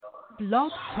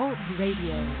Blog Talk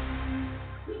Radio.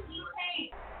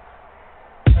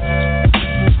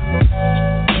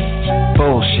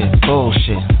 Bullshit.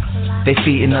 They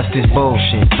feeding us this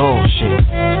bullshit.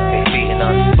 They feeding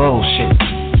us bullshit.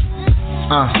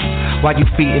 Why you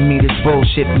feeding me this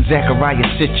bullshit from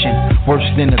Zachariah Sitchin? Worse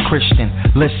than a Christian.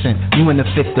 Listen, you in the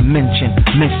fifth dimension,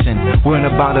 missing. Worrying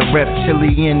about a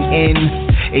reptilian in.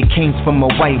 It came from a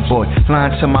white boy,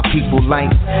 lying to my people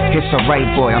like it's a right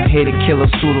boy. I'm here to kill a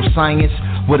pseudoscience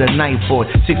with a knife board.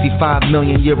 65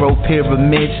 million euro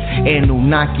pyramids.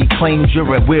 Anunnaki claims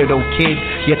you're a weirdo kid,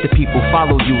 yet the people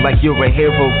follow you like you're a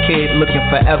hero kid, looking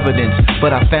for evidence,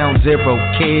 but I found zero,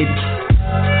 kid.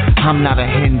 I'm not a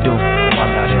Hindu.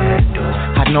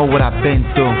 I know what I've been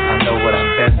through.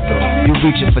 You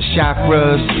reaching for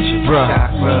chakras,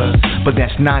 bruh, but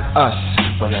that's not us.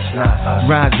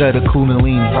 Rise of the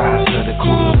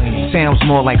Kundalini. Sounds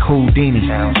more like Houdini.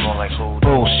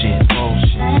 Bullshit.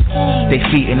 They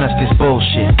feeding us this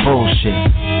bullshit.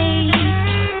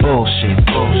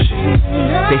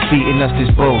 They feeding us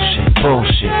this bullshit. They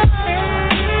feeding us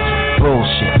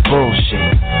this bullshit.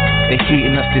 They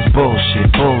feeding us this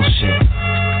bullshit.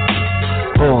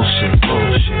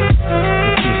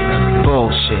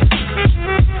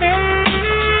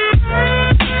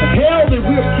 Hell that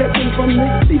we're catching from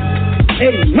this sea.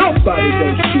 Ain't nobody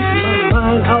gonna shoot my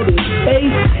mind out in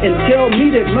space and tell me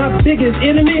that my biggest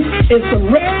enemy is some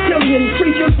reptilian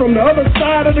creatures from the other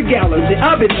side of the galaxy.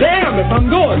 I'll be damned if I'm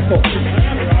going for it.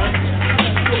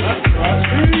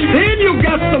 Then you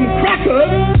got some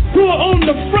crackers who are on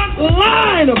the front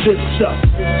line of this stuff.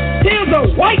 There's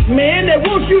a white man that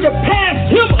wants you to pass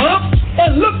him up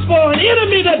and look for an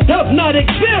enemy that does not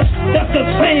exist. That's the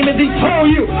same as he told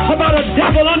you about a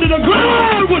devil under the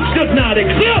ground which does not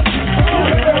exist.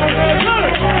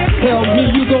 Tell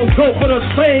me you gonna go for the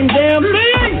same damn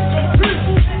thing?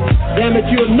 Damn it,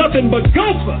 you're nothing but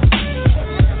gopher.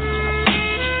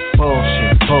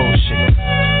 Bullshit.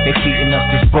 They feeding us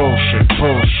this bullshit. They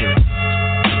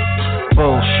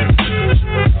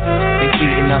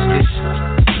feeding us this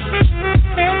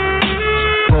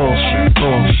bullshit.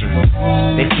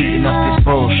 They feeding us this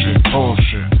bullshit.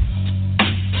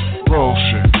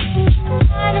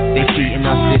 They feeding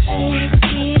us this.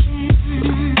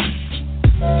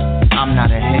 I'm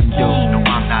not a Hindu. No,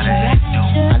 I'm not a Hindu.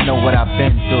 I know what I've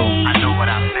been through.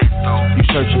 You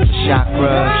searching for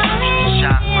chakras,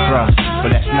 bruh, but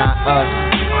that's not us.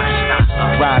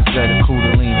 Rise of the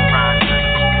Kundalini.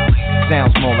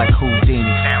 Sounds more like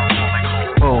Houdini.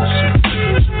 Bullshit.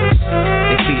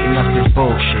 They feeding us this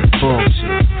bullshit.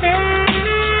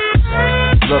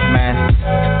 Look, man,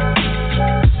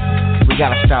 we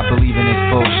gotta stop believing this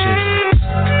bullshit.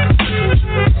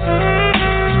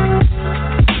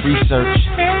 Research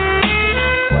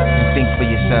and think for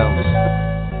yourselves.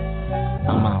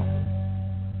 I'm out.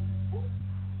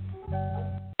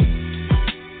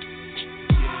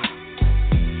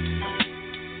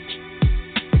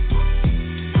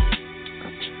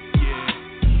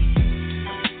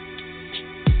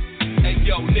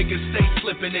 Niggas stay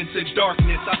slipping into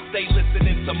darkness. I stay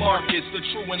listening to Marcus, the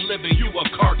true and living, you a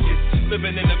carcass.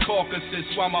 Living in the Caucasus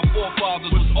while my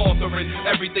forefathers was authoring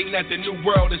everything that the new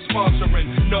world is sponsoring.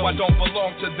 No, I don't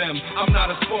belong to them. I'm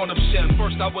not a spawn of Shem.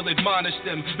 First I will admonish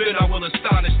them, then I will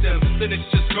astonish them. Then it's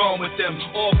just gone with them,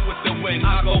 off with the wind.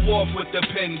 I go off with the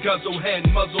pen, guzzle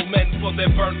hen, muzzle men for their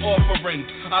burnt offering.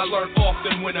 I learn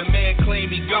often when a man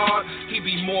claim he God, he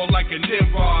be more like a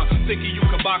Nimrod. Thinking you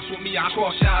can box with me, I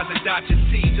cross your eyes and dot your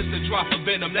T. Just a drop of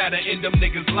venom that'll end them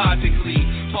niggas logically.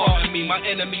 Pardon me, my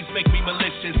enemies make me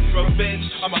malicious. Revenge,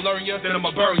 I'ma learn ya, then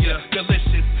I'ma burn ya.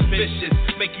 Delicious, vicious,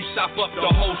 make you stop up the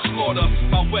whole slaughter.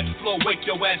 My wet flow wake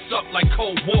your ass up like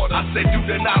cold water. I said do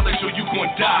the knowledge or you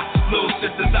gon' die. Little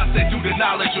sisters, I said do the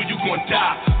knowledge or you gon'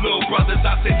 die. Little brothers,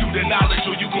 I said do the knowledge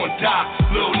or you gon' die.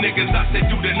 Little niggas, I said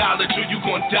do the knowledge or you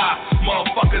gon' die.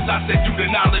 Motherfuckers, I said do the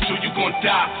knowledge or you gon'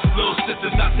 die. Little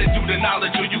sisters, I said do the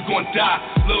knowledge or you gon' die.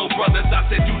 Little brothers, I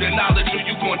said do the knowledge or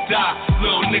you gon' die.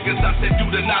 Little niggas, I said do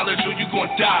the knowledge or you gon'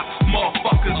 die.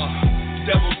 Motherfuckers.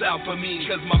 Devil's out for me,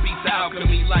 cause my beats are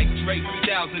alchemy like Dre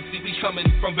 3000. See, we coming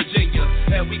from Virginia,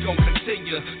 and we gon'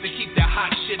 continue to keep that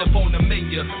hot shit up on the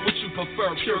menu. What you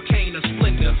prefer, pure cane or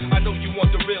splendor? I know you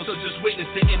want the real, so just witness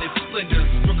it in its splendor.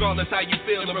 Regardless how you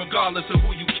feel, and regardless of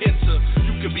who you kin to.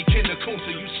 You could be kin to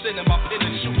Kunta, you send him my pen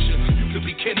and shoot you. You could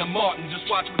be kin to Martin, just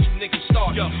watch what you niggas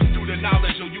start. Yo, do the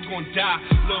knowledge or you gon' die.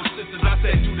 Little sisters, I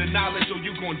said do the knowledge or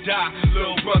you gon' die.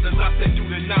 Little brothers, I said do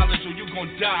the knowledge or you gon'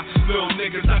 die. Little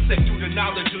niggas, I said do the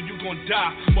knowledge or you gon' die.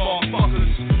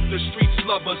 Motherfuckers, the streets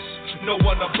love us, no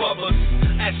one above us.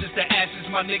 Ashes to ashes,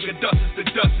 my nigga, dust is to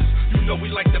dust. You know we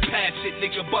like to pass shit,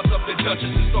 nigga, bust up the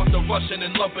Duchess and start the rushing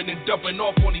and lumping and dumping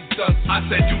off on these ducks. I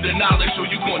said do the knowledge or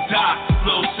you gon' die.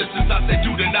 Little sisters, I said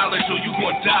do the knowledge or you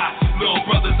gon' die. Little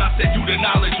brothers, I said do the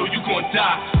knowledge or you gon'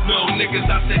 die. Little niggas,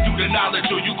 I said do the knowledge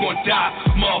or you gon' die.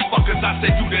 Motherfuckers, I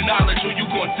said do the knowledge or you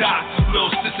gon' die.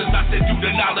 Little sisters, I said do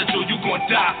the knowledge or you gon'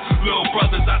 die. Little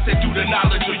brothers, I said do the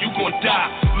knowledge or you gon' die.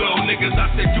 Little niggas, I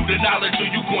said do the knowledge or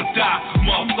you gon' die.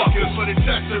 Motherfuckers for the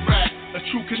Tesseract, a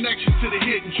true connection to the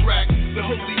hidden track. The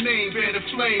holy name, bear the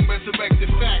flame, resurrected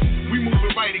fact. We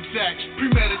moving right exact,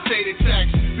 premeditated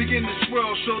tax. Begin to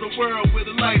swirl, show the world where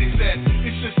the light is at.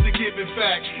 It's just a given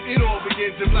fact, it all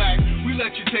begins in black. We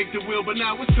let you take the wheel, but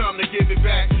now it's time to give it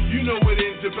back. You know it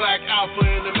ends in black, alpha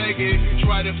and omega. If you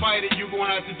try to fight it, you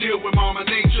gon' have to deal with mama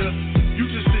nature. You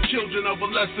just the children of a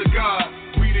lesser God.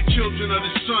 We the children of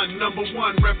the sun, number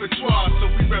one repertoire. So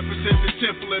we represent the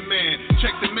temple and man.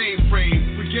 Check the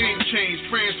mainframe, we game change,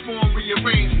 transform,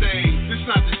 rearrange things. It's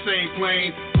not the same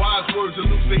plane. Wise words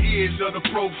elude the ears of the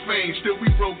profane. Still we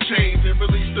broke chains and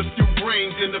released a few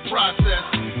brains in the process.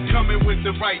 Coming with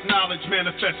the right knowledge,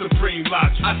 manifest supreme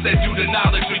logic. I said do the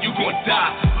knowledge or you gon'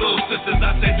 die. Little sisters,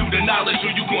 I said do the knowledge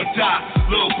or you gon' die.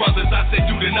 Little brothers, I said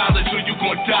do the knowledge or you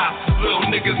gon' die. Little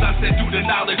niggas, I said do the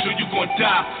knowledge or you gon'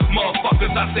 die.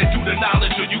 Motherfuckers, I said do the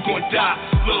knowledge or you gon' die.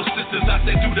 Little sisters, I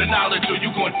said do the knowledge or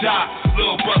you gon' die.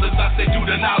 Little brothers, I said do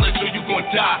the knowledge or you gon'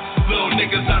 die. Little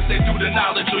niggas, I said do the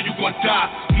knowledge or you gon' die.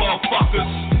 Motherfuckers,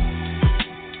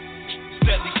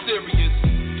 deadly serious.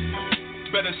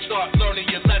 Better start learning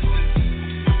your lessons.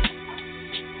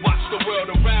 Watch the world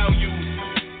around you.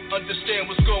 Understand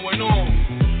what's going on.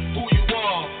 Who you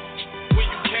are, where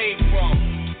you came from,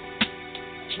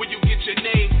 where you get your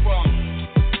name from.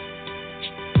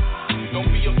 Don't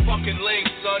be a fucking lame,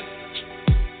 son.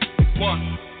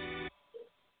 One.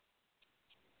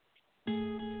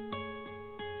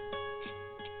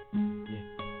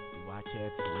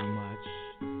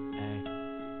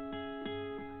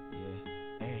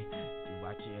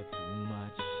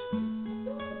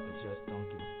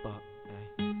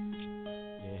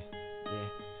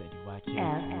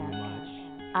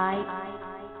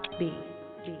 I-B.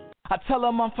 I tell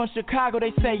them I'm from Chicago,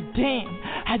 they say, damn,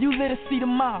 how you let us see the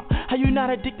mile? How you not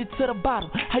addicted to the bottle?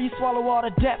 How you swallow all the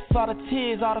depths, all the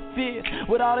tears, all the fears?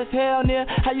 With all this hell near,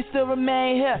 how you still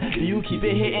remain here? Do you keep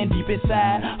it hitting deep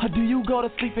inside? Or do you go to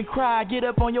sleep and cry? Get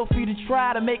up on your feet and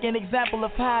try to make an example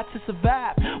of how to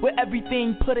survive with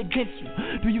everything put against you?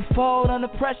 Do you fall under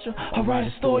pressure or write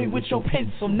a story with your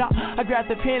pencil? Nah, I grabbed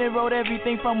the pen and wrote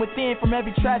everything from within, from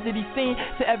every tragedy seen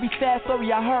to every sad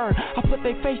story I heard. I put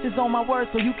their faces on my words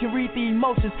so you can read the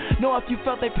emotions. Know if you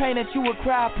felt their pain that you would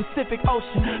cry a Pacific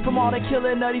Ocean. From all the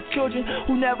killing of these children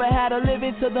who never had a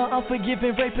living to the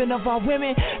unforgiving raping of our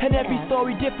women. And every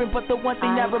story different, but the one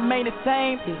thing that remain the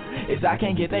same is I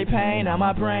can't get their pain out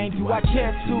my brain. Do I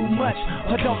care too much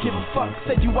or don't give a fuck?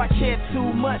 Say do I care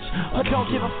too much or don't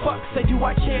give a fuck? Say do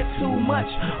I care too much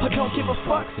or don't give a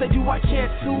fuck? Say do I care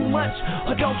too much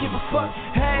or don't give a fuck?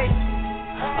 Hey,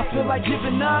 I feel like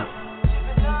giving up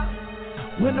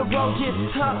when the road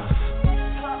gets tough.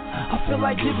 I feel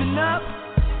like giving up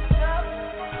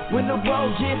when the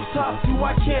road gets tough. Do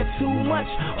I care too much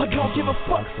or don't give a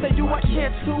fuck? Say do I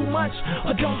care too much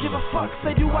or don't give a fuck?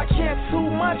 Say do I care too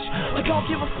much or don't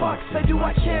give a fuck? Say do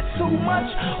I care too much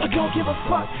or don't give a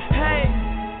fuck? Hey,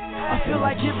 I feel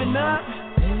like giving up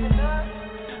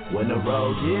when the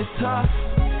road gets tough.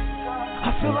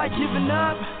 I feel like giving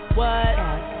up.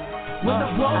 What? When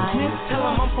the road gets tell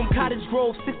him I'm from Cottage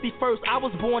Grove, 61st. I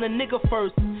was born a nigga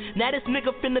first. Now this nigga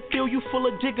finna fill you full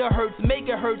of gigahertz,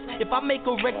 megahertz. If I make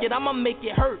a record, I'ma make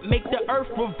it hurt. Make the earth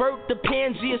revert. The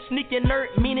Pangea sneak inert.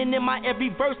 Meaning in my every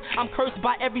verse, I'm cursed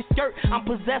by every skirt. I'm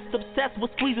possessed, obsessed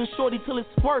with squeezing shorty till it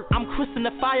squirt. I'm Chris in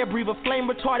the fire breather, flame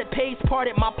retarded, page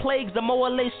parted. My plagues, the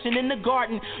molation in the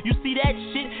garden. You see that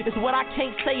shit is what I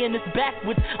can't say and it's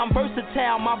backwards. I'm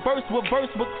versatile, my verse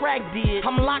with crack did.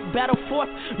 I'm locked, battle force,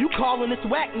 you calling this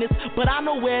whackness, but I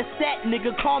know where it's at,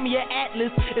 nigga, call me an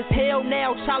atlas. It's hell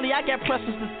now, Charlie, I got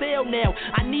pressures to sell now.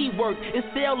 I need work, it's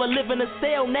sell or live in a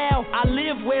cell now. I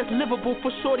live where it's livable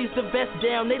for shorties to vest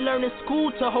down. They learn in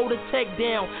school to hold a tech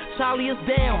down. Charlie is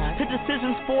down to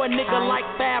decisions for a nigga like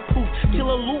Fab Proof. Kill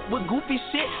a loop with goofy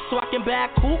shit so I can buy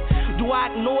a coupe. Do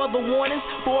I ignore the warnings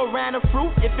for a round of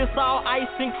fruit? If it's all ice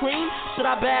and cream, should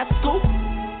I buy a scoop?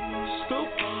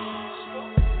 Scoop.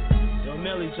 Yo,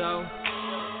 Millie, Joe.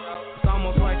 It's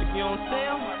almost like if you don't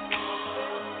sell,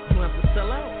 you have to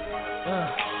sell out.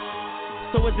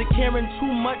 So is it caring too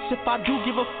much if I do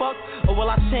give a fuck? Or will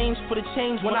I change for the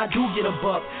change when I do get a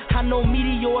buck? I know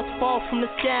meteors fall from the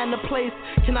sky into place.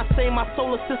 Can I save my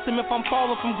solar system if I'm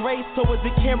falling from grace? So is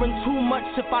it caring too much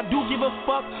if I do give a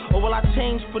fuck? Or will I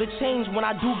change for the change when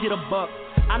I do get a buck?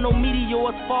 I know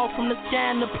meteors fall from the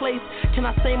sky into place. Can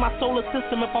I save my solar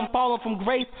system if I'm falling from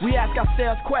grace? We ask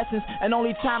ourselves questions and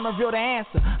only time reveal the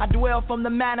answer. I dwell from the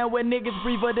manner where niggas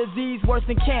breathe a disease worse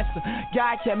than cancer.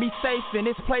 God kept me safe in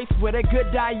this place where they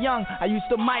good die young. I used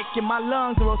the mic in my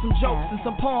lungs and wrote some jokes and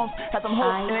some poems. Had some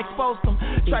hope and exposed them.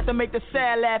 Tried to make the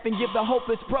sad laugh and give the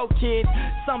hopeless broke kid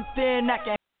something that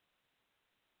can.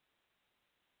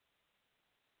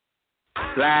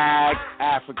 Black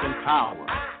African Power.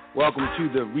 Welcome to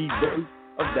the rebirth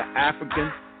of the African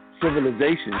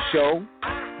Civilization Show,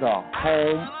 the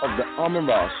home of the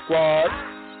Amara Squad,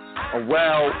 a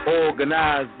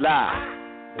well-organized lie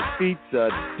that defeats a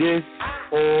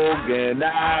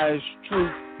disorganized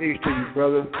truth. Peace to you,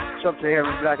 brother. What's up to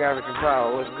every Black African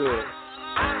Power? What's good?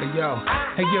 Hey yo,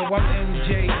 I'm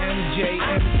MK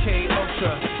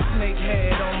Ultra,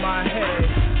 snakehead on my head,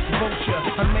 vulture.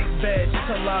 I make beds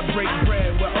till I break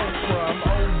bread with Oprah. I'm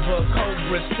over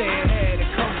Cobra, stay ahead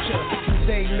of culture.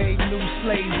 They made new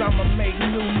slaves, I'ma make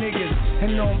new niggas.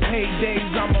 And on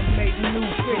paydays, I'ma make new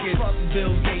figures. Fuck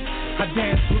Bill Gates, I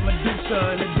dance with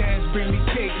Medusa, and the dance bring me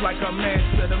cake like I'm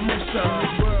Master the Musa. In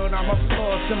this world, I'm a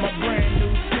floss in my brand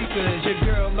new sneakers. Your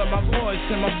girl love my voice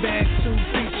and my band two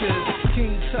features.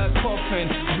 King Tut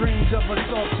coffin, dreams of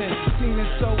assaulting. Seen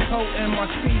it so potent, my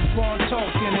speech born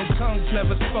talking, and tongues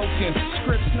never spoken,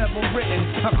 scripts never written.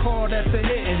 I call that the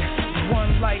hitting.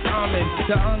 One like Amen,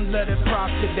 the unlettered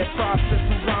prophet that profits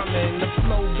from rhyming. The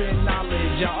flow been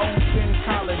knowledge, I open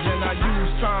college, and I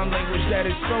use sign language that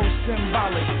is so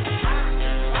symbolic.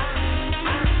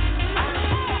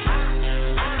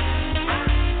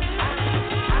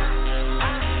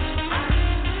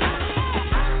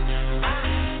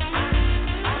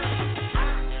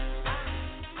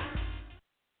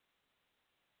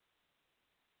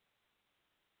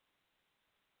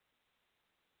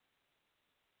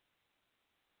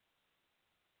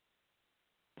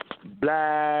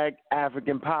 Black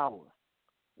African Power.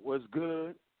 What's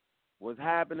good? What's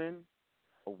happening?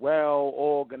 A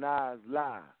well-organized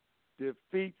lie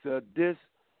defeats a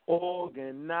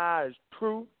disorganized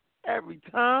truth every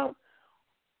time.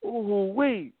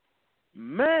 Ooh-wee.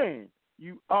 Man,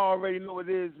 you already know what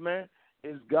it is, man.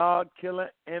 It's God Killer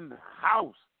in the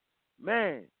house.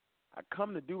 Man, I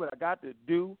come to do what I got to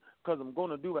do because I'm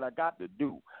going to do what I got to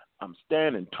do. I'm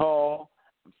standing tall.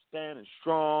 I'm standing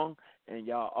strong. And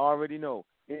y'all already know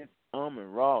it's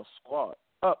Raw Squad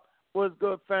up. What's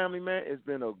good, family, man? It's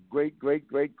been a great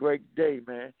day,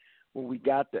 man, when we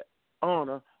got to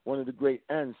honor one of the great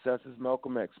ancestors,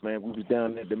 Malcolm X, man. We was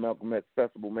down at the Malcolm X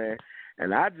Festival, man.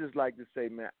 And I just like to say,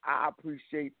 man, I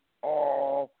appreciate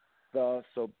all the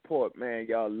support, man.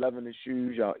 Y'all loving the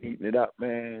shoes. Y'all eating it up,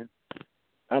 man.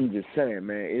 I'm just saying,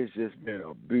 man, it's just been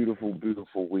a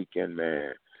beautiful weekend,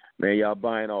 man. Man, y'all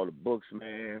buying all the books,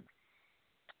 man.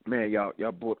 Man,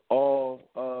 y'all bought all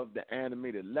of the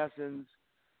animated lessons,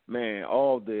 man,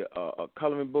 all the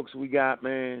coloring books we got,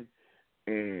 man.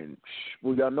 And,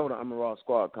 well, y'all know the Raw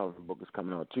Squad coloring book is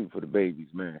coming out, too, for the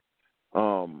babies, man.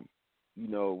 You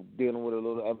know, dealing with a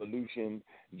little evolution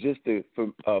just to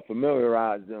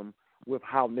familiarize them with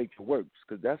how nature works,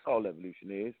 because that's all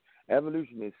evolution is.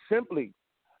 Evolution is simply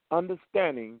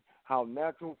understanding how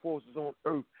natural forces on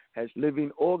Earth has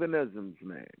living organisms,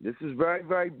 man. This is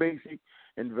very basic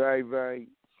and very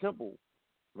simple,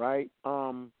 right?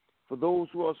 For those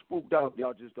who are spooked out,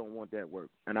 y'all just don't want that work,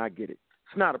 and I get it.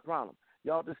 It's not a problem.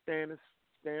 Y'all just stand in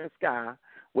the sky,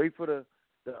 wait for the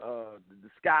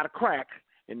sky to crack,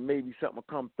 and maybe something will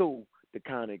come through to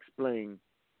kind of explain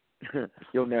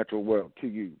your natural world to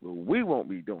you. But we won't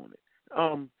be doing it.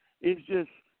 It's just,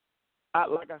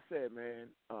 like I said, man,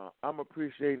 I'm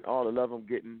appreciating all the love I'm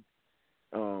getting,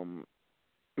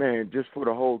 man, just for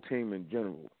the whole team in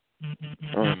general.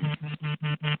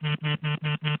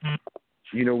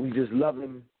 You know, we just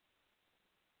loving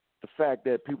the fact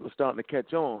that people are starting to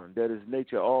catch on, that is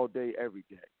nature all day, every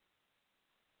day.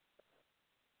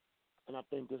 And I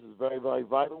think this is very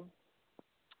vital.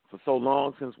 For so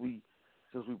long, since we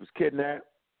was kidnapped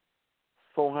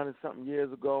 400-something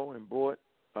years ago and brought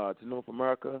to North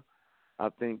America, I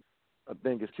think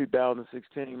it's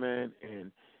 2016, man,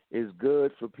 and it's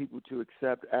good for people to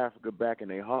accept Africa back in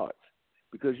their hearts.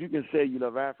 Because you can say you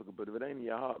love Africa, but if it ain't in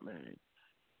your heart, man,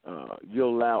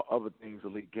 you'll allow other things to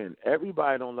leak in.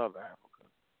 Everybody don't love Africa.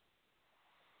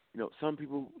 You know, some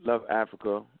people love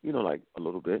Africa, you know, like a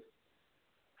little bit.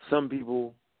 Some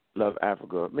people love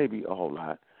Africa, maybe a whole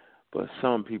lot. but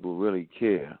some people really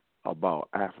care about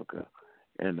Africa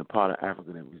and the part of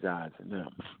Africa that resides in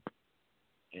them.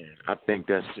 And I think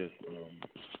that's just,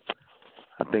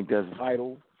 I think that's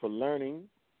vital for learning.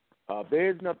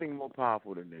 There's nothing more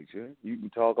powerful than nature. You can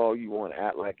talk all you want,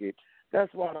 act like it.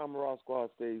 That's why the Amaral Squad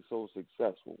stays so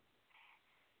successful.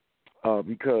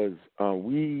 Because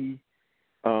we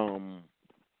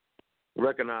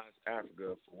recognize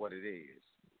Africa for what it is.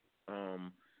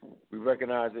 We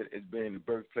recognize it as being the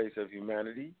birthplace of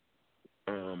humanity.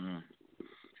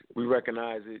 We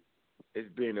recognize it as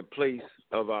being a place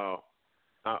of our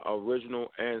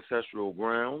original ancestral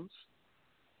grounds.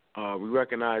 We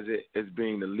recognize it as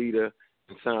being the leader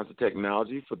in science and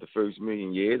technology for the first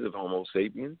 1,000,000 years of Homo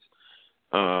sapiens.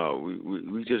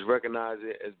 We just recognize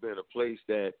it as being a place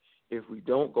that if we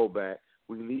don't go back,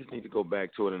 we at least need to go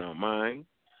back to it in our mind.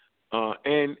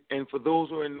 And for those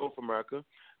who are in North America,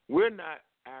 we're not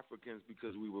Africans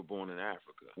because we were born in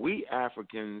Africa. We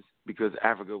Africans because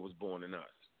Africa was born in us.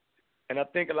 And I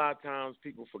think a lot of times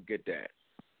people forget that.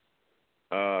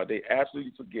 They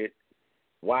absolutely forget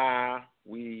why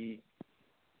we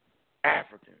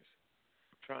Africans.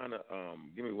 I'm trying to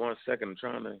give me 1 second. I'm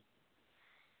trying to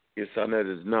get something at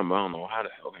his number. I don't know how the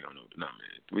hell. I don't know what the number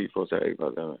is. 3, 4, 7, 8,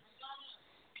 5, 7.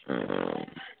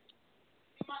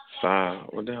 5.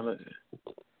 What the hell is it?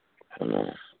 Hold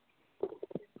on.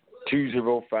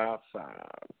 2055.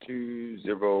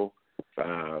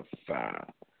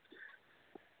 2055.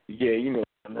 Yeah, you know,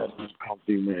 another come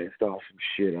through, man. Start some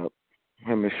shit up.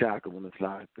 Him and Shaka when it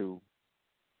slides through.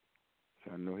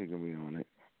 So I know he gonna be on it.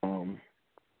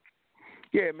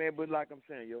 Yeah, man, but like I'm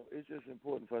saying, yo, it's just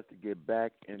important for us to get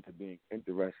back into being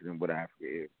interested in what Africa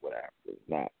is, what Africa is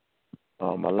not.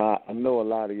 I know a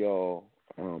lot of y'all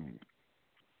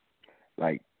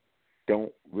like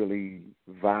don't really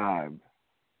vibe.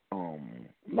 I'm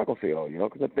not gonna say all y'all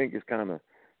because I think it's kind of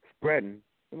spreading.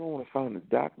 I want to find this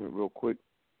document real quick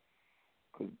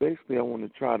because basically I want to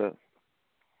try to.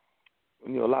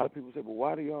 You know, a lot of people say, "Well,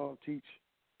 why do y'all teach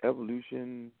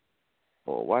evolution?"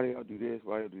 Or why do y'all do this?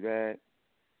 Why do y'all do that?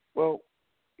 Well,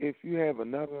 if you have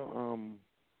another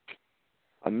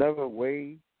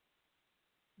way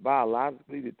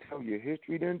biologically to tell your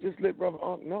history, then just let Brother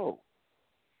Unc know.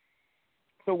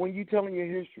 So when you're telling your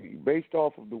history based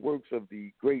off of the works of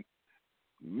the great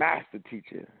master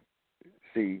teacher,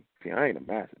 see, I ain't a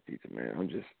master teacher, man. I'm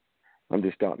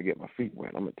just starting to get my feet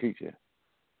wet. I'm a teacher.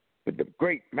 But the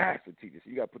great master teacher, so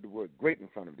you got to put the word great in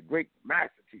front of it. The great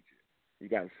master teacher. You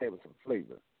got to say it with some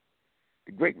flavor.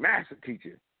 The great master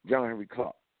teacher, John Henry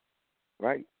Clark,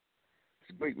 right? He's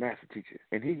a great master teacher.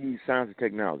 And he used science and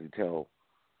technology to tell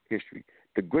history.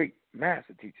 The great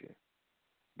master teacher,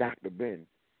 Dr. Ben,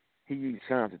 he used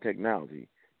science and technology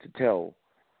to tell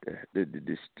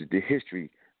the history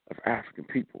of African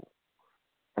people.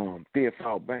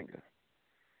 Theophile Banker,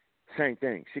 same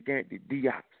thing. Sheikh Anta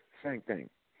Diop, same thing.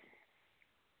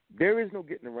 There is no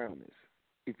getting around this.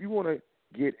 If you want to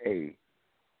get a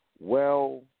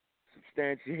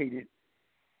well-substantiated,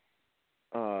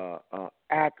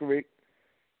 accurate,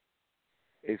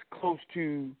 as close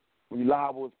to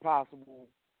reliable as possible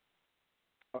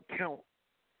account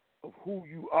of who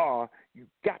you are, you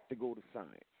got to go to science.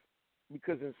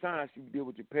 Because in science, you deal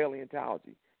with your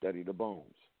paleontology, study the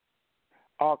bones.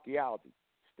 Archaeology,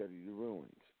 study the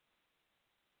ruins.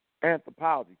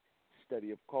 Anthropology,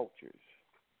 study of cultures.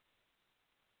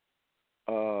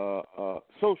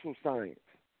 Social science.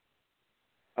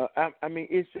 I mean,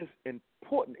 it's just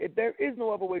important. There is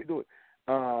no other way to do it.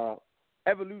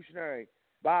 Evolutionary,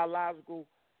 biological,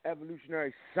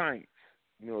 evolutionary science.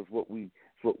 You know, is what we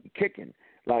kicking.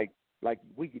 Like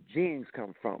where your genes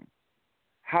come from.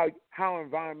 How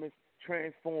environments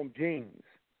transform genes.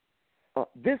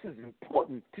 This is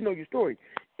important to know your story.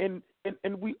 And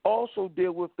we also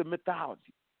deal with the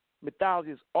mythology.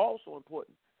 Mythology is also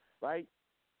important, right?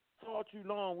 All too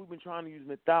long, we've been trying to use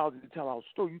mythology to tell our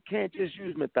story. You can't just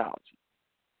use mythology.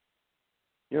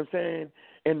 You know what I'm saying?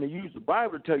 And to use the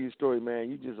Bible to tell your story, man,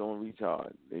 you just on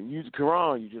retard. And use the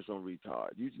Quran, you just on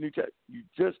retard. Use the New Testament, you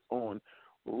just on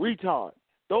retard.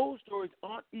 Those stories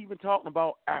aren't even talking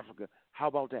about Africa. How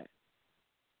about that?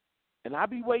 And I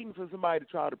be waiting for somebody to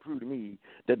try to prove to me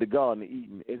that the Garden of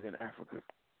Eden is in Africa.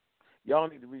 Y'all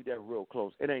need to read that real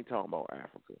close. It ain't talking about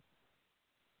Africa.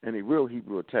 And a real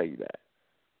Hebrew will tell you that.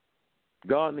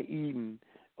 Garden of Eden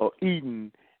or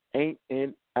Eden ain't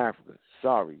in Africa.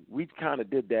 Sorry. We kind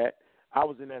of did that. I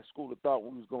was in that school of thought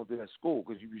when we was going through that school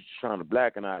because you was trying to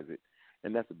blackanize it,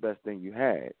 and that's the best thing you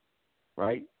had,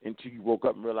 right? Until you woke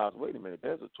up and realized, wait a minute,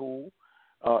 there's a tool.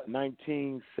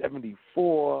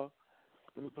 1974,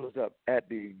 let me pull this up, at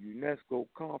the UNESCO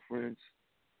conference,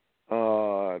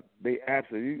 they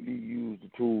absolutely use the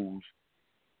tools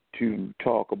to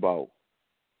talk about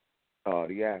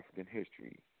the African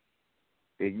history.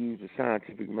 They use the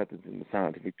scientific methods and the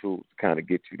scientific tools to kind of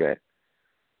get you that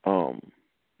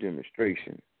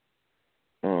demonstration.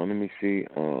 Let me see.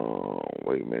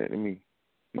 Wait a minute. Let me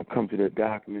come to that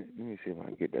document. Let me see if I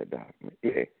can get that document.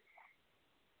 Yeah.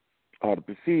 The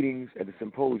proceedings at the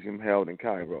symposium held in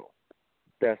Cairo.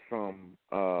 That's from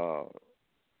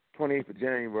 28th of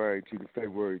January to the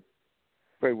February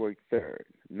 3rd,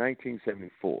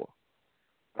 1974.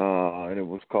 And it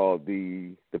was called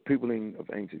the Peopling of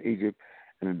Ancient Egypt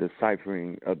and the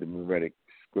Deciphering of the Meretic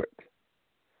Script.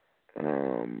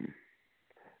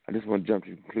 I just want to jump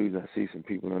to conclusions. I see some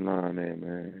people online there,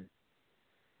 man.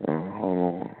 Hold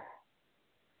on.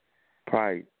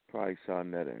 Probably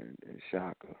Sarnetta and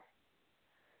Shaka.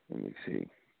 Let me see.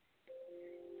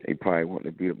 They probably want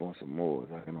to beat up on some Moors.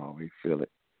 I can already feel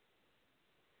it.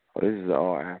 Oh, this is an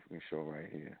all-African show right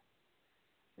here.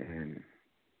 And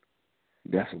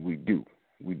that's what we do.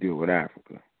 We deal with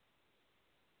Africa.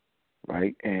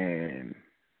 Right? And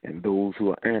those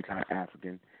who are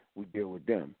anti-African, we deal with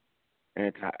them.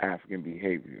 Anti-African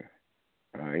behavior.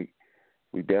 Right?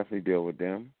 We definitely deal with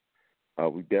them.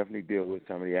 We definitely deal with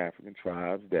some of the African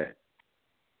tribes that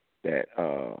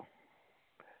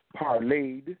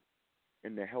parlayed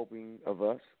in the helping of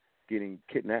us getting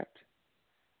kidnapped.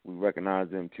 We recognize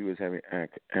them, too, as having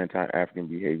anti-African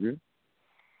behavior.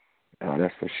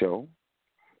 That's for sure.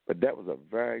 But that was a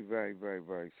very, very, very,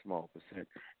 very small percent.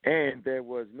 And there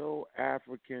was no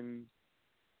African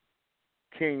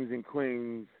kings and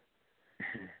queens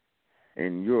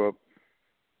in Europe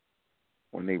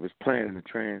when they was planning the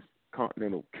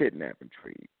transcontinental kidnapping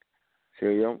trade. So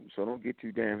don't get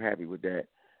too damn happy with that.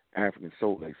 African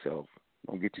sold themselves.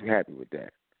 Don't get too happy with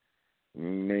that. You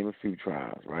name a few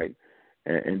tribes, right?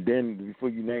 And then before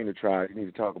you name the tribes, you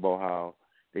need to talk about how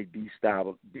they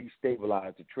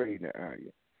destabilized the trade in the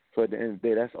area. So at the end of the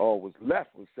day, that's all was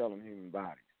left was selling human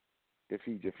bodies to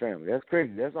feed your family. That's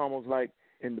crazy. That's almost like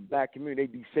in the black community,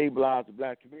 they destabilized the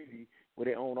black community where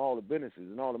they own all the businesses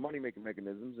and all the money-making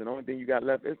mechanisms, and the only thing you got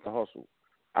left is the hustle.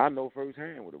 I know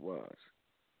firsthand what it was.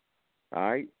 All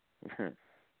right?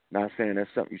 Not saying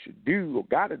that's something you should do or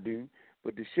got to do,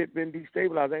 but the shit been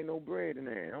destabilized. Ain't no bread in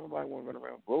there. Nobody want to run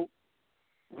around broke.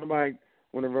 Nobody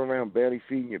want to run around barely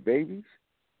feeding your babies.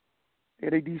 Yeah,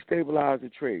 they destabilize the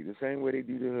trade the same way they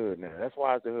do the hood now. That's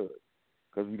why it's the hood,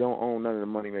 because we don't own none of the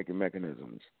money-making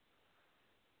mechanisms.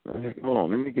 Hold on.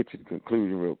 Let me get to the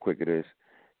conclusion real quick of this.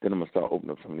 Then I'm going to start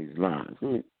opening up some of these lines.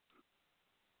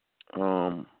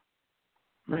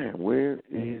 Man, where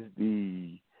is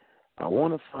the... I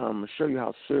want to find... I'm going to show you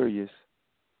how serious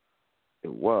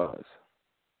it was.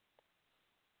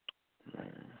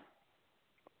 Man.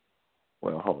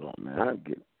 Well, hold on, man. I'll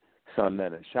get something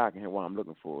that is shocking here while I'm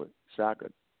looking for it. Shaka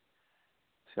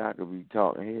be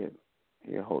talking.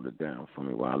 He'll hold it down for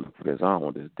me while I look for this. I don't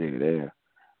want this dead air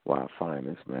while I find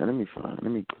this, man. Let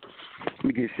me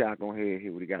get Shaka on here and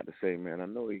hear what he got to say, man. I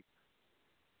know he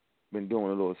been doing a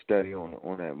little study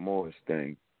on that Morris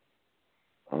thing.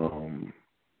 Where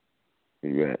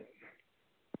you at?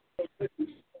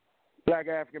 Black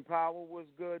African Power, what's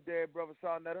good there, brother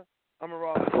Sarnetta? I'm going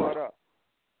to roll it up.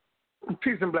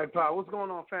 Peace and Black Power. What's going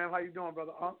on, fam? How you doing,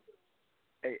 brother?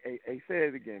 Hey, say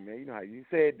it again, man. You know how you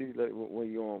say it, dude,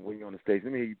 when you're on the stage.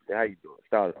 Let me hear you. How you do it?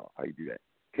 Start it off. How you do that?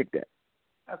 Kick that.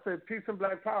 I said peace and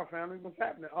Black Power, family. What's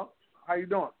happening? How you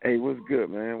doing? Hey, what's good,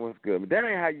 man? What's good? But that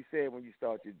ain't how you say it when you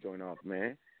start your joint off,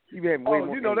 man. You have way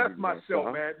more. You know that's my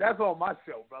show, man. That's on my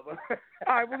show, brother.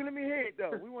 All right, well, let me hear it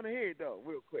though. We want to hear it though,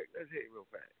 real quick. Let's hear it real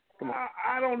fast. Come on.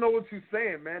 I don't know what you're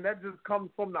saying, man. That just comes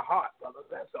from the heart, brother.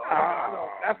 That's all.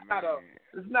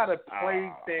 It's not a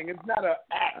play thing. It's not a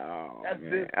act. That's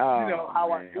man. just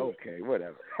how I do it. Okay,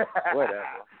 whatever.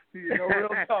 Real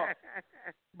talk.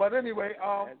 But anyway,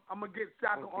 I'm gonna get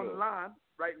Shaka on the line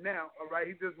right now. All right,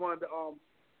 he just wanted to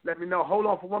let me know. Hold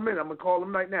on for 1 minute. I'm gonna call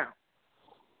him right now.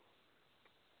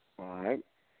 All right.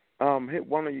 Hit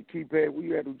one of your keypad. Where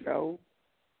you at, Joe?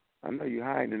 I know you're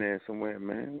hiding in there somewhere,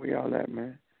 man. Where y'all at,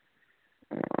 man?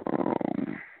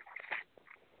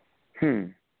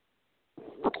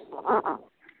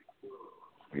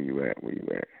 Where you at?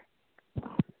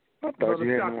 I thought you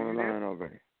had me on the line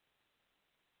already.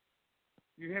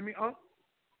 You hear me,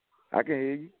 I can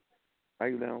hear you. Are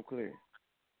you loud and clear?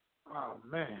 Oh,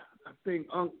 man. I think,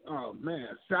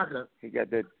 Shaka. He's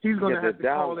going to have to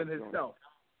call in himself.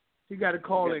 He got to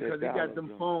call in because he got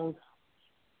them phones.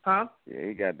 Huh? Yeah,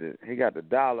 he got the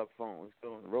dial-up phone. He's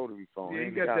still on the rotary phone. Yeah,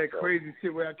 he got that crazy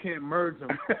shit where I can't merge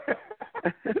them.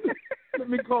 Let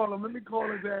me call him. Let me call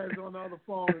his ass on the other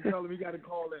phone and tell him he got to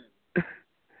call in.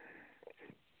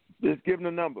 Just give them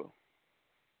the number.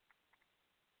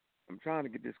 I'm trying to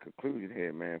get this conclusion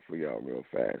here, man, for y'all real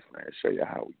fast, man. Show you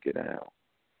how we get out.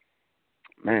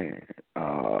 Man,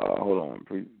 hold on.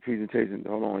 Presentation,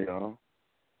 hold on, y'all.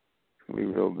 It's going to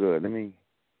be real good. Then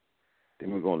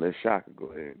we're going to let Shaka go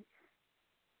ahead.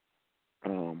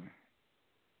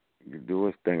 You do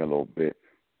his thing a little bit.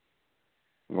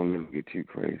 I'm going to let him get too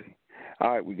crazy.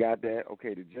 All right, we got that.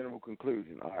 Okay, the general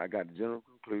conclusion. All right, I got the general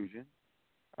conclusion.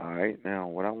 All right, now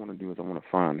what I want to do is I want to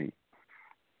find the,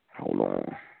 hold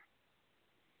on.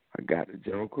 I got the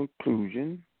general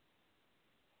conclusion,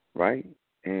 right?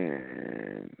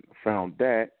 And found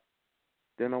that.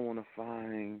 Then I want to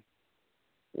find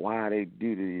why they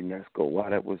do the UNESCO, why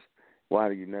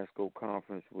the UNESCO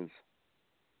conference was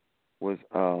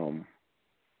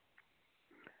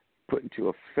put into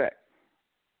effect.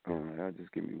 All right, I'll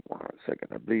just give me 1 second.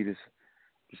 I believe this.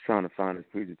 Just trying to find this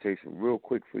presentation real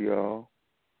quick for y'all.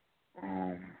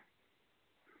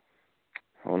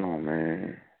 Hold on,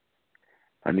 man.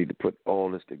 I need to put all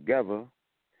this together,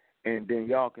 and then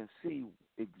y'all can see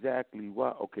exactly why.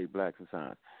 Okay, Blacks and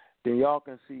Science. Then y'all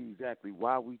can see exactly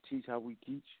why we teach how we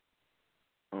teach,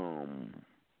 and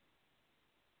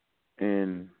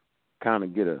kind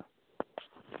of get a.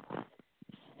 All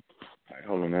right,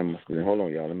 hold on, hold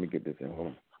on, y'all. Let me get this in. Hold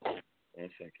on, 1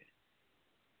 second.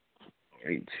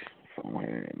 H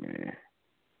somewhere, man.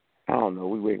 I don't know.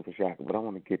 We waiting for Shaka, but I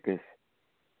want to get this.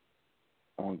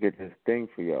 I want to get this thing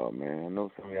for y'all, man. I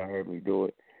know some of y'all heard me do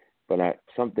it, but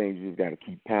some things you just got to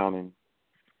keep pounding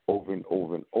over and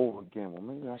over and over again. Well,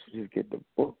 maybe I should just get the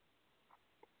book.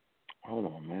 Hold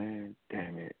on, man.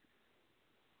 Damn it.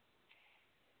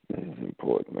 This is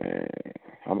important, man.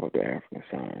 How about the African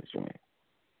Science joint?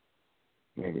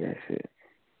 Maybe that's it.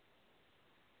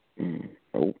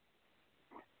 Nope.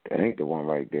 That ain't the one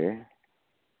right there.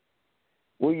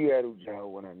 Where you at, Ujao,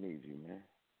 when I need you, man?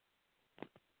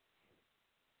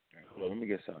 Hold on, let me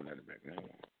get something out of the back. Hang on.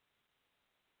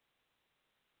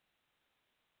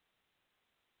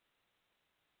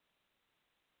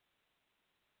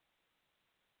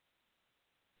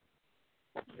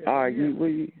 Are you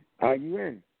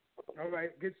in? All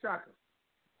right, get Shaka.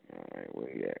 All right,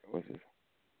 where you at? What's this?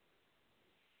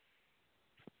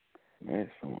 Man,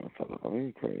 it's someone fella. I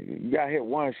mean, crazy. You got to hit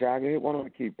one, Shaka. Hit one on the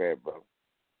keypad, bro.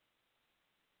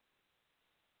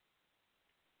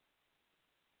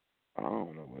 I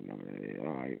don't know what number it is.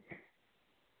 All right.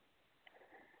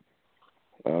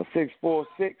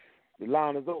 646. The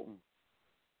line is open.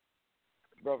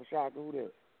 Brother Shaka, who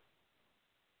this?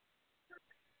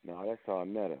 No, that's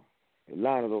Sarnetta. The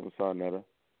line is open, Sarnetta.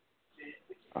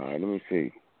 All right, let me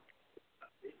see.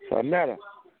 Sarnetta.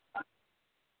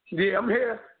 Yeah, I'm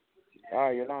here. All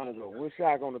right, your line is open. Where's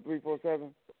Shaka on the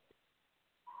 347?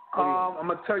 I'm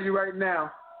going to tell you right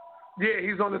now. Yeah,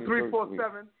 he's on the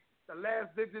 347. The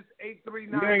last digit's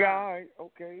 8399. Yeah, all right.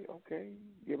 Okay.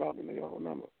 Give out the nigga whole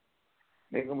number.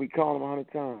 They're going to be calling him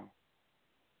 100 times.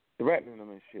 Threatening them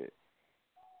and shit.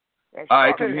 That's all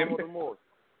right, can you hear me?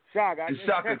 Shaka.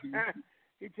 Shaka.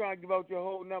 He trying to give out your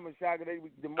whole number, Shaka.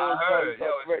 The more I heard.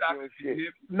 Yo, threatening and shit.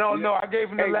 No, I gave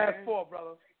him the last four,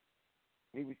 brother.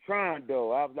 He was trying,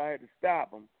 though. I had to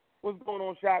stop him. What's going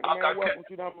on, Shaka, man? Welcome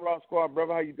to the Raw Squad,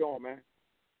 brother. How you doing, man?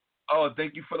 Oh,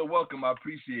 thank you for the welcome. I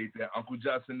appreciate that. Uncle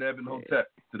Johnson, Neb, and Hotep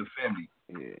to the family.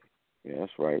 Yeah,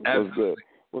 that's right. Absolutely.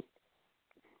 What's good?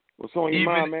 What's on your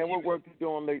mind, man? What work you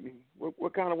doing lately?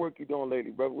 What kind of work you doing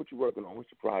lately, brother? What you working on?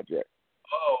 What's your project?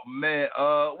 Oh, man.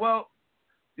 Well,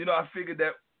 I figured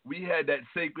that we had that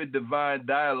sacred divine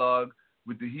dialogue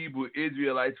with the Hebrew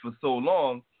Israelites for so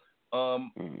long,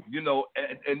 and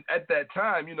at that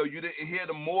time, you didn't hear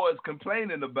the Moors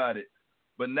complaining about it.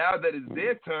 But now that it's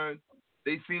their turn,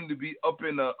 they seem to be up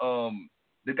in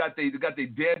they got their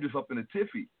dandruff up in a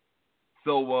tiffy.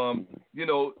 So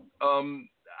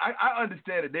I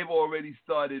understand that they've already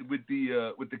started with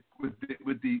the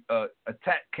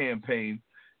attack campaign.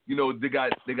 They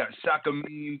got Shaka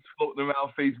memes floating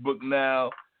around Facebook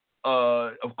now.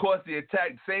 Of course, the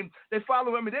attack they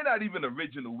follow them. They're not even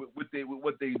original with what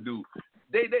they do.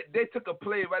 They took a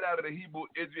play right out of the Hebrew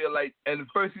Israelite, and the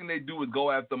first thing they do is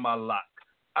go after Malak.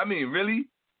 I mean, really?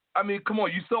 I mean, come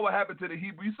on. You saw what happened to the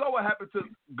Hebrew. You saw what happened to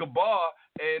Gabar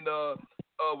and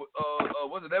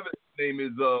whatever the name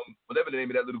is, whatever the name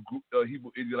of that little group,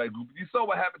 Hebrew Israelite group. You saw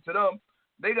what happened to them.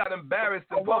 They got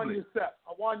embarrassed in public.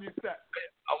 Awan Yusef.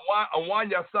 Awan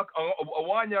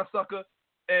Yasucker,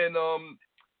 and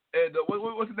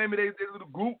what's the name of their little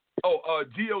group?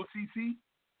 GOCC,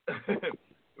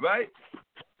 right?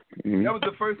 Mm-hmm. That was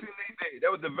the first thing they did.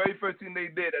 That was the very first thing they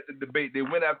did at the debate. They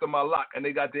went after Malak, and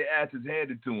they got their asses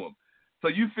handed to them. So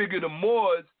you figure the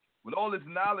Moors, with all this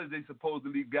knowledge they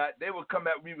supposedly got, they would come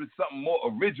at me with something more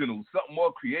original, something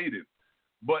more creative.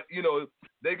 But, you know,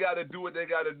 they got to do what they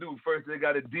got to do. First, they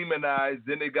got to demonize,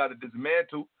 then they got to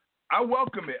dismantle. I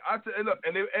welcome it. Look,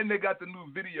 and they got the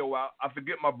new video out. I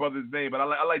forget my brother's name, but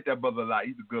I like that brother a lot.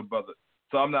 He's a good brother,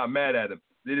 so I'm not mad at him.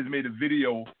 They just made a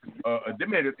video. They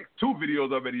made 2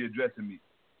 videos already addressing me,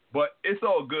 but it's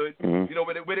all good. You know,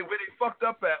 where they fucked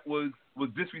up at was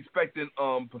disrespecting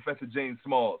Professor James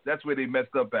Smalls. That's where they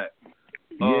messed up at.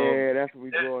 Yeah, that's where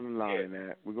we draw the line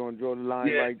at. We're gonna draw the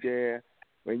line right there.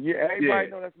 But everybody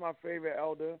know that's my favorite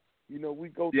elder. You know, we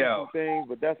go through some things,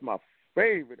 but that's my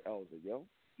favorite elder, yo.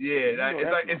 Yeah,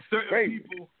 it's certain favorite.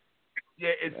 people.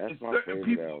 Yeah, it's certain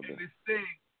people elder. In this thing.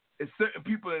 It's certain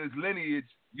people in this lineage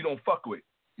you don't fuck with.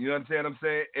 You know what I'm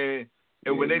saying?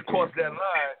 And when they cross that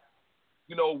line,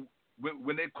 you know,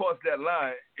 when they cross that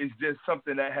line, it's just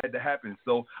something that had to happen.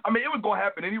 So, I mean, it was gonna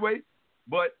happen anyway.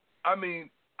 But I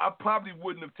mean, I probably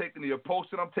wouldn't have taken the approach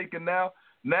that I'm taking now.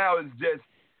 Now it's just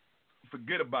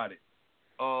forget about it.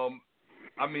 I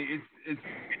mean, it's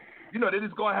you know, they're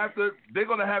gonna have to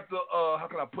how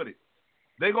can I put it?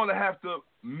 They're gonna have to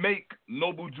make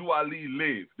Noble Drew Ali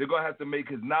live. They're gonna have to make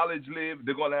his knowledge live.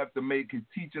 They're gonna have to make his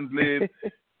teachings live.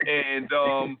 and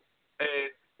I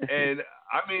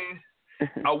mean,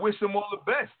 I wish them all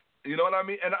the best. You know what I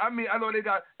mean? And I mean, I know they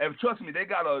got, and trust me, they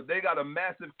got a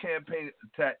massive campaign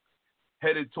attack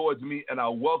headed towards me, and I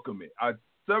welcome it. I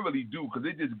thoroughly do, because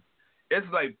it's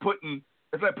like putting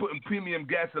premium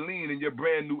gasoline in your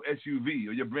brand new SUV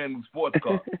or your brand new sports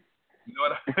car. You know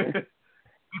what I mean?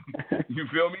 You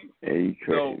feel me? Yeah, you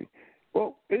crazy.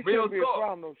 Well, it shouldn't be a talk.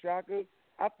 problem, though, Shaka.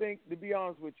 I think, to be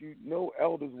honest with you, no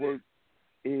elder's work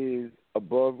is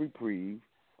above reprieve.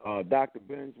 Dr.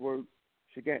 Ben's work,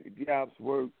 Shigant Diop's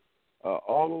work,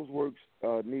 all those works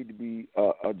need to be,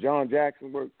 John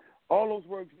Jackson work, all those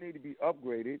works need to be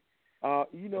upgraded.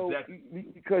 You know, exactly.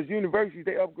 Because universities,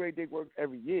 they upgrade their work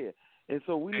every year. And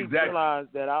so we need to realize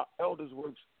that our elders'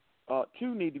 works,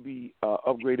 too, need to be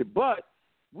upgraded. But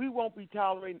we won't be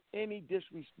tolerating any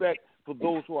disrespect for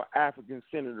those who are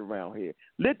African-centered around here.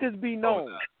 Let this be known.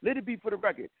 Let it be for the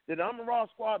record that the Raw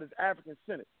Squad is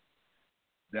African-centered.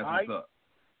 That's what's up.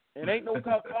 And ain't no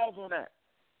calls on that.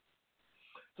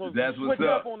 So if that's you switch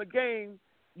up on the game,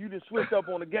 you just switch up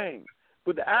on the game.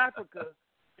 But the Africa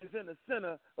is in the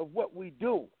center of what we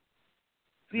do.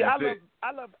 See, I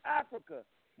love Africa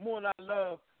more than I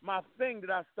love my thing that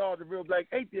I started, Real Black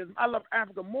Atheism. I love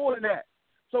Africa more than that.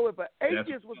 So if an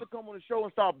atheist was to come on the show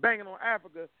and start banging on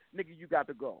Africa, nigga, you got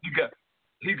to go.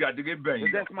 He got to get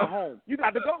banged. That's my home. You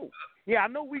got to go. Yeah, I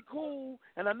know we cool,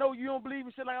 and I know you don't believe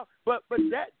in shit like that, but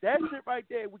that shit right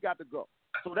there, we got to go.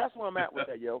 So that's where I'm at with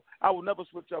that, yo. I will never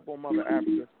switch up on Mother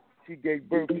Africa. She gave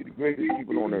birth to the greatest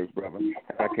people on earth, brother.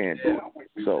 I can't do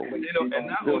it. So, you know, and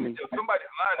now somebody's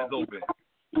line is open.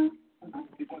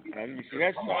 You see,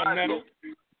 that's not metal.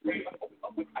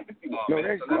 No,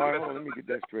 that's all right. Hold on, let me get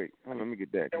that straight. Hold on, let me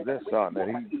get that, because that's all that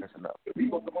he's messing up. Let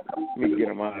me get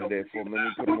him out of there for a minute. Let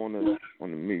me put him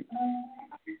on the mute.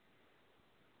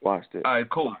 Watch this. All right,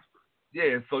 cool.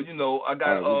 Yeah, so you know, I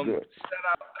got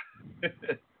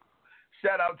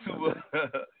shout out to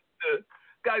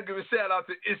gotta give a shout out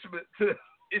to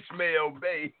Ishmael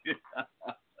Bey.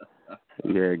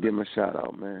 Yeah, give him a shout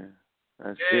out, man. Shout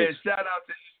out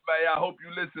to Ishmael. I hope you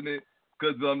listening.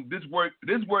 Because this work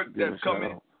that's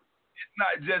coming, it's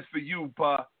not just for you,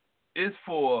 Pa. It's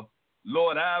for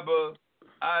Lord Abba,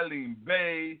 Eileen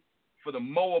Bey, for the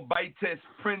Moabitess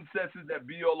princesses that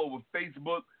be all over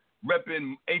Facebook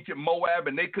repping ancient Moab,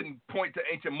 and they couldn't point to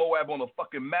ancient Moab on a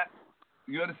fucking map.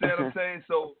 You understand what I'm saying?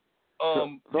 So,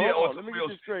 let me get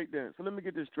this straight then. So let me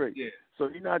get this straight. Yeah. So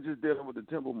you're not just dealing with the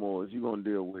Temple Moors. You're gonna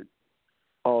deal with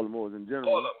all the Moors in general.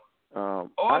 All of them.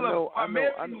 I know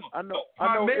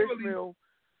Ishmael.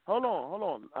 Hold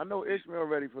on. I know Ishmael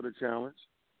ready for the challenge,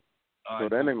 so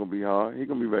that ain't gonna be hard. He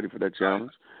gonna be ready for that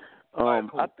challenge.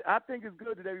 Cool. I think it's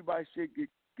good that everybody should get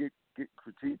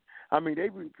critiqued. I mean,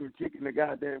 they've been critiquing the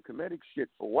goddamn Kemetic shit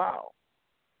for a while.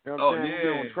 You know what I'm saying? We've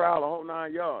been on trial the whole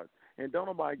 9 yards, and don't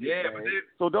nobody get mad.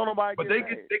 So don't nobody get mad.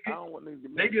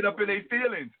 They get up in their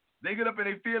feelings. They get up in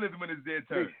their feelings when it's their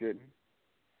turn. They shouldn't.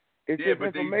 It's just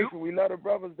information. We love the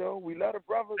brothers, though. We love the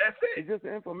brothers. That's it. It's just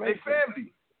information. They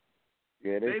family.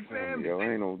 Yeah, they family. Yo.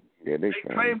 Ain't no. Yeah, they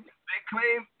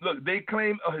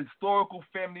claim a historical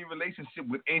family relationship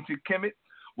with ancient Kemet.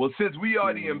 Well, since we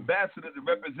are the ambassadors and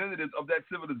representatives of that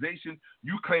civilization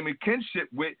you claiming kinship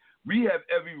with, we have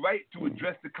every right to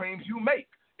address the claims you make.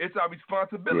 It's our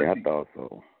responsibility. Yeah, I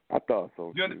thought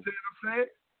so. You understand what I'm saying?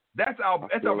 That's our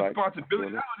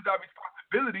responsibility. Not only is our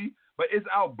responsibility, but it's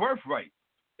our birthright.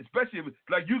 It's especially if,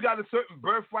 like you got a certain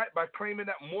birthright by claiming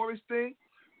that Morris thing.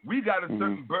 We got a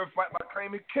certain birthright by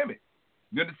claiming Kemet.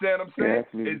 You understand what I'm saying?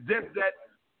 Yeah, it's just that,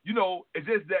 it's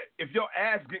just that if your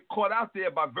ass get caught out there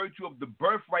by virtue of the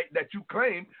birthright that you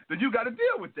claim, then you got to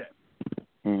deal with that.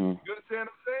 You understand what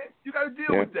I'm saying? You got to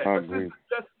deal with that.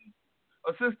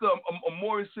 A sister, a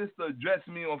Morris sister addressed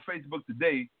me on Facebook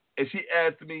today, and she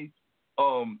asked me,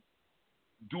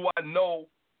 do I know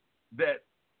that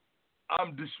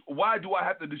why do I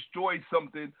have to destroy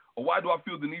something, or why do I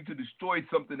feel the need to destroy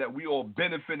something that we are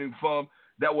benefiting from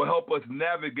that will help us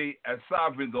navigate as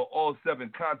sovereigns on all 7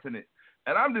 continents?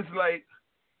 And I'm just like,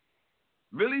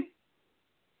 really?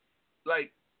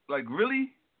 Like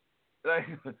really? Like,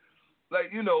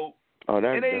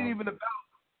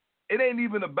 it ain't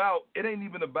even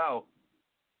about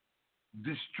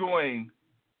destroying.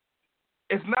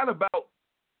 It's not about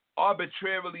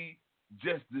arbitrarily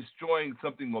just destroying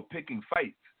something or picking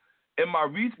fights. In my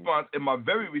response, in my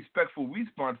very respectful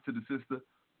response to the sister,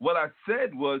 what I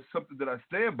said was something that I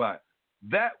stand by.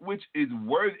 That which is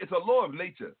worthy, it's a law of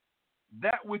nature.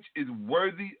 That which is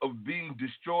worthy of being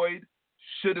destroyed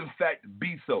should in fact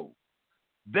be so.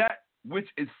 That which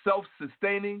is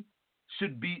self-sustaining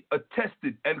should be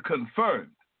attested and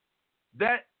confirmed.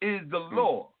 That is the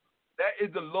law. That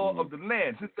is the law of the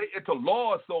land. Since it's a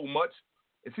law so much,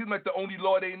 it seems like the only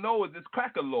law they know is this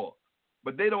cracker law.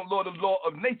 But they don't know the law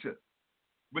of nature,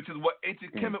 which is what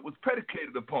ancient Kemet was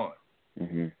predicated upon.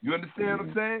 You understand what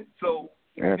I'm saying? So,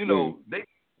 you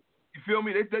feel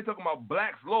me? They talking about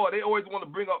Black's law. They always want to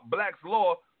bring up Black's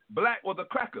law. Black was a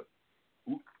cracker.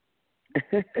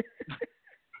 It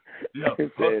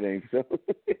ain't so.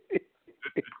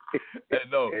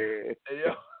 No.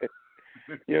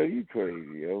 Yo, you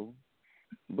crazy, yo.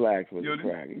 Black was a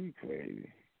cracker. You crazy.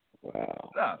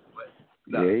 Wow.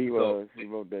 Nah, he was. He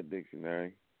wrote that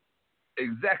dictionary.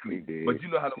 Exactly. But you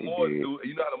know how the Moors do.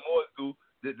 You know how the Moors do.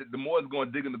 The Moors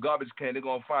going to dig in the garbage can. They're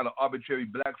going to find an arbitrary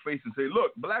black face and say,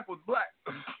 look, black was black.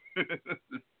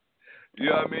 You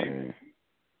know what I mean? Man.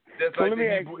 Just so like let the me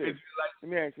Hebrew Israelites.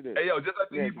 Let me ask you this. Hey, yo, just like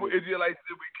the Hebrew Israelites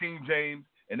did with King James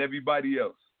and everybody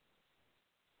else.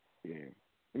 Yeah.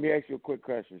 Let me ask you a quick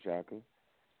question, Shaka.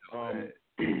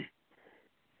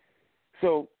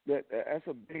 So that's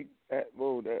a big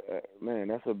man.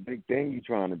 That's a big thing you're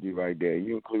trying to do right there.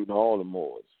 You including all the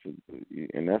Moors,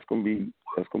 and that's gonna be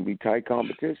tight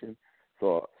competition.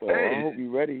 So I hope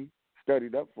you're ready,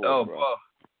 studied up for it, bro.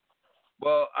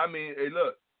 Well, I mean, hey,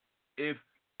 look, if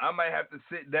I might have to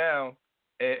sit down,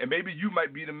 and maybe you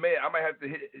might be the man. I might have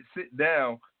to sit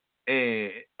down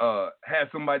and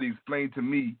have somebody explain to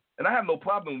me, and I have no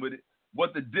problem with it,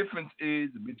 what the difference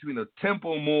is between a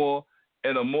temple Moor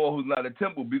and a Moor who's not a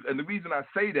temple. And the reason I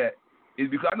say that is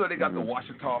because I know they got the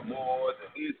Washita Moors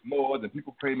and East Moors and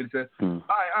people claiming it.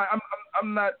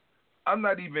 I'm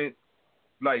not even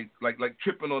like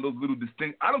tripping on those little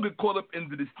distinctions. I don't get caught up in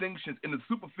the distinctions, in the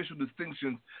superficial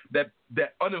distinctions that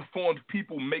uninformed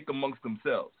people make amongst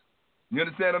themselves. You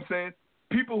understand what I'm saying?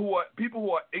 People who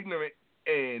are ignorant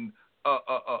and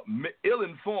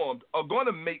ill-informed are going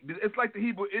to make. It's like the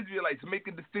Hebrew Israelites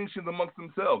making distinctions amongst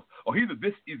themselves. Oh, he's a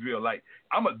this Israelite.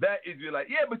 I'm a that Israelite.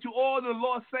 Yeah, but you all in the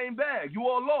lost same bag. You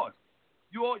all lost.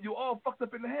 You all fucked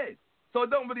up in the head. So it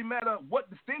don't really matter what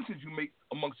distinctions you make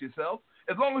amongst yourself.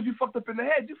 As long as you fucked up in the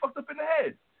head, you fucked up in the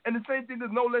head. And the same thing is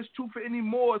no less true for any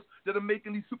Moors that are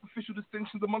making these superficial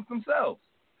distinctions amongst themselves.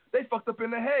 They fucked up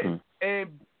in the head. And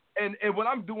what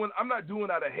I'm doing, I'm not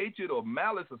doing out of hatred or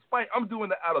malice or spite. I'm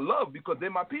doing it out of love because they're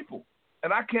my people.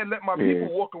 And I can't let my people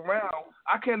walk around.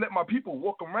 I can't let my people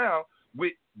walk around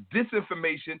with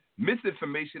disinformation,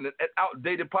 misinformation, and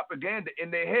outdated propaganda in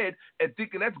their head and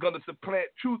thinking that's going to supplant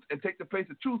truth and take the place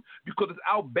of truth because it's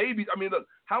our babies. I mean, look,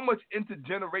 how much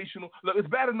intergenerational. Look, it's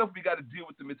bad enough we got to deal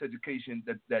with the miseducation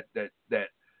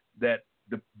that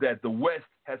the West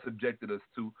has subjected us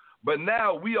to. But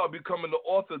now we are becoming the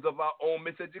authors of our own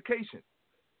miseducation.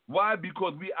 Why?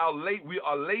 Because we are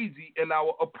lazy in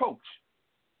our approach.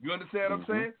 You understand what I'm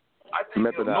saying? I think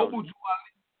Noble Jew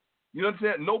Ali, you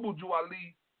understand? Noble Jew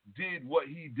Ali did what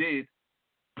he did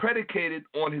predicated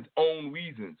on his own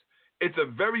reasons. There's a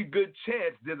very good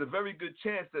chance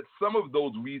that some of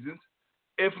those reasons,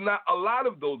 if not a lot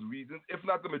of those reasons, if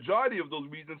not the majority of those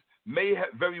reasons, may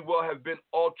very well have been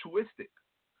altruistic.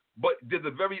 But there's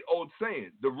a very old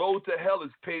saying, the road to hell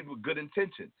is paved with good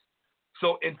intentions.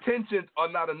 So intentions are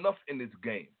not enough in this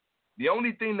game. The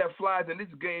only thing that flies in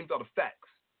this game are the facts.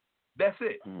 That's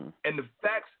it. And the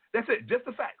facts, that's it, just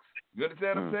the facts. You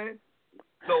understand what I'm saying?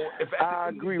 So if I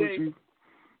agree with you.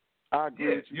 I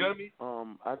agree with you. You know what I mean?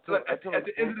 At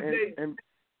the end of the day.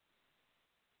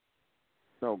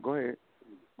 No, go ahead.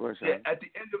 at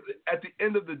the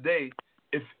end of the day,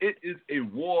 if it is a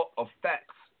war of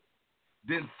facts,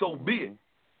 then so be it.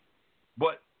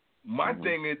 But my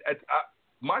thing is,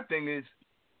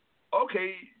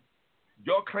 okay,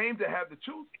 y'all claim to have the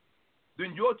truth,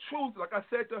 then your truth, like I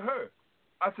said to her,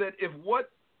 I said, if what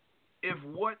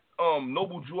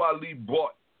Noble Drew Ali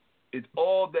brought is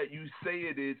all that you say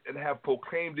it is and have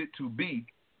proclaimed it to be,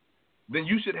 then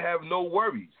you should have no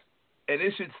worries. And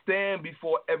it should stand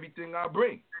before everything I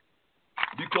bring.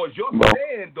 Because your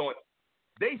stand on it,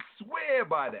 they swear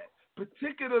by that,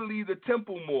 particularly the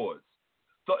Temple Moors.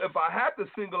 So if I have to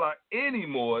single out any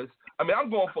Moors, I mean, I'm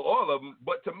going for all of them,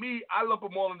 but to me, I lump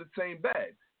them all in the same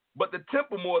bag. But the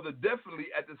Temple Moors are definitely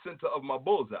at the center of my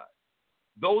bullseye.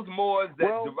 Those Moors that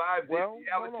derive their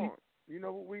reality. Hold on. You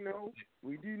know what we know?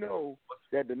 We do know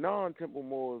that the non-Temple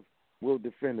Moors will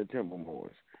defend the Temple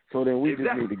Moors. So then we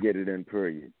just need to get it in,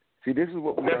 period. See, this is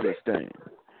what we understand.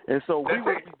 And so we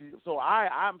will be, so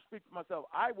I'm speaking for myself,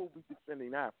 I will be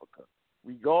defending Africa,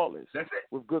 regardless,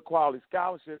 with good quality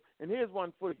scholarship. And here's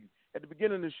one for you. At the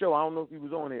beginning of the show, I don't know if he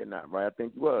was on here or not, right? I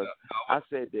think he was. I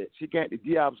said that Cheikh Anta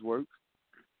Diop's work,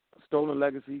 Stolen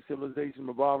Legacy, Civilization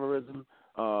of Barbarism,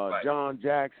 John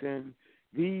Jackson,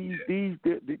 these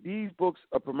books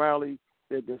are primarily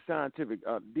they're scientific.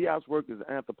 Diop's work is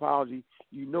anthropology.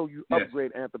 You know you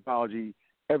upgrade anthropology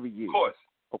every year. Of course.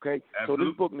 Okay? Absolutely. So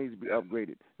this book needs to be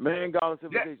upgraded. Man, God, and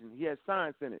Civilization. He has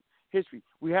science in it. History.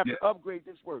 We have to upgrade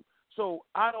this work. So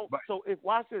so if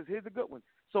watch this, here's a good one.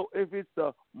 So if it's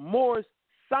the Moorish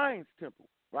Science Temple,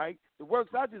 right? The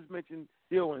works I just mentioned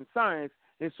deal in science,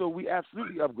 and so we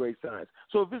absolutely upgrade science.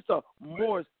 So if it's the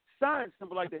Moorish Science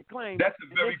Temple like they claim, that's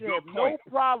a very good point.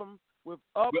 No problem with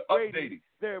upgrading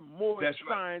their Moorish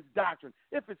science doctrine.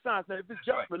 If it's science, now if it's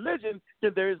just religion,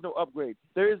 then there is no upgrade.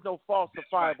 There is no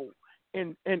falsifiable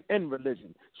in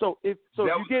religion. So if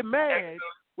you get mad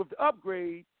with the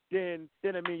upgrade, then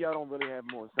it means y'all don't really have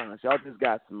more science. Y'all just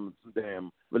got some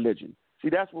damn religion. See,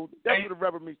 that's where the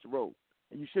rubber meets the road,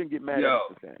 and you shouldn't get mad at us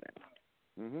for saying that.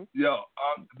 Mm-hmm.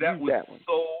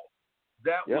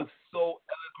 That was so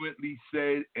eloquently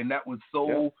said, and that was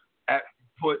so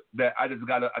put that I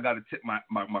gotta tip my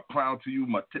crown to you,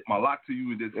 tip my lock to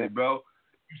you, and just say, bro,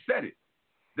 you said it.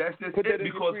 That's just put it. That in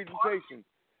your presentation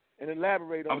and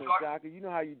elaborate on it, Doctor. You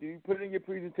know how you do. You put it in your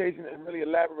presentation and really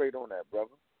elaborate on that, brother.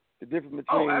 The difference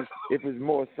between if it's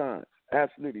more science.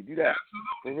 Absolutely. Do that.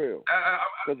 Absolutely. For real.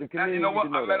 Because the community you know what?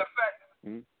 Matter of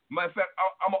fact,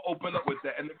 I'm going to open up with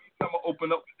that. And the reason I'm going to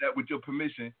open up with that with your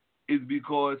permission is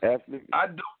because I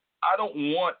don't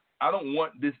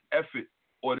want this effort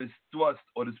or this thrust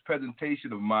or this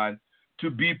presentation of mine to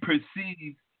be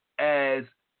perceived as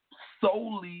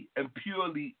solely and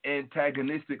purely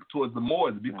antagonistic towards the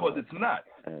Moors, because it's not.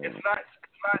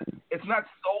 It's not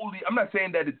solely. I'm not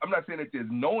saying that there's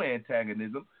no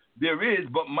antagonism. There is,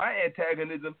 but my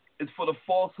antagonism is for the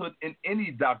falsehood in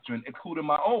any doctrine, including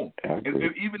my own.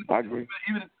 Even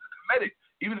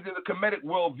if there's a Kemetic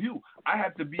worldview, I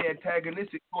have to be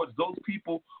antagonistic towards those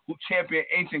people who champion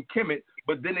ancient Kemet,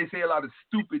 but then they say a lot of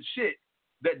stupid shit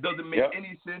that doesn't make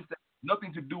any sense, that has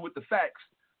nothing to do with the facts.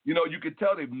 You know, you could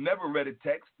tell they've never read a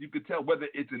text. You could tell whether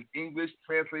it's in English,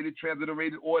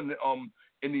 transliterated, or in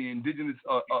the indigenous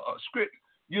script.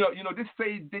 You know,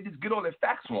 they just get all their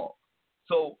facts wrong.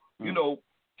 So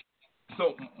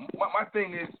my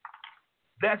thing is,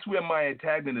 that's where my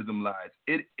antagonism lies.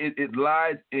 It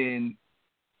lies in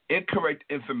incorrect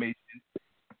information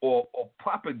or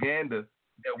propaganda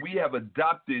that we have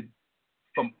adopted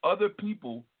from other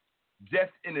people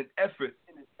just in an effort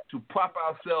to prop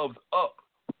ourselves up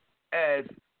as,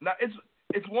 now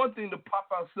it's one thing to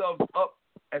prop ourselves up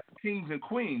as kings and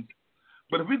queens,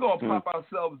 but if we're going to prop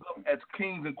ourselves up as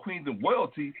kings and queens and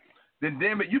royalty, then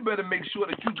damn it, you better make sure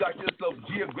that you got yourself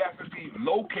geographically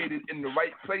located in the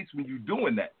right place when you're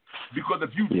doing that. Because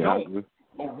if you don't,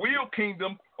 a real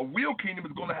kingdom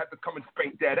is going to have to come and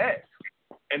spank that ass.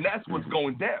 And that's what's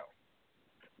going down.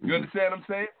 You understand what I'm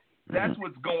saying? That's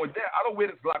what's going down. I don't wear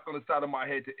this lock on the side of my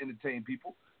head to entertain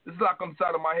people. This lock on the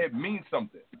side of my head means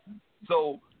something.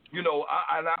 So,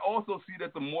 I also see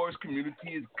that the Moorish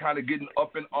community is kind of getting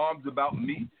up in arms about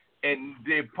me, and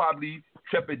they're probably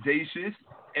trepidatious,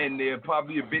 and they're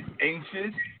probably a bit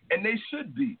anxious, and they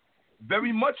should be,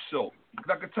 very much so.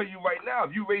 Because I can tell you right now,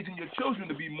 if you're raising your children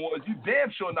to be Moors, you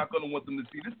damn sure not going to want them to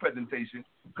see this presentation,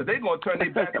 because they're going to turn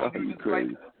their back on you just like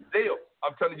they'll.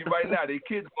 I'm telling you right now, their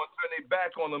kids are going to turn their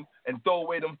back on them and throw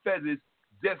away them feathers,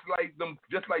 just like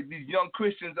these young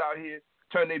Christians out here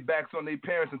turn their backs on their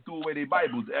parents and threw away their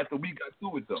Bibles after we got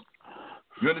through with them.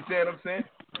 You understand what I'm saying?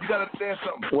 You got to understand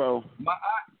something.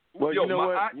 You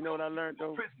know what I learned,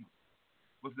 though?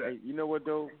 What's that? Hey, you know what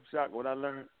though, Shock? What I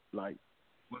learned, like,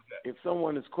 what's that? If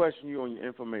someone is questioning you on your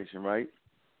information, right?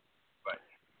 Right.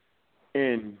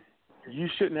 And you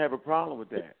shouldn't have a problem with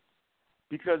that.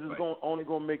 Because it's only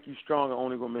going to make you stronger,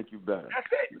 only going to make you better. That's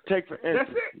it. Take for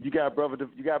instance, you got brother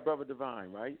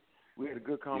Divine, right? We had a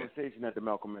good conversation at the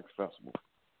Malcolm X Festival.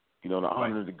 You know, to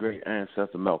honor the great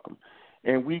ancestor Malcolm,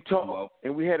 and we talked,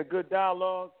 and we had a good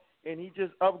dialogue. And he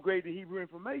just upgraded Hebrew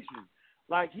information.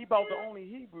 Like he about the only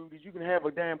Hebrew that you can have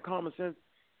a damn common sense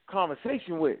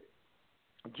conversation with.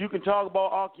 You can talk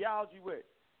about archaeology with,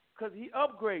 because he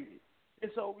upgraded.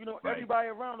 And so, you know, everybody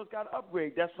around us got to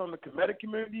upgrade. That's from the Kemetic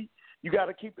community. You got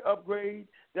to keep the upgrade.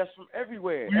 That's from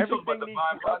everywhere. Everything needs to be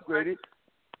upgraded.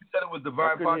 You said it was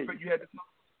Divine Prospect.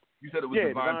 You said it was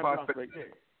Divine Prospect.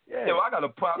 Yeah, well, I got a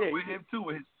problem with him too,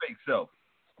 with his fake self.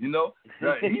 You know,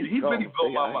 he really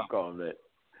blew my mind.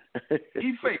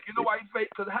 He fake. You know why he fake?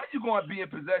 Because how you going to be in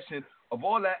possession of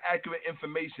all that accurate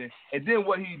information, and then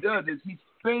what he does is he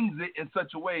spins it in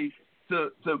such a way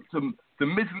to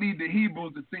mislead the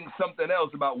Hebrews to think something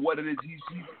else about what it is he's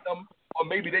or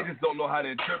maybe they just don't know how to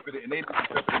interpret it and they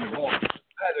interpret it wrong.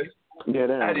 I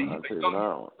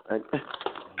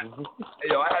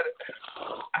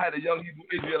had a young Hebrew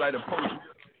Israelite approach me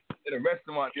in a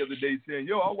restaurant the other day saying,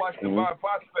 "Yo, I watched Divine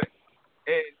Prospect,"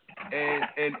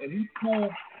 and he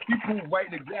proved right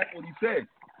and exactly what he said.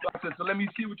 So I said, "So let me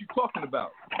see what you're talking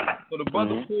about." So the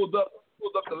brother pulled up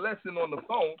the lesson on the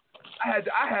phone.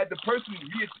 I had to personally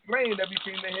re-explain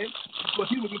everything to him because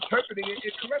he was interpreting it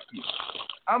incorrectly.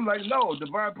 I'm like, no,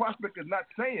 Divine Prospect is not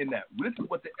saying that. This is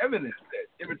what the evidence said,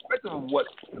 irrespective of what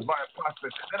Divine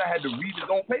Prospect said. Then I had to read his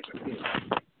own paper.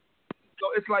 So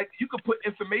it's like you could put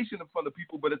information in front of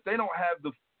people, but if they don't have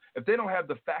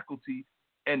the faculty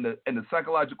and the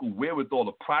psychological wherewithal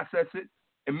to process it,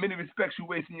 in many respects, you're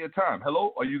wasting your time.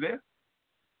 Hello, are you there?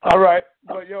 All right,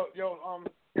 but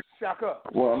Shaka.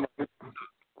 Well,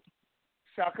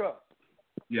 Shaka.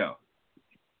 Yeah.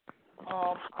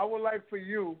 I would like for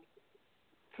you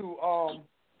to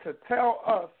tell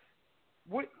us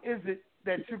what is it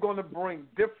that you're going to bring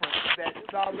different that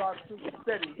Sarah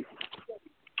Steady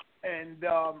and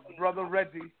Brother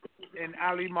Reggie and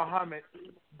Ali Muhammad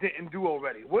didn't do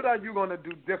already. What are you going to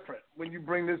do different when you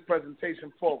bring this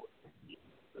presentation forward?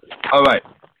 All right.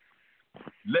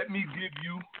 Let me give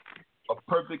you a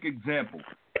perfect example,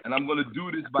 and I'm going to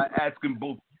do this by asking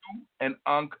both you and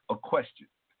Ankh a question.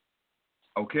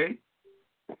 Okay?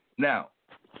 Now,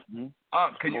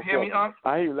 Ankh, can you hear me, Ankh?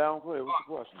 I hear you loud and clear. What's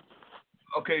the question?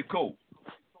 Okay, cool.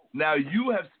 Now,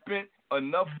 you have spent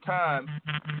enough time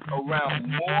around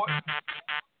more.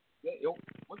 Yo,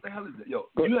 what the hell is that? Yo,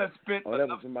 you have spent that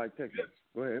was in my text.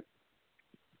 Go ahead.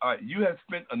 All right, you have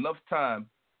spent enough time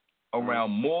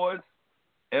around Moors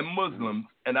and Muslims,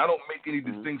 and I don't make any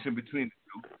distinction between the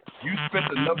two. You spent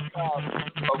enough time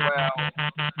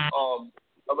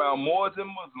around Moors and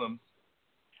Muslims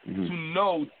to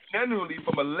know generally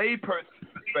from a layperson's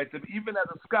perspective, even as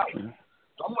a scholar.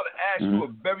 So I'm going to ask you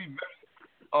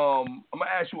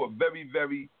a very,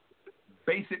 very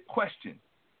basic question,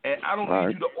 and I don't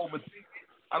need you to overthink it.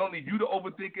 I don't need you to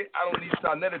overthink it. I don't need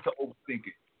Sarnetta to overthink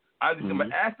it. I'm going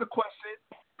to ask the question,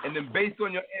 and then based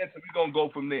on your answer, we're going to go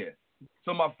from there.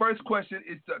 So my first question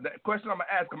is the question I'm going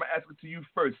to ask it to you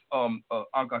first,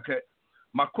 Ankh.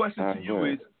 My question to you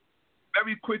is,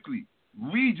 very quickly,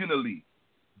 regionally,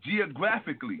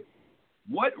 geographically,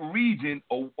 what region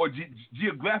or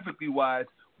geographically wise,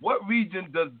 what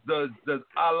region does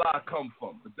Allah come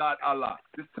from? The God Allah.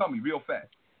 Just tell me real fast,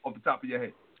 off the top of your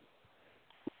head.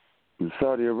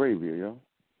 Saudi Arabia, yo.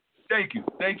 Thank you.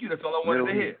 That's all I wanted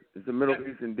to hear. It's the Middle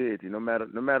Eastern deity, no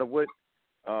matter what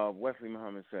Wesley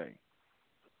Muhammad say.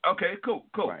 Okay, cool.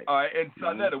 Right. All right, and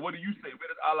Sarnetta, what do you say? Where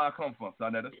does Allah come from,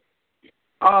 Sarnetta?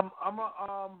 I'm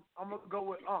gonna go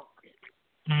with Ankh.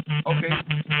 Okay.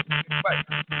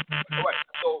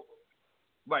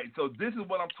 Right. So this is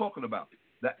what I'm talking about.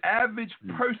 The average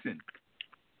person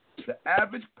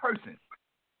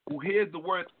who hears the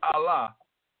word Allah,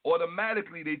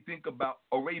 automatically they think about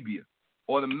Arabia.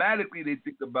 Automatically they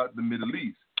think about the Middle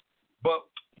East. But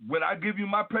when I give you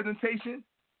my presentation,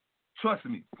 trust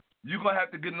me, you're going to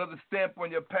have to get another stamp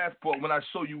on your passport when I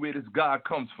show you where this God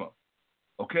comes from.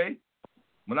 Okay?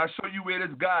 When I show you where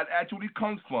this God actually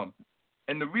comes from.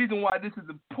 And the reason why this is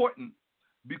important,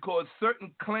 because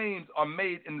certain claims are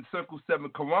made in the Circle 7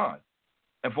 Quran.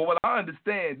 And for what I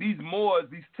understand, these Moors,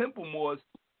 these temple Moors,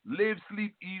 live,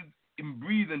 sleep, eat, and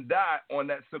breathe, and die on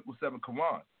that Circle 7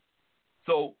 Quran.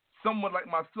 So someone like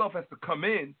myself has to come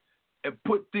in and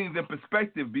put things in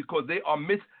perspective because they are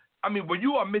when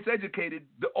you are miseducated,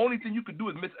 the only thing you can do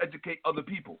is miseducate other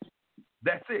people.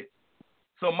 That's it.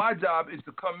 So my job is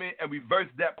to come in and reverse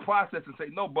that process and say,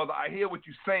 no, brother, I hear what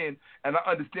you're saying and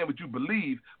I understand what you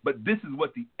believe, but this is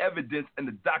what the evidence and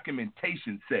the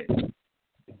documentation says.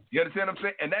 You understand what I'm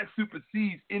saying? And that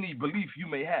supersedes any belief you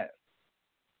may have.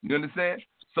 You understand?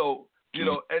 So, you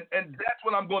know, and that's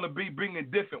what I'm going to be bringing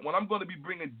different. What I'm going to be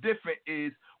bringing different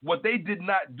is what they did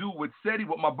not do with Seti,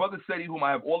 what my brother Seti, whom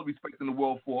I have all the respect in the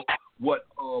world for, what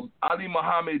Ali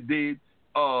Muhammad did,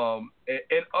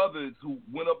 and others who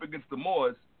went up against the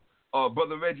Moors,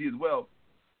 Brother Reggie as well.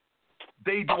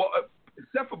 They do,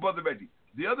 except for Brother Reggie.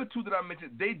 The other two that I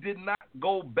mentioned, they did not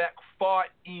go back far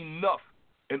enough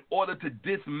in order to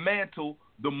dismantle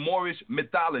the Moorish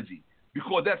mythology,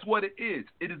 because that's what it is.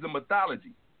 It is a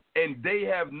mythology. And they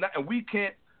have not, and we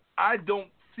can't, I don't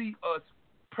see us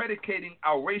predicating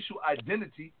our racial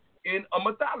identity in a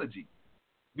mythology.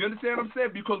 You understand what I'm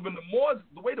saying? Because when the Moors,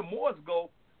 the way the Moors go,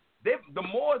 the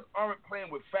Moors aren't playing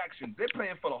with factions. They're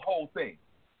playing for the whole thing.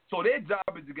 So their job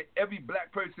is to get every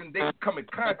black person they come in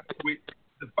contact with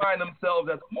to find themselves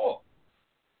as a Moor.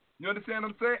 You understand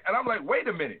what I'm saying? And I'm like, wait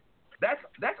a minute.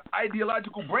 That's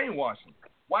ideological brainwashing.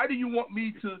 Why do you want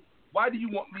me to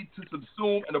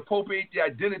subsume and appropriate the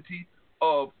identity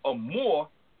of a Moor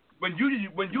when you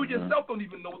yourself don't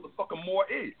even know what the fuck a Moor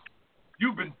is?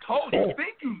 You've been told, you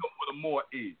think you know what a Moor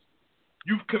is.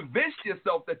 You've convinced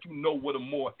yourself that you know what a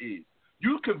Moor is.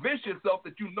 You convince yourself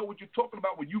that you know what you're talking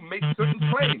about when you make certain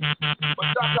claims. But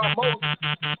Shaka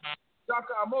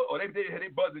Amos, oh, they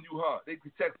buzzing you, huh? They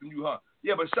texting you, huh?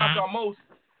 Yeah, but Shaka Amos,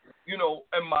 you know,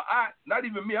 and my aunt, not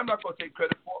even me, I'm not going to take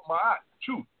credit for it, my aunt,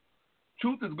 Truth.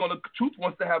 Truth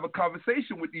wants to have a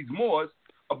conversation with these Moors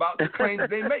about the claims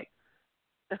they make.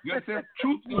 You understand?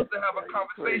 Truth wants to have a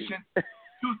conversation.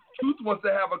 Truth wants to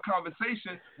have a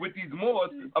conversation with these Moors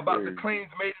about the claims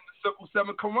made in the Circle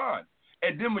 7 Quran.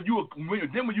 And then when you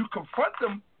confront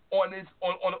them on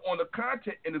the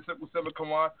content in the Circle 7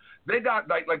 Quran, they got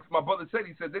like my brother said,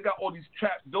 he said they got all these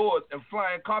trap doors and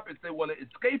flying carpets they want to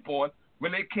escape on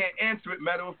when they can't answer it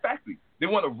matter of factly. They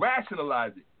want to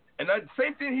rationalize it. And that's the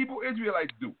same thing Hebrew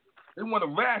Israelites do. They want to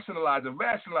rationalize.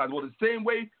 Well, the same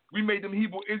way we made them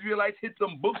Hebrew Israelites hit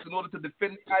them books in order to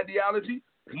defend the ideology.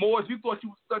 Moors, you thought you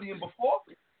were studying before.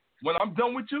 When I'm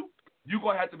done with you, you're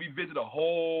going to have to revisit a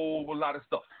whole lot of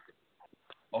stuff.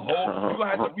 You're going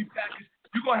to have to repackage.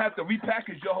 You're going to have to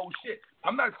repackage your whole shit.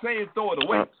 I'm not saying throw it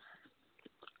away.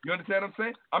 You understand what I'm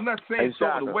saying? I'm not saying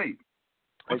throw it away.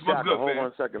 Hey, Shaka, hold on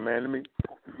a second, man.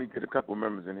 Let me get a couple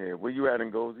members in here. Where you at,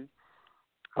 Ngozi?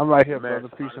 I'm right here, man,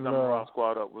 brother. Peace and love. love.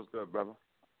 Squad up. What's good, brother?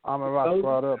 I'm a rock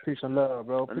squad up. Peace and love,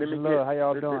 bro. Peace and love. How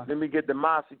y'all doing? Let me get the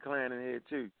Mossy clan in here,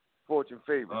 too. Fortune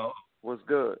favor. What's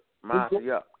good?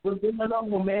 Mossy up. What's going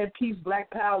on, man? Peace,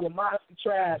 Black Power, Mossy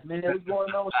Tribe, man. What's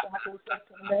going on? Shaka, what's up,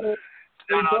 man?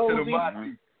 Shout out to the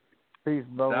Mossy. Peace,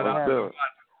 bro. Shout out to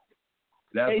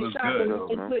That's what's Shaka,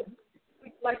 good.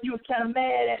 Like you was kind of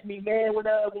mad at me, man, when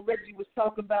Reggie was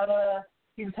talking about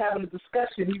he was having a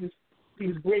discussion. He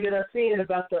was bringing us in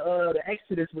about the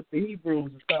Exodus with the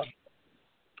Hebrews and stuff.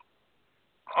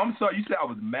 I'm sorry, you said I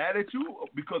was mad at you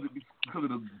because of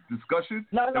the discussion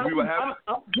that we were having?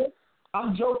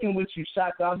 I'm joking with you,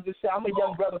 Shaka. I'm just saying I'm a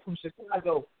young brother from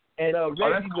Chicago, and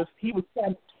Reggie he was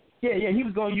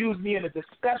going to use me in a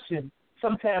discussion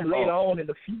sometime later on in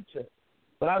the future.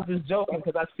 But I was just joking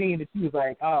because I seen that he was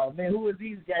like, oh man, who are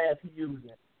these guys he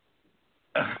using?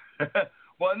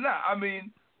 Well, I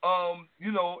mean,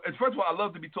 you know, first of all, I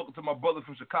love to be talking to my brother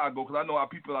from Chicago because I know our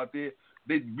people out there,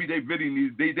 they really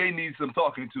need some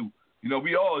talking to. You know,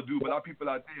 we all do, but our people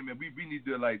out there, man, we need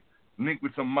to like link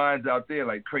with some minds out there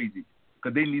like crazy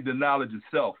because they need the knowledge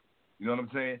itself. You know what I'm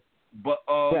saying? But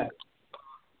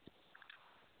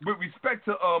with respect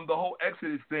to the whole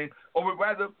Exodus thing, or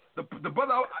rather the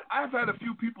brother, I've had a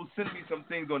few people send me some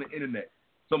things on the internet,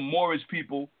 some Moorish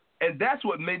people, and that's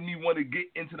what made me want to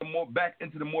get back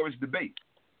into the Moorish debate.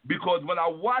 Because when I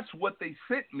watched what they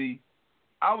sent me,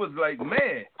 I was like,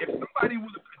 man, if somebody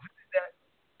would have presented that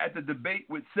at the debate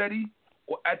with Seti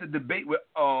or at the debate with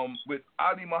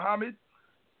Ali Muhammad,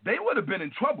 they would have been in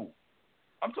trouble.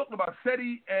 I'm talking about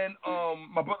Seti and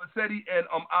my brother Seti and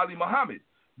Ali Muhammad.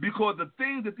 Because the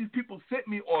things that these people sent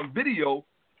me on video,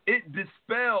 it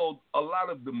dispelled a lot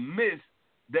of the myths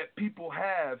that people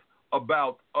have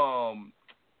about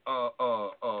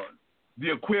the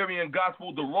Aquarian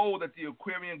Gospel, the role that the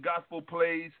Aquarian Gospel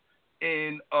plays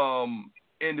in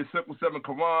the Circle 7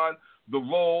 Quran, the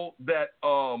role that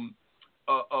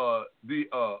the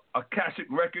Akashic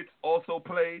Records also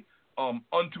play,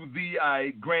 Unto Thee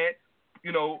I Grant,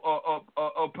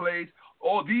 plays.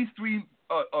 All these three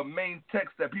main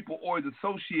texts that people always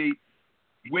associate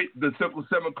with the Circle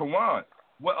 7 Quran.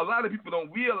 what a lot of people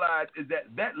don't realize is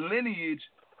that lineage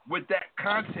with that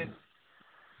content,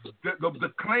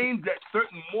 the claims that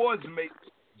certain Moors make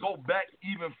go back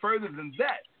even further than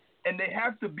that. And they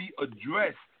have to be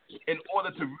addressed in order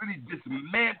to really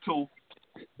dismantle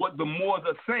what the Moors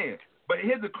are saying. But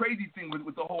here's the crazy thing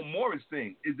with the whole Moorish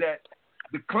thing is that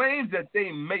the claims that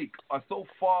they make are so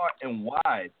far and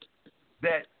wide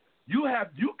that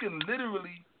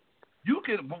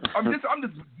I'm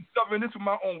just discovering this from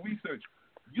my own research.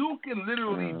 You can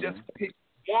literally just pick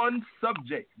one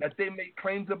subject that they make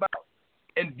claims about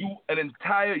and do an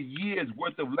entire year's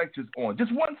worth of lectures on.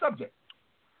 Just one subject.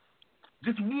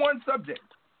 Just one subject.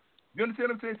 You understand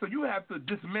what I'm saying? So you have to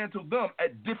dismantle them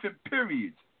at different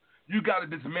periods. You got to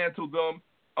dismantle them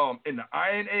in the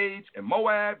Iron Age in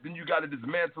Moab. Then you got to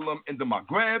dismantle them in the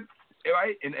Maghreb,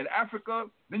 right? In Africa.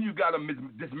 Then you got to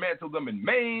dismantle them in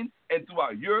Maine and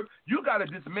throughout Europe. You got to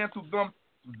dismantle them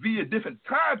via different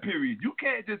time periods. You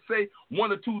can't just say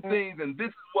one or two things and this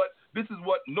is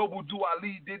what Noble Drew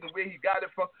Ali did and where he got it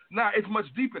from. Nah, it's much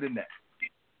deeper than that.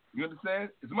 You understand?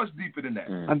 It's much deeper than that.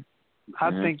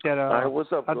 I think that. All right,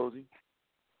 what's up, Cozy?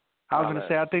 I was going to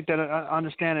say, I think that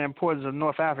understanding the importance of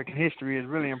North African history is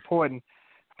really important.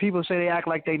 People say they act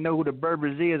like they know who the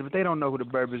Berbers is, but they don't know who the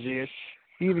Berbers is.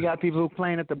 You even got people who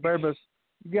claim that the Berbers.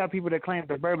 You got people that claim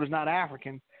that the Berbers not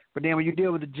African, but then when you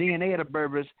deal with the DNA of the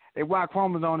Berbers, their Y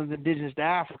chromosome is indigenous to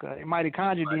Africa. Their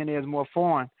mitochondrial DNA is more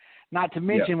foreign. Not to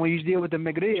mention when you deal with the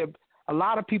Maghreb, a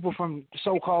lot of people from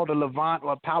so-called the Levant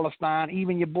or Palestine,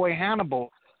 even your boy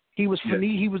Hannibal. He was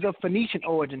he was of Phoenician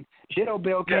origin. Ditto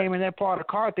came in that part of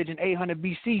Carthage in 800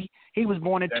 BC. He was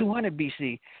born in 200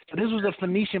 BC. So this was a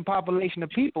Phoenician population of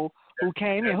people who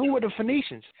came in. Who were the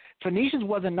Phoenicians? Phoenicians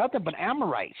wasn't nothing but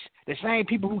Amorites. The same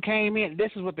people who came in.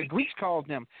 This is what the Greeks called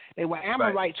them. They were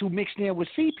Amorites who mixed in with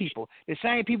sea people. The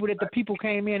same people that the people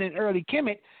came in early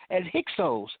Kemet as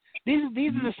Hyksos. These are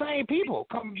the same people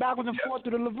coming backwards and forth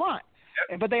to the Levant.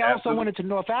 But they also went into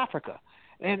North Africa.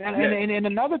 And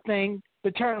another thing,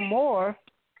 the term Moor,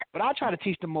 what I try to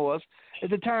teach the Moors, is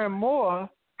the term Moor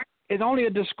is only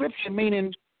a description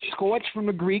meaning scorched from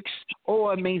the Greeks,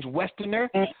 or it means Westerner,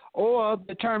 or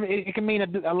the term, it can mean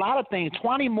a lot of things.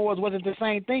 20 Moors wasn't the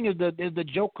same thing as the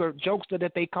jokester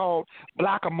that they called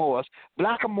Blackamoors.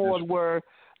 Blackamoors were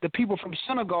the people from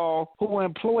Senegal who were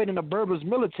employed in the Berbers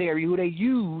military, who they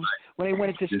used when they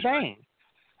went into Spain.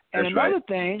 And another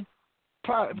thing,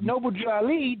 Noble Drew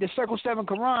Ali, the Circle 7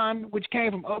 Quran, which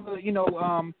came from other,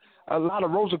 a lot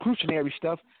of Rosicrucianary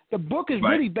stuff. The book is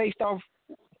really based off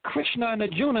Krishna and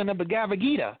Arjuna and the Bhagavad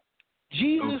Gita.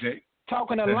 Jesus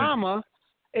talking to Lama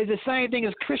is the same thing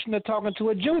as Krishna talking to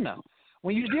Arjuna.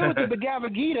 When you deal with the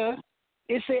Bhagavad Gita,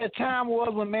 it said a time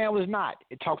was when man was not.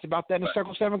 It talks about that in the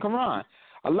Circle 7 Quran.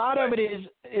 A lot of it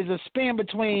is a spin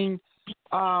between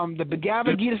the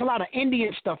Bhagavad Gita. There's a lot of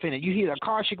Indian stuff in it. You hear the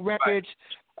Akashic records.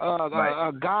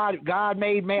 God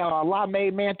made man, or Allah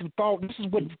made man through thought. This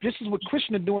is what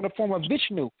Krishna do in the form of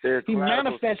Vishnu. He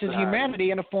manifests his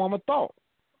humanity in the form of thought.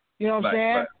 You know what I'm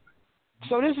saying?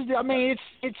 So this is,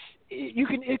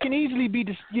 it can easily be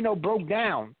broke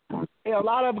down. A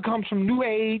lot of it comes from New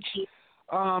Age,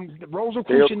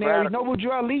 Rosicrucianary, Noble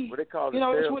Drew Ali. What they call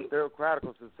it,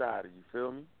 theocratical society. You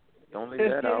feel me? Don't leave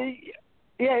that out.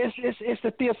 It's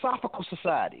the Theosophical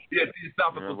Society. Yeah,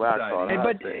 Theosophical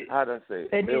Society. How do I say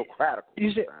it? Theocratical.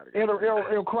 You said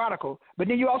theocratical. But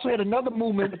then you also had another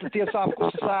movement with the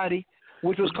Theosophical Society,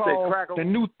 which was called the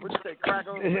New. What you say,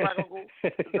 Crackle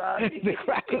Society? The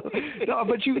Crackle. No,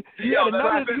 but you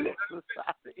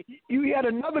had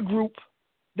another group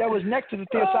that was next to the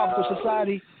Theosophical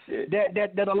Society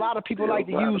that a lot of people like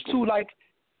to use too, like.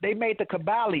 They made the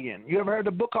Kabbalion. You ever heard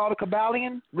the book called The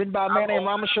Kabbalion, written by a man named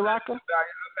Rama Sharaka? I've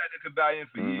had the Kabbalion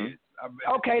for years.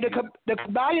 Okay, the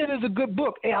Kabbalion is a good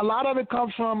book. A lot of it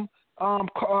comes from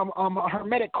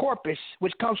Hermetic Corpus,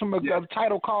 which comes from a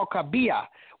title called Kabia,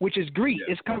 which is Greek.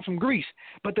 It comes from Greece.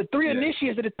 But the three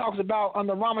initiates that it talks about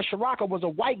under Rama Sharaka was a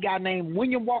white guy named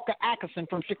William Walker Atkinson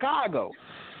from Chicago.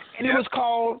 And it was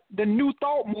called the New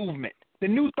Thought Movement. The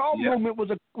New Thought Movement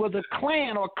was a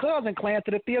clan or cousin clan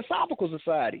to the Theosophical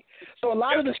Society. So a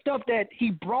lot of the stuff that he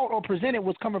brought or presented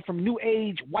was coming from New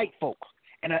Age white folk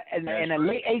in the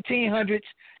late 1800s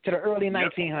to the early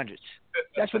 1900s.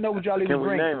 That's what Noble Drew Ali was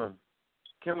bringing.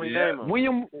 Can we name him?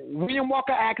 William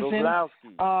Walker Atkinson,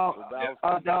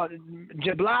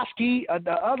 Jablonski,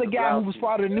 the other guy who was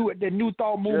part of the New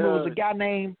Thought Movement was a guy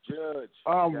named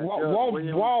Waldo.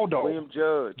 William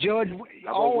Judge.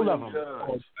 All of them.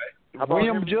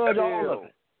 William Judge, all of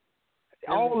it.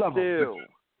 All of them.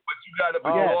 But you got to be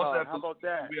how about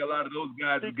that? A lot of those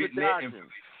guys are getting that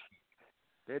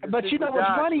information. But you know what's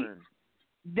funny?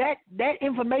 that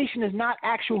information is not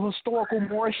actual historical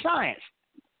Moorish science.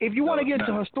 If you want to get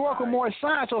into historical Moorish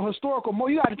science or historical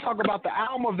Moorish, you got to talk about the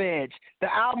Almoravids, the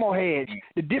Almohads,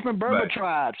 the different Berber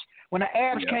tribes. When the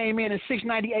Arabs came in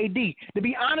 690 A.D. To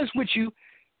be honest with you,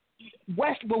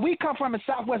 where we come from in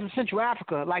southwest and central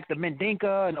Africa, like the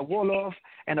Mandinka and the Wolof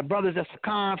and the brothers of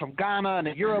Sakan from Ghana and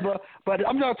the Yoruba, but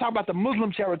I'm going to talk about the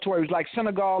Muslim territories like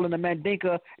Senegal and the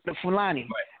Mandinka, the Fulani.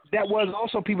 That was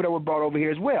also people that were brought over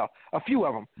here as well, a few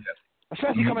of them,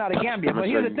 especially coming out of Gambia. But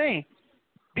here's the thing.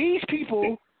 These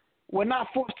people were not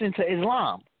forced into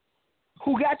Islam.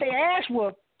 Who got their ass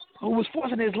whooped, who was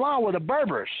forced into Islam, were the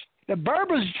Berbers. The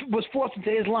Berbers was forced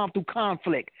into Islam through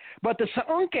conflict. But the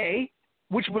Saunke,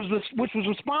 which was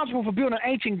responsible for building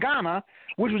ancient Ghana,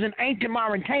 which was in ancient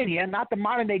Mauritania, not the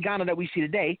modern-day Ghana that we see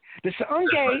today. The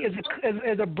Saunke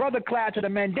is a brother class to the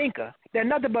Mandinka. They're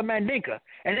nothing but Mandinka,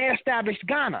 and they established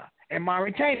Ghana and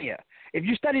Mauritania. If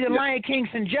you study the Lion King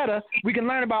Sinjeta, we can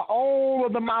learn about all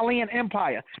of the Malian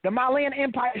Empire. The Malian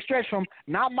Empire stretched from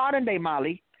not modern-day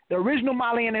Mali. The original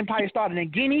Malian Empire started in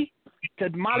Guinea to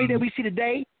Mali that we see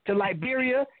today, to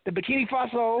Liberia, to Burkina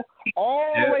Faso,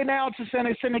 all the way down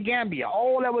to Senegambia.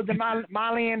 All that was the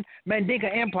Malian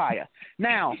Mandinka Empire.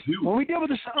 Now, when we deal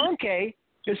with the Saunke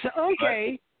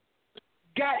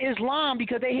got Islam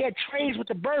because they had trades with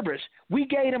the Berbers. We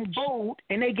gave them gold,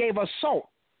 and they gave us salt.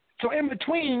 So in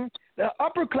between, the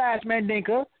upper class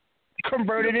Mandinka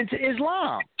converted into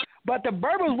Islam. But the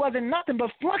Berbers wasn't nothing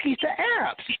but flunkies to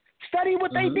Arabs. Study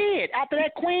what they did. After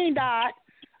that queen died,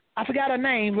 I forgot her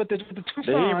name with the two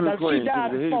sons. She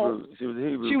died. She was a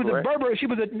Hebrew. She was a Berber.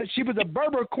 She was a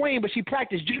Berber queen, but she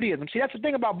practiced Judaism. See, that's the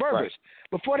thing about Berbers. Right.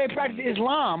 Before they practiced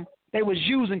Islam, they was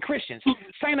Jews and Christians.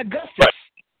 Saint Augustus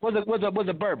was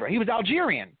a Berber. He was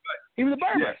Algerian. He was a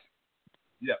Berber. Yes.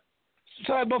 Yeah.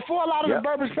 So before a lot of the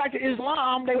Berbers practiced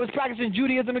Islam, they was practicing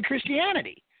Judaism and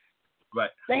Christianity. Right.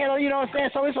 They had, you know what I'm saying?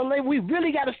 So we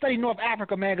really got to study North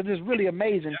Africa, man, because it's really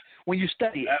amazing when you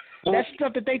study it. That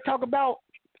stuff that they talk about,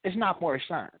 it's not Moorish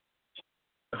science.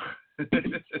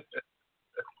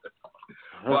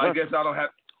 Well, I guess I don't have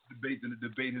to debate, and the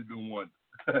debate has been won.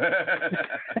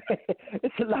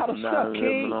 It's a lot of stuff,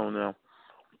 King. Now,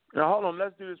 hold on.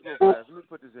 Let's do this real fast. Let me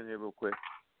put this in here real quick.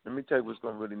 Let me tell you what's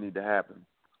going to really need to happen.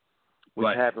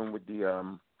 What happened with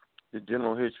the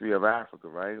general history of Africa,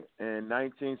 right? In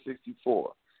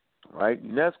 1964, right?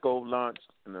 UNESCO launched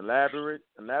an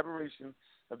elaboration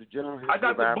of the general history of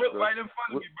Africa. I got the book right in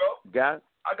front of me, bro.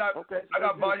 I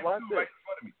got volume 2 right in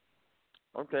front of me.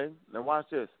 Okay, now watch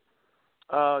this.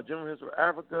 General history of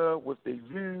Africa with a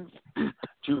view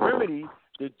to remedy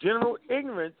the general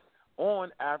ignorance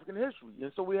on African history.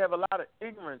 And so we have a lot of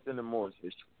ignorance in the Moorish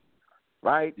history,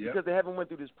 right? Yep. Because they haven't went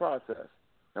through this process.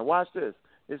 Now watch this.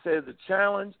 It says the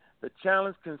challenge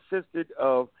consisted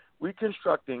of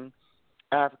reconstructing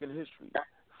African history,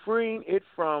 freeing it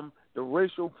from the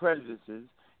racial prejudices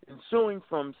ensuing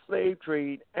from slave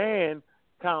trade and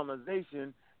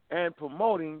colonization, and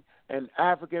promoting an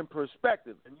African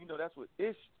perspective. And you know that's what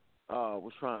Ish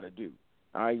was trying to do.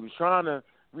 All right, he was trying to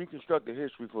reconstruct the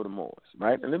history for the Moors,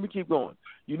 right? And let me keep going.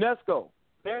 UNESCO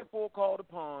therefore called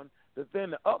upon the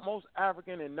then the utmost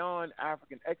African and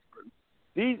non-African experts.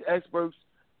 These experts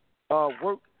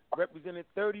work represented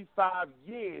 35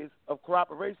 years of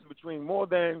cooperation between more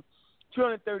than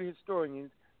 230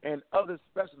 historians and other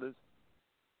specialists,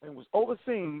 and was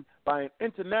overseen by an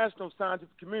international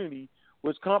scientific community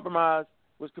which comprised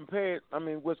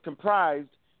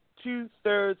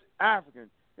 2/3 African.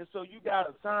 And so you got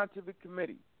a scientific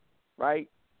committee, right?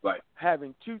 Right.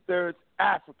 Having 2/3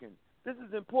 African. This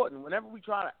is important. Whenever we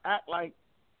try to act like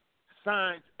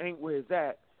science ain't where it's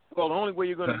at, well, the only way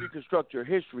you're going to reconstruct your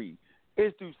history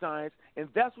is through science, and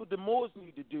that's what the Moors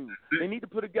need to do. They need to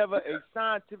put together a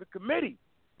scientific committee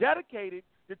dedicated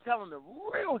to telling the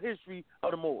real history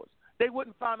of the Moors. They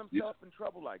wouldn't find themselves in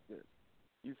trouble like this.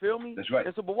 You feel me? That's right.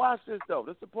 And so, but watch this, though.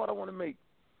 This is the part I want to make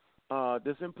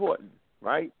that's important,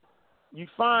 right? You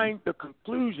find the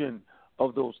conclusion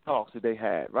of those talks that they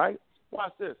had, right?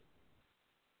 Watch this.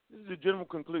 This is the general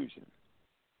conclusion.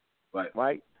 Right.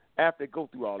 Right? After they go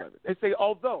through all of it. They say,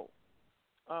 although,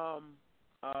 let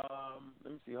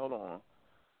me see, hold on.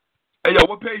 Hey, yo,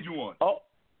 what page you on? Oh,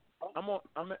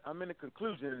 I'm in the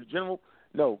conclusion. The general,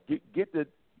 get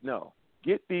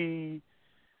the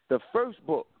first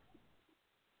book.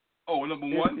 Oh, number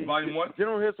 1, volume 1?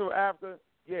 General History of Africa,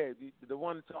 the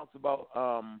one that talks about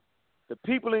the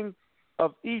peopling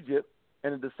of Egypt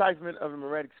and the decipherment of the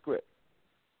Meretic script.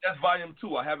 That's volume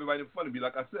 2. I have it right in front of me,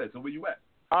 like I said. So where you at?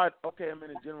 All right, okay, I'm in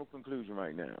the general conclusion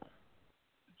right now.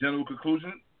 General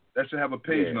conclusion? That should have a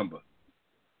page number.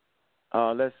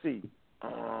 Let's see.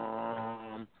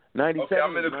 97. Okay,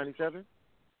 I'm in 97.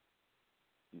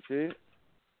 You see it?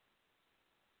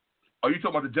 Are you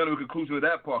talking about the general conclusion of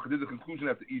that part? Because there's a conclusion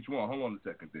after each one. Hold on a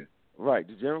second there. Right.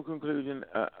 The general conclusion,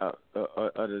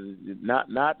 not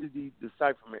the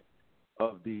decipherment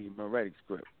of the Meretic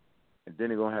script, and then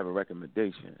they're gonna have a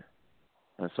recommendation.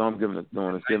 And so I'm giving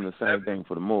the same thing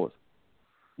for the Moors.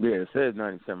 Yeah, it says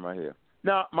 97 right here.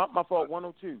 Now, my fault.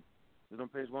 102. Is it on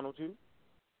page 102?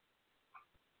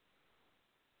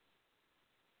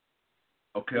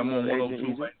 Okay, I'm on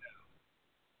 102 right now.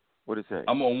 What it say?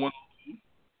 I'm on 102.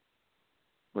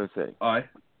 What it say? All right.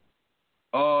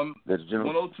 That's general.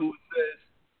 102 it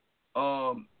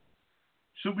says,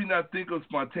 should we not think of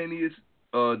spontaneous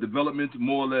development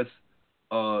more or less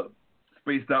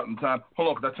spaced out in time? Hold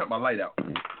on, because I turned my light out.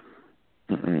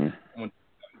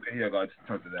 Here, I got to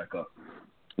turn it back up.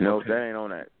 No, okay. That ain't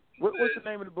on that. What's the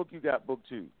name of the book you got, book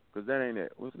 2? Because that ain't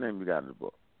it. What's the name you got in the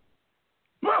book?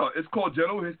 Well, it's called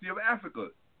General History of Africa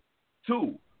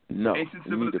 2. No, you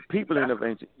need the people of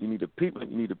ancient. You need the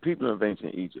people of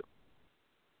ancient Egypt.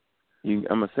 I'm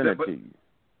gonna send it to you.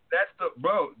 That's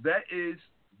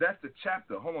the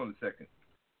chapter. Hold on a second.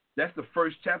 That's the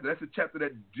first chapter. That's the chapter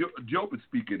that Job is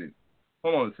speaking in.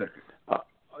 Hold on a second.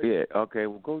 Yeah. Okay.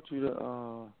 We'll go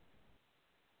to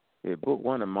the book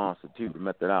 1 and Monster 2, the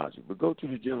methodology. But go to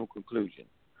the general conclusion.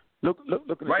 Look at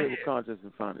the table of contents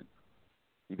and find it.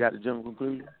 You got the general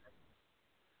conclusion?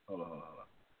 Hold on.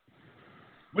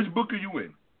 Which book are you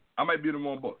in? I might be in the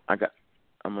wrong book.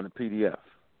 I'm on the PDF.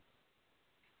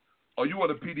 Oh, you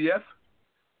want a PDF?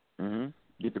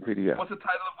 Get the PDF. What's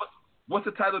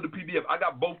the title of the PDF? I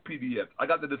got both PDFs. I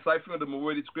got the Deciphering of the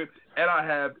Meroitic Script, and I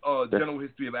have General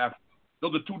History of Africa.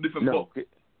 Those are 2 different books.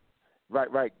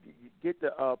 Right. Get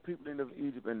the Peopling of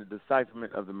Egypt and the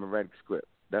Decipherment of the Meroitic Script.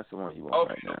 That's the one you want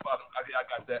right now. Okay, no problem.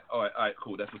 I got that. All right,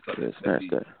 cool. That's what's up. Smash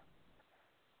that.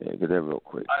 Yeah, get that real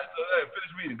quick. All right, so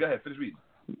finish reading. Go ahead, finish reading.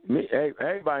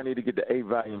 Everybody need to get the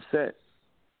 8-volume set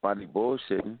while they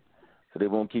bullshitting, so they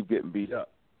won't keep getting beat up.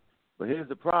 But here's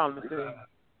the problem.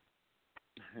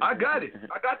 I got it.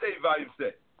 I got the 8-volume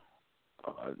set.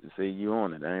 See, you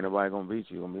on it. Ain't nobody gonna beat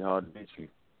you. It's gonna be hard to beat you.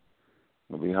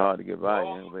 It's gonna be hard to get by you.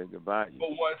 Ain't nobody get by you.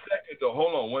 But 1 second though.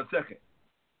 Hold on 1 second.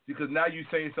 Because now you're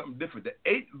saying something different. The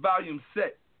 8-volume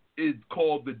set is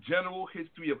called the General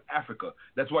History of Africa.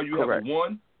 That's why you have 1, 2,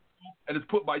 and it's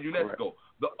put by UNESCO. Correct.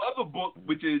 The other book,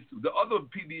 which is the other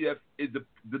PDF, is the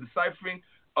Deciphering,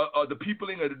 the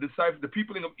Peopling of the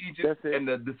Peopling of Egypt and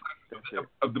the Deciphering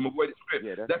of the Meroitic Script.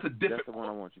 Yeah, that's a different. That's the one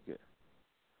I want you to get.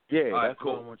 Yeah, all that's the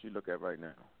one I want you to look at right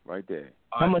now, right there.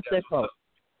 How much that cost?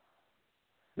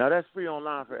 Now that's free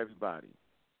online for everybody.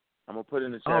 I'm gonna put it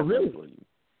in the chat for you.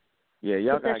 Yeah,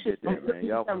 y'all gotta get that, man.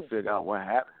 Y'all can figure out what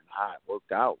happened, how it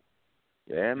worked out.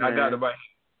 Yeah, man. I got it right.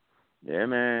 Yeah,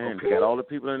 man. Okay. It's got all the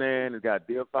people in there, and it's got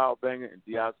Theophile Banger and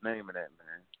Diop's name in that,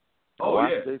 man.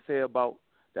 Watch what they say about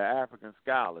the African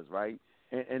scholars, right?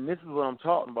 And this is what I'm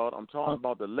talking about. I'm talking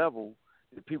about the level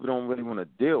that people don't really want to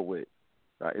deal with.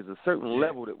 Right? It's a certain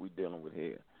level that we're dealing with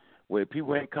here, where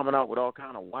people ain't coming out with all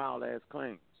kind of wild-ass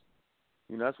claims.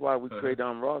 You know, that's why we created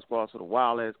Raw Squad, so the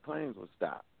wild-ass claims would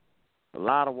stop. A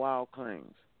lot of wild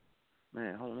claims.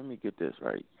 Man, hold on, let me get this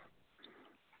right.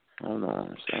 Hold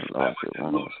on. All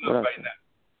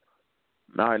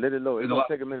right, let it load. It's going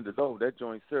to take a minute to load. That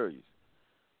joint's serious.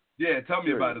 Yeah, tell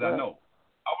me about it. I know.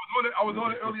 I was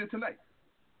on it earlier tonight.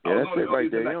 Yeah, that's it right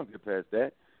there. You don't get past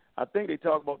that. I think they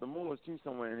talk about the Moors, too,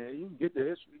 somewhere in here. You can get the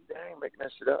history. They ain't making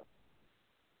that shit up.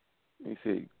 Let me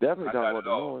see. Definitely talk about the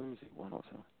Moors. Let me see. One more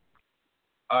time.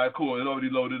 All right, cool. It already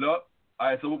loaded up. All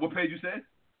right, so what page you said?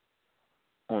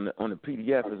 On the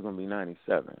PDF, it's going to be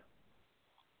 97.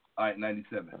 All right,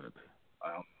 97.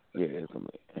 Yeah, it's going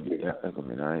to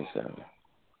be 97.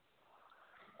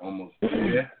 Almost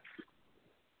there.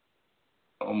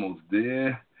 Almost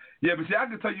there. Yeah, but see, I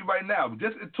can tell you right now,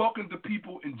 just in talking to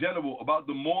people in general about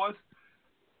the Moors,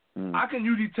 I can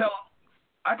usually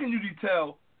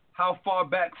tell how far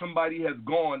back somebody has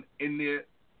gone in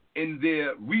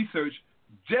their research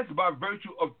just by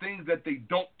virtue of things that they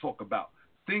don't talk about,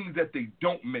 things that they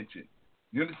don't mention.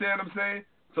 You understand what I'm saying?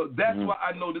 So that's why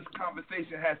I know this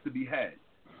conversation has to be had.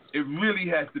 It really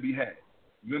has to be had.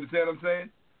 You understand what I'm saying?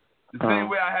 The same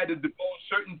way I had to divulge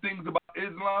certain things about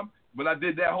Islam, when I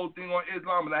did that whole thing on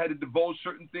Islam, and I had to divulge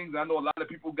certain things, I know a lot of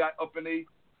people got up in their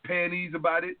panties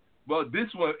about it. Well,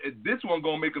 this one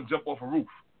gonna make them jump off a roof.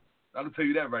 I'll tell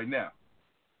you that right now.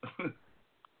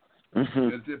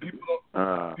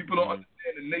 People don't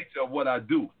understand the nature of what I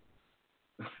do.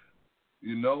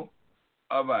 You know?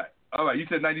 All right. You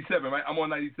said 97, right? I'm on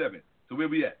 97. So where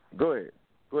we at? Go ahead.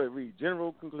 Read.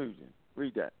 General conclusion.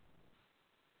 Read that.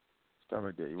 Start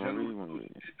right there. You want to read?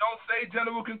 It don't say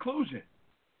general conclusion.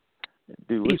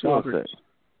 Dude, what's going to say?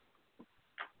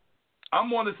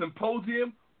 I'm on the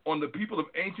Symposium on the People of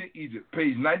Ancient Egypt,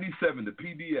 page 97, the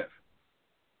PDF.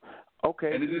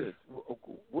 Okay. And it is.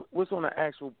 What's on the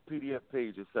actual PDF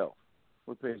page itself?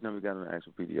 What page number you got on the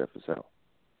actual PDF itself?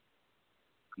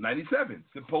 97,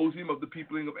 Symposium of the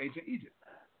Peopling of Ancient Egypt.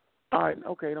 All right.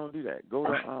 Okay, don't do that. Go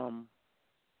to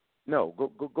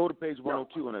go to page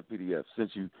 102 on that PDF.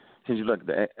 Since you looked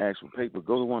at the actual paper,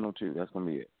 go to 102. That's gonna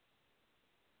be it.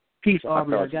 Peace,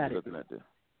 Aubrey. I got it.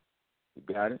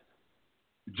 You got it.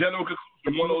 General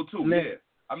conclusion 102. Yeah,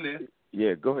 I'm there.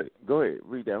 Yeah, go ahead.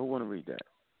 Read that. Who want to read that?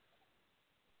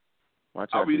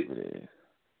 I'll read it.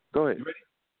 Go ahead. You ready?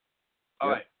 All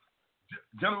right.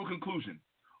 General conclusion.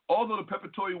 Although the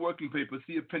preparatory working paper,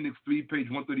 see Appendix 3, page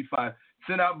 135,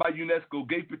 sent out by UNESCO,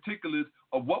 gave particulars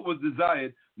of what was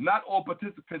desired, not all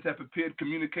participants have prepared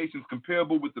communications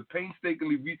comparable with the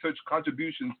painstakingly researched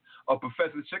contributions of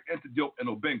Professors Cheikh Anta Diop and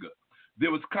Obenga. There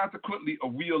was consequently a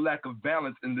real lack of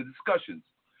balance in the discussions.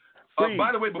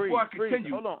 By the way, before I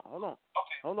continue... Hold on.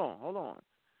 Okay. Hold on.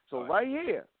 So right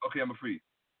here... Okay, I'm afraid.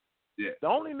 Yeah. The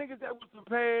only niggas that was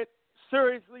prepared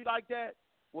seriously like that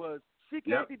was Cheikh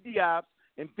Anta Diop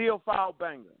and Theophile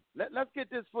Banga. Let's get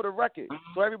this for the record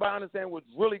so everybody understands what's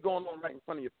really going on right in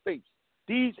front of your face.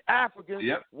 These Africans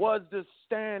was the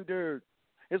standard.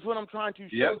 It's what I'm trying to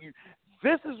show you.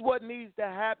 This is what needs to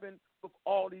happen with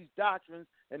all these doctrines,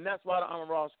 and that's why the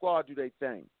Amara Squad do their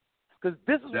thing. Because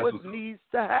this is what needs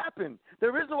to happen.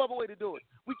 There is no other way to do it.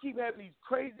 We keep having these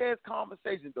crazy-ass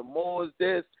conversations. The Moors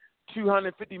this,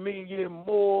 250 million year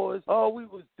Moors. Oh, we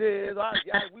was this.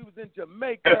 We was in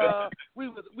Jamaica.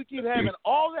 We keep having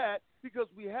all that because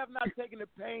we have not taken the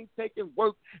painstaking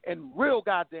work and real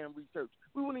goddamn research.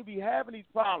 We wouldn't be having these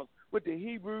problems with the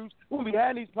Hebrews. We wouldn't be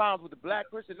having these problems with the black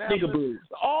Christian nationalists.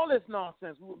 All this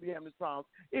nonsense, we wouldn't be having these problems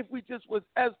if we just was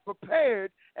as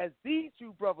prepared as these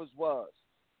two brothers was.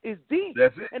 It's deep.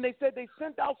 That's it. And they said they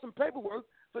sent out some paperwork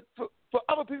for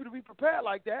other people to be prepared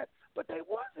like that, but they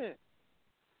wasn't.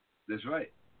 That's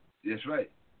right.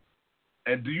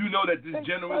 And do you know that this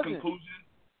general conclusion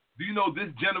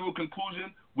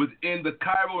was in the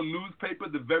Cairo newspaper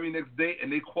the very next day,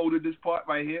 and they quoted this part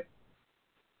right here?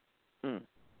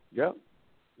 Yep.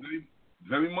 Very,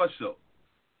 very much so.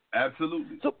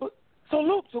 Absolutely. So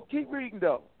Luke, keep reading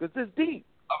though, because this deep.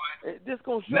 All right. This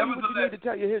gonna show you what you need to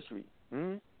tell your history.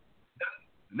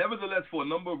 Nevertheless, for a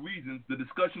number of reasons, the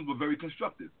discussions were very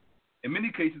constructive. In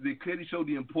many cases, they clearly showed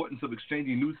the importance of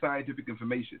exchanging new scientific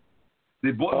information.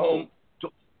 They brought home to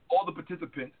all the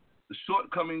participants the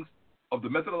shortcomings of the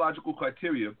methodological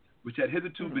criteria which had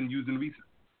hitherto been used in research.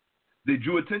 They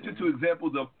drew attention to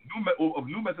examples of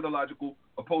new methodological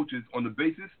approaches on the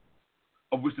basis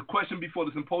of which the question before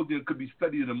the symposium could be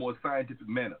studied in a more scientific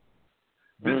manner.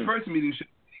 This first meeting should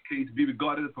in any case be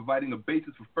regarded as providing a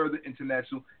basis for further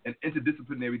international and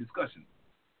interdisciplinary discussions,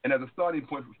 and as a starting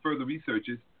point for further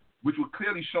researches which were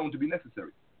clearly shown to be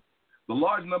necessary. The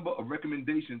large number of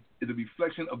recommendations is a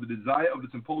reflection of the desire of the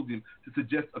symposium to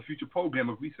suggest a future program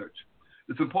of research.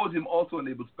 The symposium also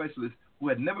enabled specialists who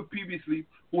had never previously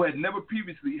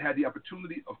had the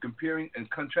opportunity of comparing and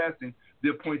contrasting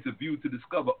their points of view to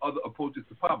discover other approaches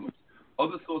to problems,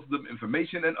 other sources of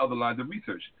information, and other lines of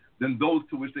research than those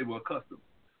to which they were accustomed.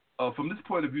 From this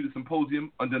point of view, the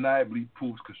symposium undeniably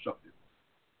proves constructive.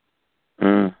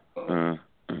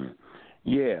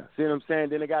 Yeah, see what I'm saying?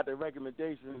 Then they got the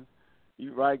recommendations.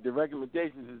 You right? The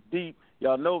recommendations is deep.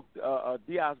 Y'all know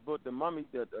Diaz brought the mummy,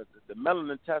 the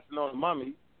melanin testing on the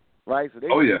mummy, right? So they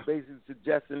basically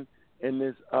suggesting in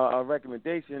this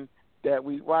recommendation that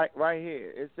we right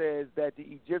here. It says that the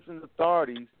Egyptian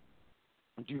authorities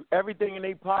do everything in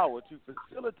their power to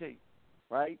facilitate,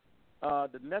 right,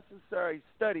 the necessary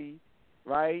study,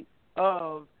 right,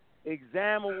 of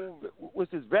examinable,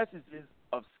 which is vestiges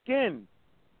of skin.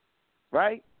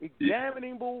 Right?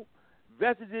 Examinable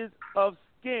vestiges of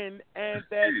skin, and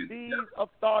that these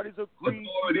authorities agreed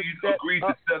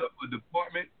to set up a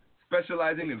department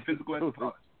specializing in physical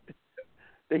anthropology.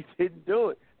 They didn't do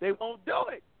it. They won't do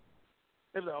it.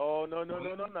 They're like, oh, no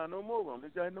more.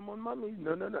 No more mummies.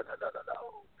 No.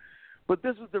 But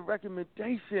this was the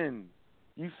recommendation.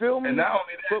 You feel me? And not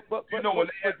only that, but when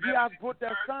Diaz brought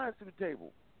that science to the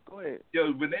table. Go ahead.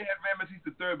 Yo, when they had Ramesses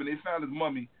III, when they found his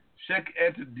mummy, Cheikh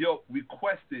Anta Diop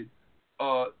requested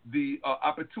the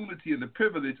opportunity and the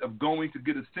privilege of going to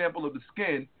get a sample of the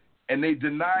skin, and they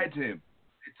denied him.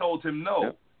 They told him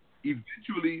no. Yep.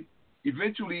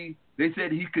 Eventually, they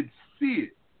said he could see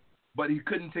it, but he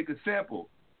couldn't take a sample.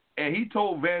 And he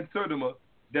told Van Sertima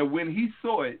that when he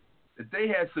saw it, that they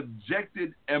had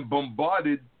subjected and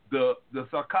bombarded the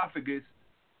sarcophagus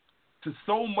to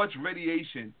so much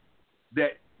radiation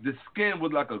that the skin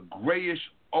was like a grayish,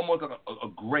 almost like a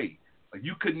gray. Like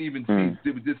you couldn't even see.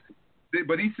 It was just,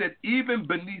 but he said even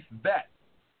beneath that,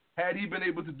 had he been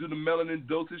able to do the melanin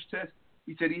dosage test,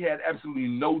 he said he had absolutely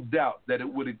no doubt that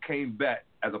it would have came back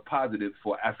as a positive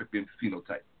for African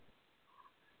phenotype,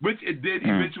 which it did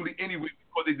eventually anyway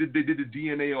because they did the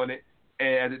DNA on it,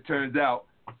 and as it turns out,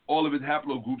 all of his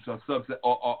haplogroups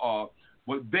are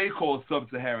what they call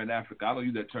sub-Saharan Africa. I don't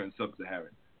use that term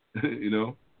sub-Saharan. You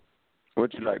know,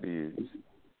 what you like to use?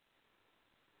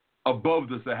 Above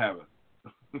the Sahara.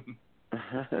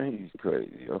 He's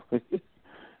crazy, yo.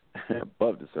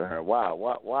 Above the Sahara.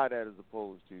 Why that as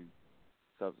opposed to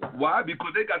sub-Saharan? Why?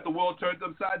 Because they got the world turned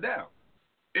upside down.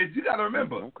 You got to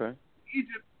remember. Okay.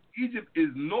 Egypt is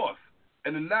north,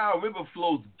 and the Nile River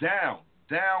flows down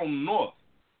north.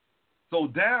 So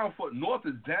north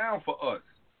is down for us.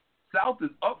 South is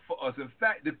up for us. In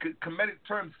fact, the Kemetic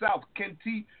term south,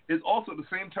 Kenti, is also the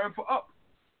same term for up.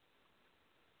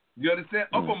 You understand?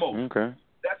 Uppermost. Okay.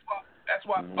 That's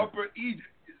why Upper Egypt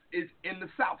is in the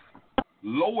south.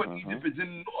 Lower Egypt is in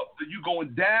the north. So you're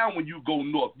going down when you go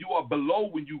north. You are below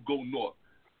when you go north.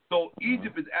 So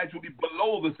Egypt is actually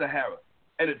below the Sahara,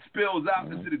 and it spills out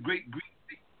into the Great Green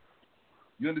Sea.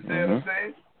 You understand what I'm saying?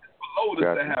 It's below the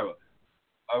Sahara.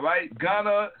 All right?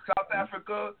 Ghana, South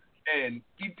Africa, and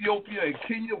Ethiopia and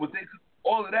Kenya,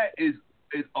 all of that is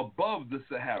above the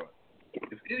Sahara.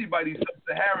 If anybody's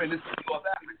sub-Saharan, it's North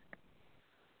Africa.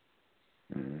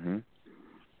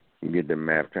 You get the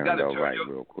map turned out right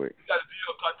real quick.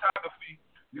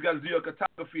 You got to do your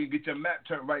cartography and get your map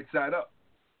turned right side up.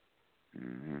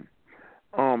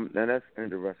 Now that's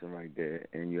interesting right there,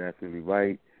 and you're absolutely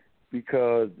right,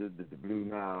 because the Blue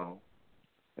Nile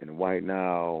and the White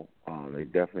Nile, they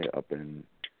definitely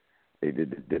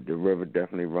the river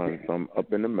definitely runs from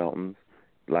up in the mountains,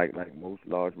 like most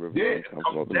large rivers come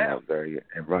from up in the mountains area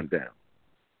and run down.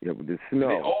 Yeah, with the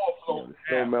snow, the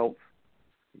snow melts.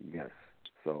 Yes,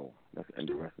 so that's an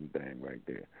interesting thing right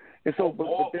there. And so, but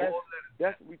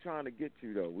that's what we're trying to get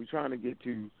to, though. We're trying to get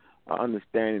to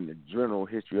understanding the general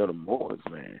history of the Moors,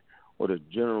 man, or the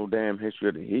general damn history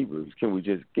of the Hebrews. Can we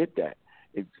just get that?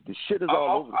 The shit is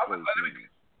all over the place.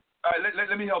 All right,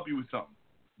 let me help you with something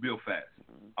real fast.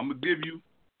 I'm gonna give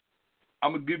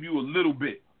you a little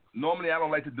bit. Normally, I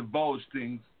don't like to divulge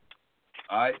things.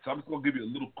 All right, so I'm just gonna give you a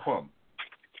little crumb.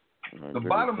 The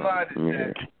bottom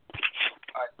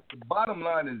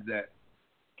line is that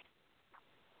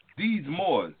these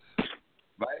Moors,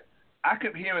 right? I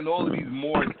kept hearing all of these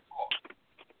Moors talk,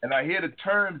 and I hear the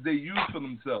terms they use for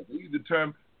themselves. They use the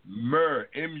term Mur,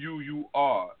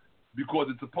 M-U-U-R, because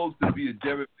it's supposed to be a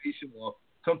derivation or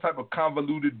some type of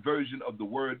convoluted version of the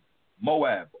word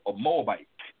Moab or Moabite.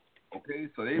 Okay,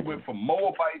 so they went from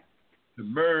Moabite to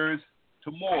Murs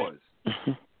to Moors.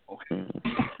 Okay,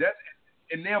 that's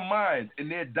in their minds, in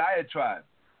their diatribe.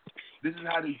 This is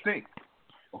how they think.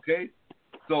 Okay,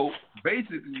 so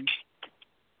basically,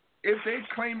 if they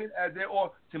claim it as their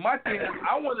own, see, my thing is,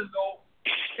 I want to know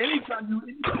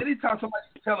anytime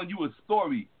somebody's telling you a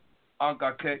story,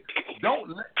 Uncle K, don't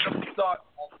let them start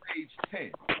on page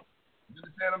 10. You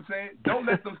understand what I'm saying? Don't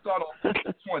let them start on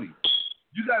page 20.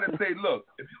 You got to say, look,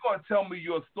 if you're going to tell me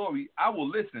your story, I will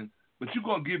listen, but you're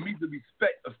going to give me the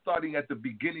respect of starting at the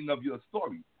beginning of your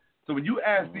story. So when you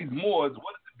ask these Moors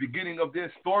what is the beginning of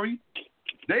their story,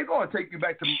 they're going to take you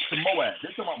back to Moab.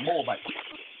 They're talking about Moabite.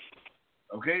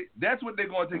 Okay? That's what they're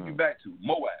going to take you back to,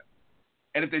 Moab.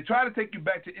 And if they try to take you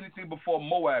back to anything before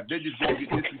Moab, they're just going to get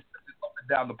disrespected up and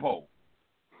down the pole.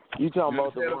 You talking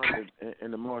about the ones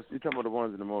in the Moors? You talking about the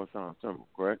ones in the Moors Sound Temple,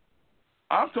 correct?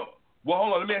 Well,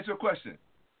 hold on. Let me ask you a question.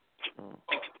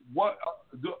 What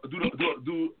do are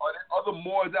there other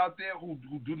Moors out there who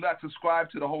do not subscribe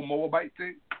to the whole Moabite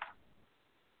thing?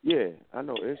 Yeah, I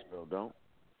know Israel don't.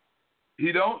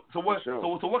 He don't. So what? Sure.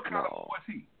 So what kind of Moor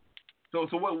is he? So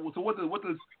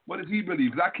what does he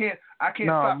believe? Because I can't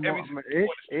no, stop everything.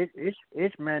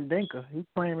 It's Mandinka. He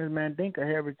claims Mandinka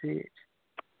heritage.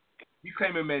 He's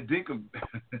claiming Mandinka.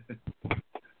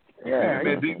 Yeah.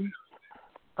 Mandinka.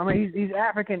 I mean, he's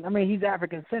African. I mean, he's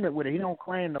African-centered with it. He don't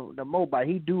claim the Moabite.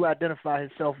 He do identify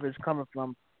himself as coming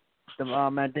from the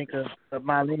Mandinka, the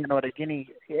Malian, or the Guinea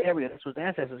area. That's where his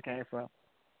ancestors came from.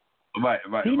 Right.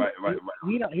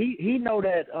 He know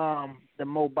that the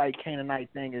Moabite Canaanite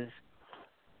thing is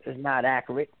not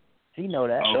accurate. He know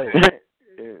that.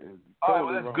 Okay.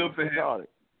 Well, that's good for him.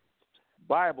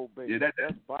 Bible based. Yeah,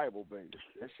 that's Bible based.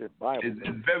 That shit Bible. It's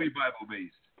very Bible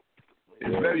based.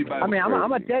 It's very Bible. I mean, I'm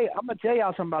gonna tell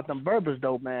y'all something about them Berbers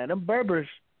though, man. Them Berbers,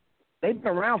 They've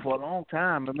been around for a long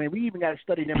time. I mean, we even got to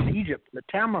study them in Egypt. The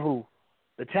Tamahu,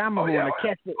 and the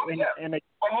Kethet, and the.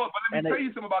 But let me tell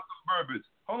you something about them Berbers.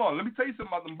 Hold on, let me tell you something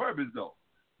about them Berbers though,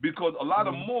 because a lot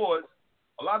of Moors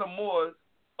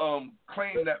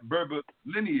claim that Berber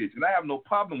lineage, and I have no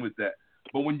problem with that.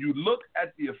 But when you look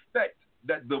at the effect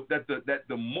that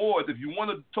the Moors, if you want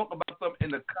to talk about them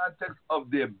in the context of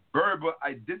their Berber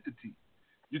identity,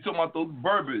 you're talking about those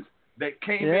Berbers that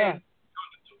came in.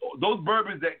 Those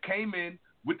Berbers that came in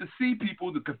with the Sea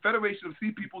People, the Confederation of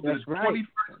Sea People, the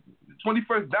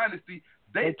 21st dynasty,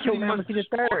 they killed Ramesses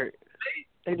III.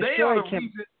 They destroyed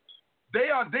Kemet.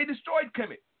 They destroyed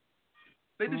Kemet.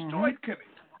 They destroyed Kemet.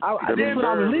 This is what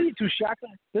I was leading to, Shaka.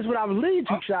 This is what I was leading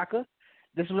to, Shaka.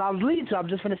 This is what I was leading to. I'm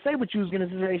just going to say what you was going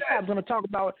to say. I was going to talk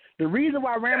about the reason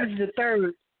why Ramesses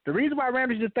III. The reason why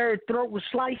Ramesses III's throat was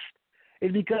sliced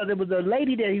is because it was a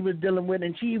lady that he was dealing with,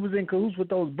 and she was in cahoots with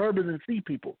those Berbers and Sea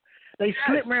People. They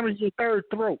slit Ramesses III's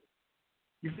throat.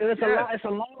 You feel it's a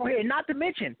long hair. Not to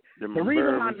mention the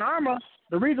reason why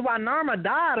Narmer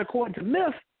died, according to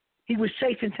myth, he was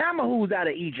chasing Tamahus out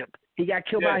of Egypt. He got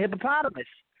killed by a hippopotamus.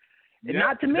 And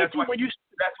not to mention that's why he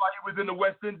was in the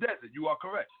Western Desert. You are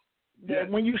correct.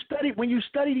 When you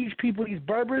study these people, these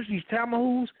Berbers, these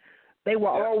Tamahus, they were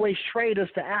always traders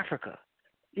to Africa.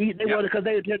 They were because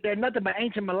they're nothing but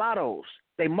ancient mulattoes.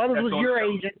 Their mothers was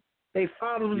Eurasian. Their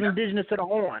fathers was indigenous to the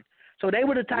Horn. So they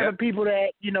were the type of people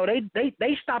that,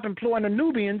 they stopped employing the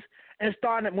Nubians and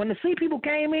started, when the Sea People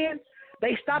came in,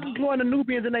 they stopped employing the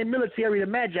Nubians in their military, the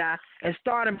Magi, and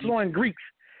started employing Greeks.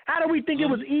 How do we think it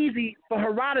was easy for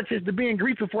Herodotus to be in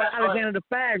Greece before Alexander the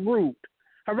Fag ruled?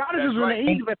 Herodotus was in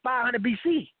Egypt at 500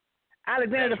 BC.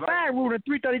 Alexander the Fag ruled in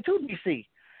 332 BC.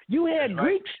 You had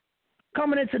Greeks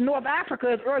coming into North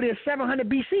Africa as early as 700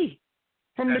 BC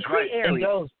from the Crete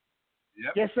area.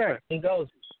 Yes, sir. It goes.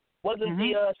 Wasn't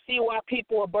the Siwa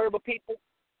people a Berber people?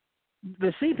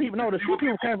 The Sea People, the Sea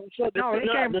People came from the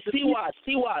Siwa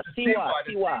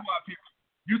people.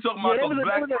 You talking about those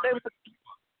black?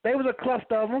 They was a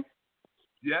cluster of them.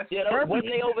 Yes. Yeah,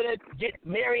 wasn't they over there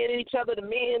marrying each other, the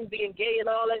men being gay and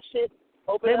all that shit?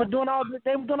 They were doing all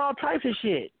types of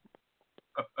shit.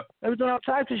 They were doing all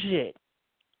types of shit.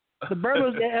 The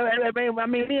Berbers,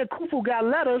 me and Khufu got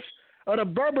letters of the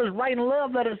Berbers writing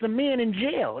love letters to men in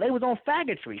jail. They was on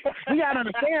faggotry. We got to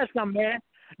understand something, man.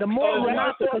 The Moors were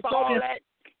not the custodians.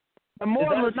 The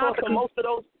Moors were not the most of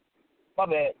those. My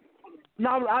bad.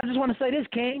 No, I just want to say this,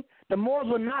 King. The Moors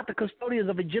were not the custodians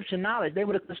of Egyptian knowledge. They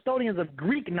were the custodians of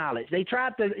Greek knowledge. They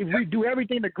tried to redo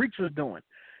everything the Greeks was doing.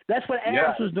 That's what the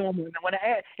Arabs was doing.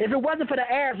 If it wasn't for the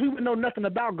Arabs, we would know nothing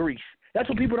about Greece. That's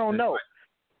what people don't know.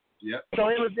 Yep. So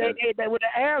it was the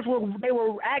Arabs were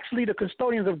actually the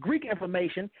custodians of Greek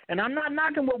information, and I'm not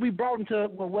knocking what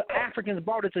what Africans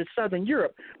brought into Southern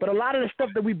Europe, but a lot of the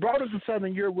stuff that we brought into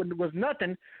Southern Europe was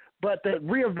nothing but the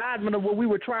readvisement of what we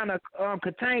were trying to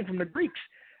contain from the Greeks.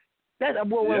 That's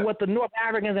what the North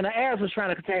Africans and the Arabs was trying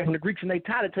to contain from the Greeks, and they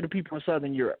taught it to the people in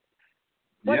Southern Europe.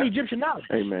 What Egyptian knowledge?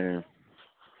 Amen.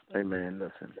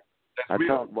 Listen, I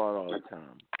talk about it all the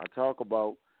time. I talk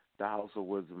about the House of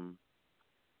Wisdom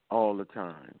all the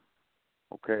time.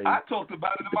 Okay. I talked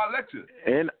about it in my lecture.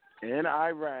 In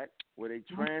Iraq, where they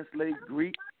translate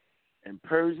Greek and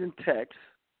Persian texts,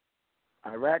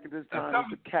 Iraq at this time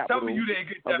is the capital of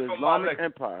the Islamic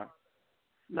Empire.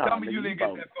 No, tell me you didn't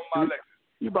get that from my lecture.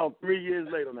 You about 3 years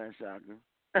late on that, Shaka.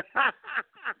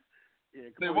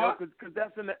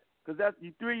 Because that's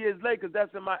you 3 years late. Because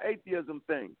that's in my atheism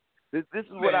thing. This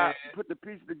is what I put the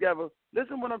pieces together.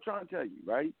 Listen, what I'm trying to tell you,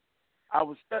 right? I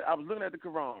was looking at the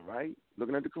Quran, right?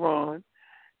 Looking at the Quran,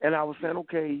 and I was saying,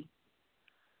 okay,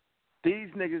 these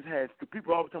niggas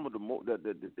people always talking about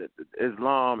the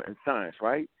Islam and science,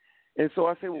 right? And so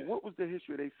I say, well, what was the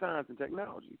history of their science and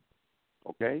technology?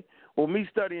 Okay, well, me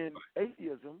studying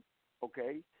atheism,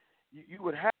 okay, you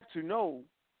would have to know,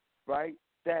 right,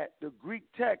 that the Greek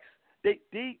texts,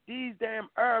 these damn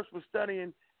Arabs were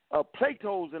studying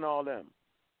Plato's and all them,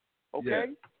 okay?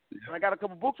 Yeah. And I got a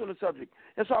couple books on the subject.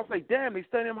 And so I was like, damn, they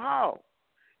study them how?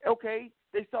 Okay,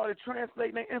 they started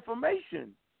translating their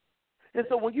information. And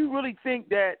so when you really think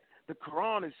that the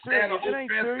Quran is serious, it ain't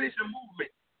serious.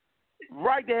 Movement.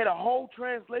 Right, they had a whole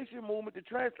translation movement to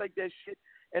translate that shit.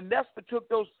 And that's what took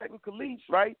those second caliphs,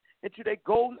 right, into their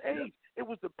golden age. It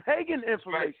was the pagan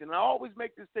information. Right. I always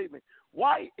make this statement.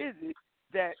 Why is it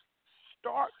that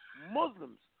stark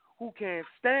Muslims who can't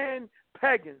stand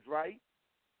pagans, right?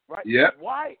 Yeah.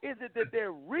 Why is it that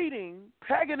they're reading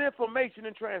pagan information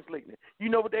and translating it? You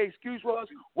know what their excuse was?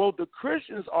 Well, the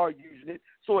Christians are using it,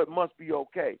 so it must be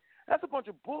okay. That's a bunch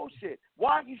of bullshit.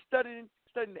 Why are you studying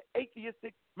the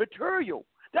atheistic material?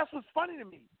 That's what's funny to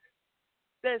me.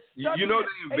 They're studying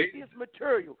atheist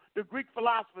material, the Greek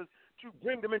philosophers, to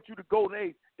bring them into the golden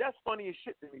age. That's funny as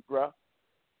shit to me, bruh.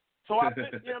 So I think,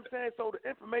 you know what I'm saying? So the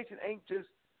information ain't just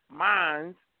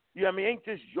mine, you know what I mean? Ain't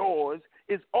just yours.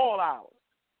 It's all ours.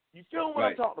 You feel what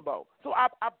I'm talking about? So I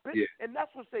bet, and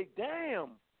that's what say, damn,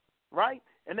 right?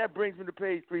 And that brings me to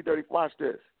page 330. Watch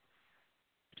this.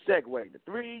 Segue.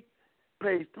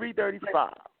 Page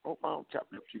 335. Oh, I don't chop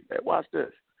up you that. Watch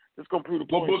this. This is going to prove the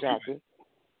point, chapter.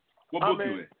 What book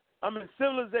you in? I'm in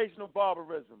Civilizational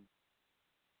Barbarism.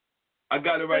 I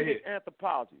got it right here.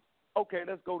 Anthropology. Okay,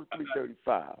 let's go to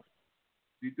 335.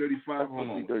 335? Hold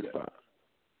on. 335.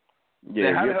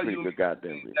 Yeah, how the you're hell pretty you good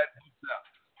goddamn.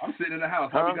 I'm sitting in the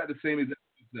house. How we got the same exact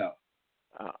books out?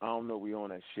 I don't know. We on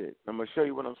that shit. I'm going to show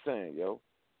you what I'm saying, yo.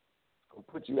 I'll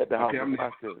put you at the house.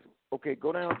 Okay,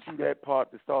 go down to that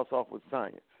part that starts off with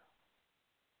science.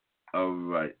 All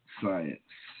right, science.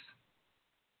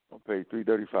 On page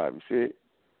 335, you see it?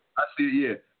 I see it,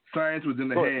 yeah. Science was in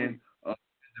the hand,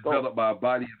 developed by a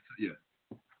body of,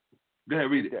 Go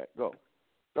ahead, read it. Go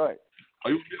ahead.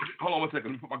 Hold on one second.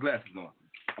 Let me put my glasses on.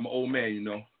 I'm an old man, you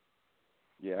know.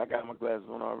 Yeah, I got my glasses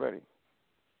on already.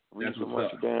 Read so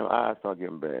what's much, your damn eyes start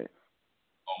getting bad.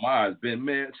 Oh, my eyes been,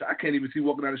 man. I can't even see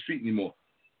walking down the street anymore.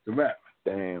 The rap.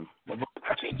 Damn. I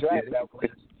can't drive it out,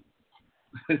 please.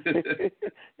 You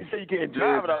say you can't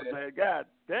drive it out, man. God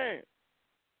damn.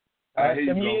 I hear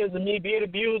you go. Years of me being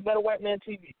abused by the white man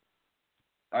TV.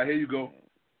 I hear you go.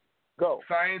 Go.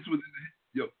 Science was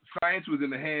in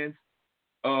the hands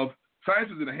of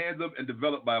and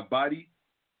developed by a body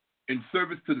in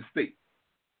service to the state,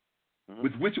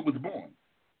 with which it was born.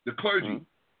 The clergy,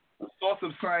 the source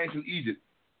of science in Egypt,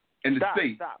 and the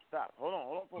state. Stop. Hold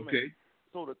on for a minute.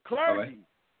 So the clergy,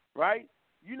 right?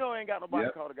 You know, ain't got nobody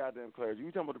called the goddamn clergy.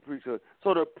 You talking about the priesthood?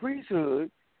 So the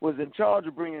priesthood was in charge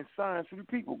of bringing science to the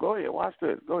people. Go ahead, watch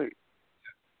this. Go ahead.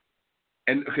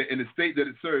 And the state that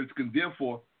it serves can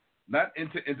therefore not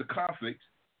enter into conflict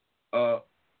for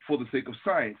the sake of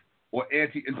science or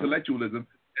anti-intellectualism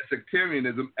and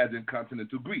sectarianism as in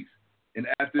continental Greece. In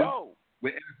Athens,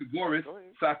 where Anaxagoras,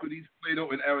 Socrates,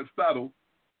 Plato, and Aristotle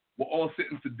were all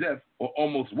sentenced to death, or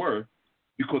almost were,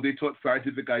 because they taught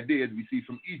scientific ideas received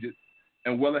from Egypt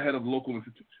and well ahead of local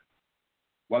institutions.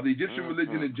 While the Egyptian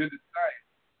religion engendered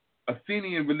science,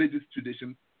 Athenian religious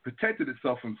tradition protected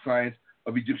itself from science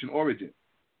of Egyptian origin.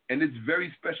 And this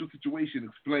very special situation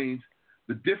explains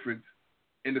the difference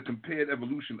in the compared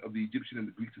evolution of the Egyptian and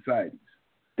the Greek societies.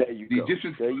 There you go.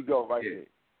 There you go, right there.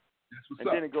 That's what's and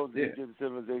up. Then it goes to Egyptian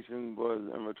civilization was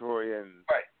Victorian,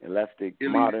 elastic,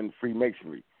 modern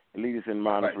Freemasonry. Elitist and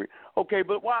modern free. Okay,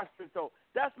 but watch this, though.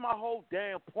 That's my whole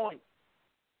damn point.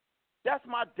 That's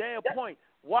my damn point.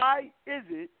 Why is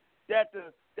it that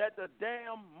the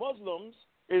damn Muslims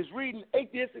is reading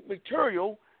atheistic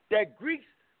material that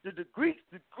the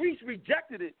Greeks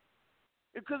rejected it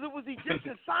because it was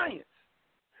Egyptian science.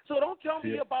 So don't tell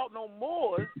me about no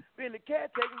Moors being the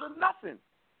caretakers of nothing.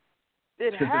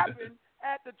 It happened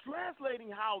at the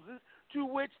translating houses to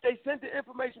which they sent the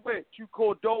information to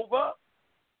Cordova,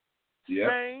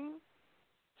 Spain,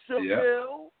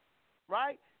 Seville,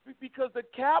 right? Because the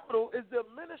capital is the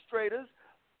administrators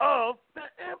of the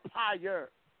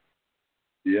empire.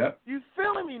 Yeah. You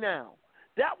feeling me now?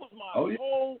 That was my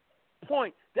whole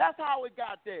point. That's how it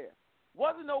got there.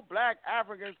 Wasn't no black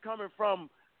Africans coming from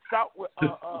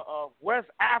West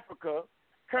Africa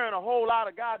carrying a whole lot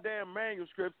of goddamn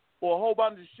manuscripts or a whole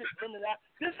bunch of shit memorized.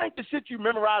 This ain't the shit you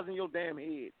memorize in your damn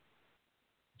head.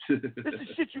 This is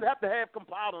shit you have to have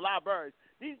compiled in libraries.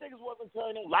 These niggas wasn't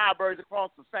carrying no libraries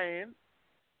across the sand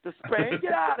to Spain.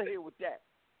 Get out of here with that.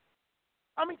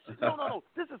 I mean, no.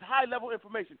 This is high-level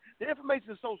information. The information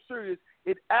is so serious,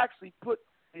 it actually put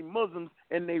the Muslims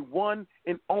in their one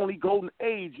and only golden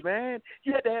age, man.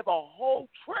 You had to have a whole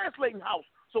translating house.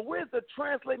 So where's the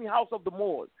translating house of the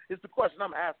Moors? Is the question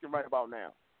I'm asking right about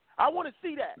now. I want to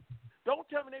see that. Don't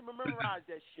tell me they memorize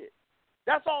that shit.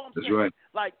 That's all I'm saying. Right.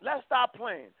 Like, let's stop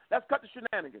playing. Let's cut the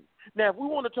shenanigans. Now, if we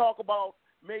want to talk about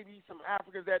maybe some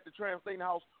Africans at the translating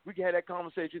house, we can have that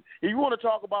conversation. If you want to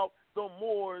talk about the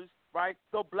Moors, right,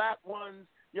 the black ones,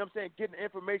 you know what I'm saying, getting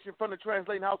information from the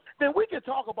translating house, then we can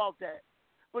talk about that.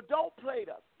 But don't play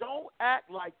us. Don't act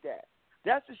like that.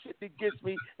 That's the shit that gets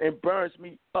me and burns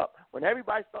me up. When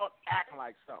everybody starts acting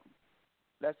like something,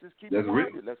 let's just keep it real.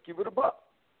 Let's keep it a buck.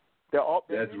 They're all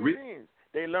human beings.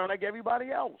 They learn like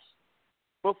everybody else.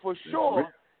 But for sure,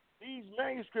 these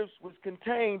manuscripts was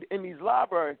contained in these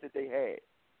libraries that they had.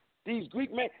 These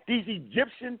Greek these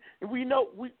Egyptian, and we know,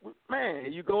 man, here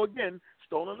you go again,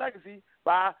 Stolen Legacy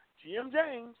by G.M.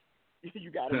 James. You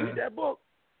got to read that book.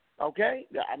 Okay?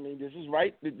 I mean, this is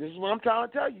right. This is what I'm trying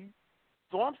to tell you.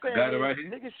 So I'm saying right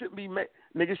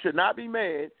niggas should not be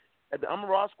mad at the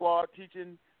Amaral Squad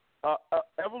teaching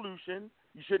evolution.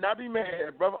 You should not be mad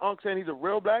at Brother Unc saying he's a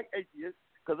real black atheist,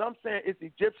 because I'm saying it's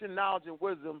Egyptian knowledge and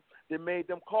wisdom that made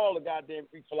them call the goddamn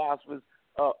Greek philosophers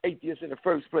atheists in the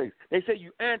first place. They say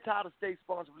you anti the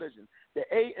state-sponsored religion. The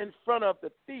A in front of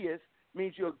the theist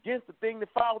means you're against the thing that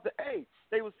follows the A.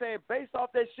 They were saying based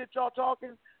off that shit y'all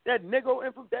talking, that nigga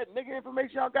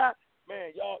information y'all got,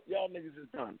 man, y'all niggas is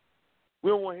done. We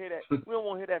don't want to hear that. We don't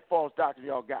want to hear that false doctrine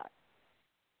y'all got.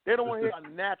 They don't want to hear a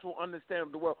natural understanding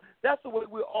of the world. That's the way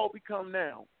we'll all become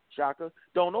now, Shaka.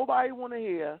 Don't nobody want to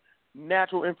hear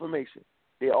natural information.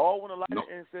 They all want to light an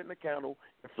incense and a candle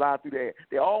and fly through the air.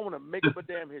 They all want to make up a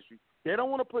damn history. They don't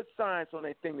want to put science on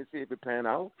that thing to see if it pan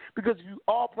out. Because if you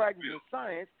all practice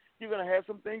science, you're going to have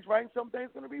some things right and some things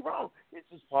going to be wrong. It's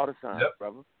just part of science,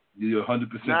 brother. You're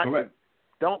 100% correct.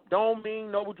 Don't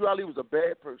mean Noble Drew Ali was a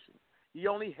bad person. He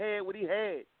only had what he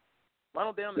had. Why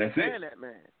don't they understand that,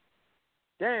 man?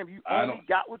 Damn, you only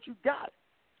got what you got.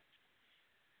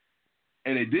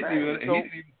 And he didn't even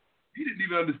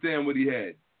understand what he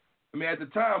had. I mean, at the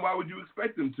time, why would you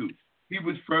expect him to? He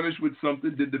was furnished with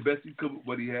something, did the best he could with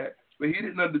what he had, but he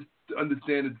didn't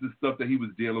understand the stuff that he was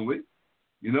dealing with.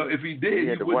 You know, if he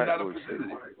did, he would not have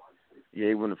presented it. Yeah,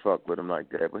 he wouldn't fuck with him like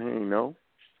that, but he ain't know.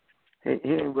 He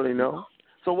ain't really know.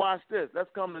 So watch this. Let's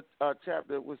come to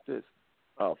chapter, what's this?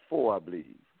 4, I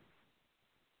believe.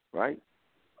 Right?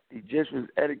 The Egyptians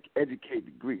educate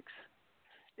the Greeks.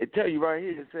 It tell you right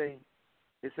here,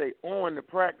 it say on the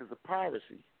practice of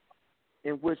piracy,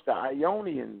 in which the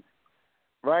Ionians,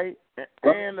 right,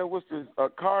 and what's the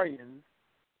Acarians,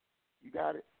 you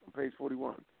got it on page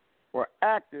 41, were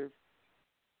active.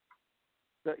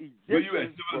 The Egyptians. Were you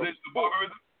at Civilization of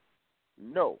Barbarism?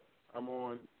 No, I'm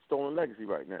on Stolen Legacy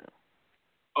right now.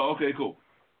 Oh, okay, cool.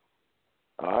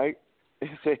 All right.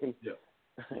 It says,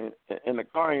 and the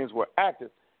Acarians were active.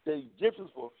 The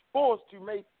Egyptians were forced to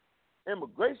make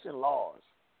immigration laws,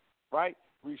 right,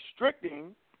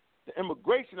 restricting the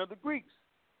immigration of the Greeks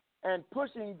and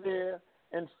pushing their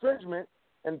infringement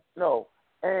and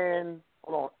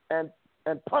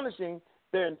punishing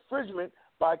their infringement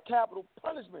by capital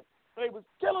punishment. They was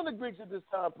killing the Greeks at this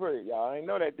time period. Y'all ain't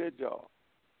know that, did y'all?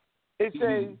 It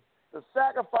says the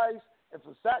sacrifice and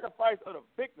for sacrifice of the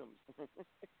victims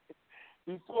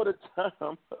before the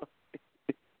time.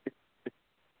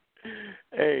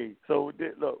 Hey, so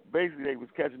look, basically they was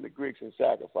catching the Greeks and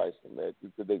sacrificing them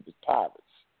because they was pirates.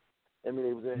 I mean,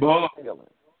 they was in England.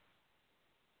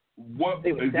 What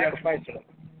they were sacrificing them.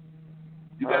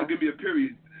 You got to give me a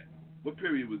period. What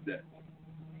period was that?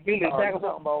 Talking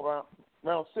about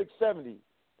around 670.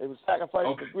 They was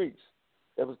sacrificing the Greeks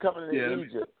that was coming into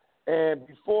Egypt. And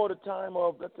before the time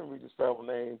of, let me read this fellow's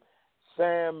name,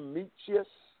 Psammetichus.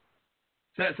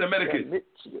 Psammetichus.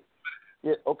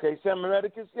 Yeah, okay,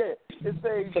 Psammetichus, yeah. It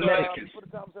says, before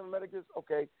the time of Psammetichus,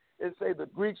 okay, it says the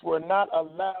Greeks were not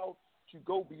allowed to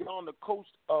go beyond the coast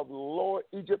of Lower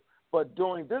Egypt, but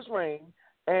during this reign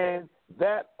and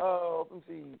that of,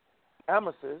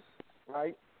 Amasis,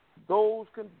 right, those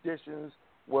conditions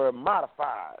were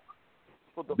modified.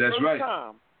 For the first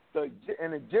time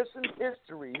in Egyptian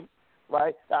history,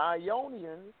 right, the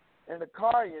Ionians and the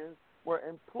Acarians were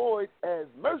employed as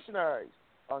mercenaries.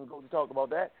 I'm going to talk about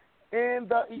that. In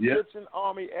the Egyptian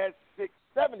army at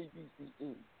 670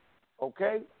 BCE.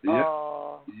 Okay?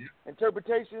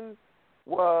 Interpretation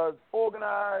was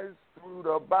organized through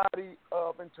the body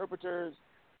of interpreters,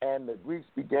 and the Greeks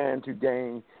began to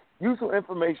gain useful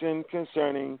information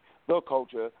concerning the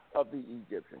culture of the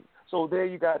Egyptians. So there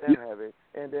you got to have it.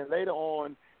 And then later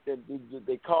on,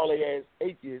 they call it as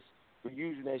atheists for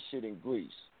using that shit in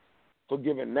Greece, for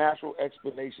giving natural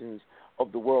explanations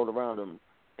of the world around them.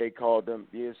 They called them,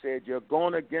 they said, you're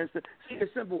going against it. See,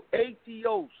 it's simple,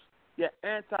 atheos. You're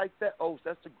anti-theos.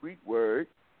 That's the Greek word,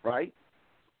 right,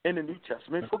 in the New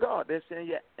Testament for God. They're saying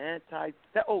you're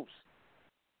anti-theos.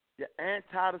 You're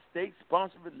anti the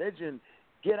state-sponsored religion.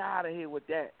 Get out of here with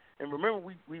that. And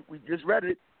remember, we just read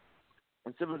it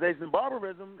in Civilization and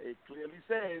Barbarism. It clearly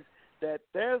says that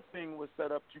their thing was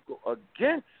set up to go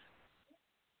against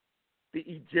the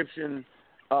Egyptian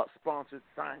sponsored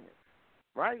science.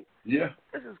 Right? Yeah.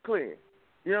 This is clear.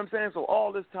 You know what I'm saying? So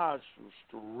all this ties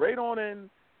straight on into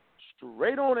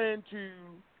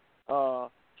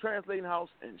Translating House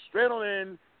and straight on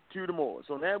in to the Moors.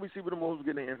 So now we see where the Moors are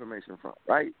getting their information from.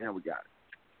 Right? Now we got it.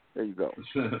 There you go.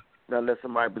 Now let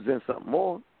somebody present something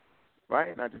more. Right?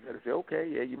 And I just had to say, okay,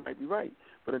 yeah, you might be right.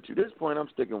 But until this point, I'm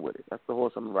sticking with it. That's the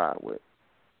horse I'm riding with.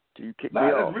 Till you kick me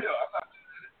off. That's real.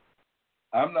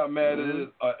 I'm not mad at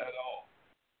it at all.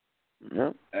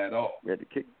 Yeah. At all. You had to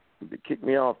kick They kicked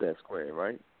me off that square,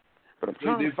 right? But I'm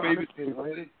trying to find it.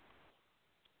 Right?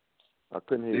 I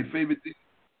couldn't hear. Their favorite thing.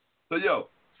 So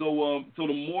so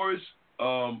the Moorish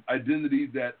identity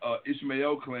that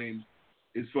Ishmael claims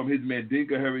is from his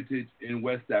Mandinka heritage in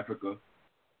West Africa,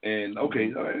 and okay,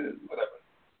 whatever.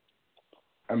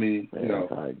 I mean,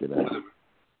 whatever.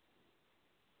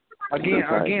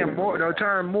 Again, Moor, the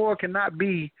term Moor cannot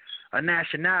be a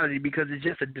nationality because it's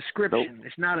just a description. Nope.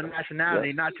 It's not a nationality.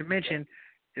 Yep. Not to mention,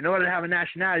 in order to have a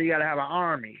nationality, you got to have an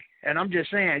army. And I'm just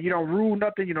saying, you don't rule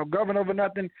nothing, you don't govern over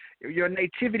nothing. Your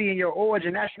nativity and your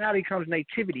origin, nationality comes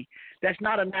nativity. That's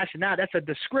not a nationality. That's a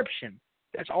description.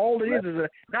 That's all it is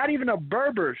not even a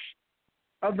Berbers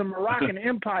of the Moroccan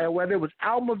Empire, whether it was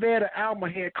Almovid or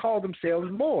Almohad, called themselves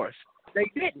Moors. They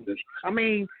didn't. I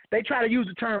mean, they try to use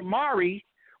the term Mari,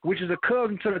 which is a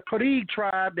cousin to the Tuareg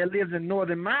tribe that lives in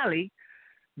northern Mali.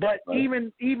 But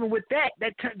even with that,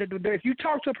 if you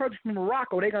talk to a person from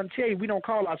Morocco, they're going to tell you we don't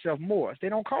call ourselves Moors. They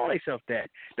don't call themselves that.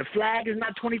 The flag is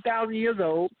not 20,000 years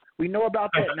old. We know about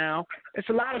that now. It's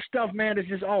a lot of stuff, man, that's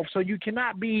just off. So you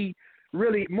cannot be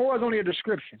really – Moor is only a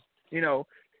description. You know,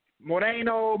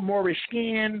 Moreno, Moorish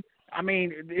skin. I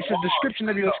mean, it's a description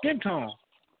of your skin tone.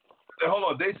 Hold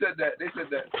on. They said that this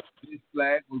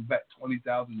flag was back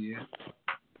 20,000 years.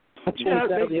 Yeah,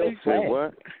 they said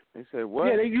what? They said what?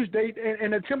 Yeah,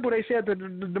 in the temple they said that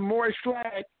the Moorish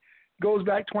flag goes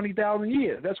back 20,000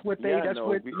 years. That's what Noble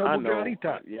Gali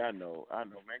taught. Yeah, I know, man.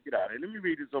 Get out of here. Let me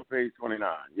read this on page 29.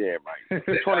 Yeah, right.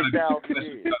 20,000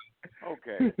 years.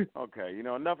 Okay. You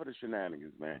know, enough of the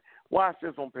shenanigans, man. Watch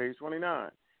this on page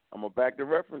 29. I'm gonna back the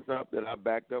reference up that I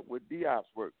backed up with Diop's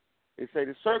work. They say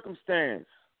the circumstance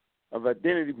of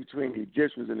identity between the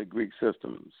Egyptians and the Greek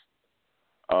systems,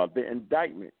 the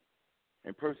indictment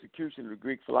and persecution of the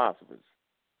Greek philosophers.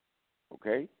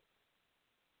 Okay?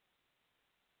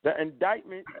 The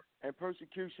indictment and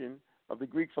persecution of the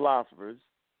Greek philosophers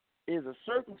is a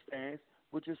circumstance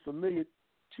which is familiar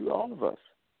to all of us.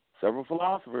 Several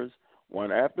philosophers,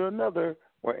 one after another,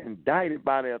 were indicted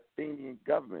by the Athenian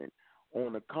government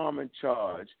on the common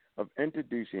charge of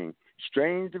introducing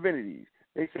strange divinities.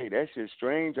 They say that shit's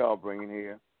strange y'all bringing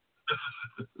here.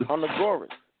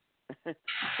 Anaxagoras,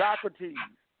 Socrates,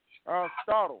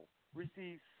 Aristotle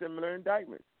received similar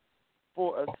indictments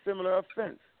for a similar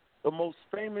offense. The most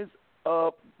famous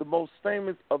of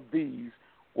these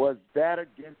was that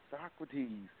against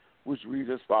Socrates, which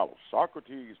reads as follows: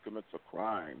 Socrates commits a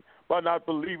crime by not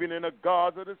believing in the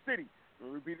gods of the city. Let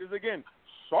me repeat this again.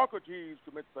 Socrates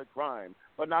commits a crime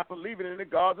by not believing in the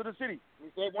gods of the city. Let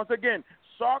me say it once again.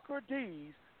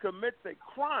 Socrates commits a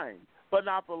crime by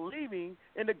not believing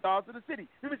in the gods of the city.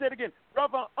 Let me say it again.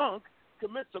 Brother Unk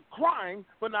commits a crime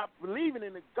for not believing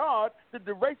in the God that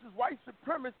the racist white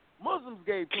supremacist Muslims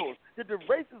gave to us, that the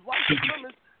racist white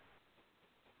supremacist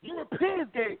Europeans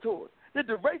gave to us, that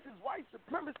the racist white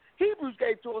supremacist Hebrews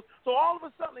gave to us. So all of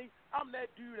a sudden, I'm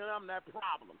that dude and I'm that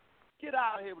problem. Get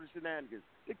out of here with the shenanigans.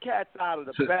 The cat's out of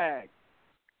the bag.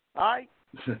 All right?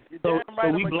 So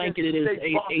we blanketed as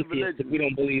atheists if we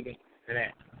don't believe in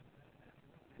that.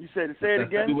 You said, say it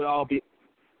again? We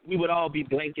would all be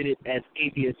blanketed as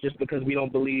atheists just because we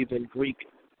don't believe in Greek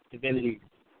divinity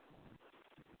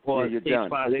or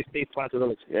state-sponsored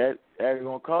religion. Yeah, they're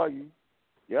going to call you.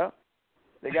 Yeah.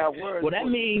 They got words. Well, that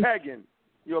means pagan.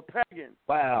 You're a pagan.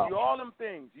 Wow. You all them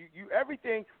things. You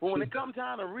everything. But when it comes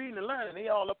time to reading and learning, they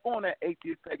all up on that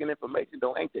atheist pagan information,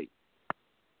 ain't they?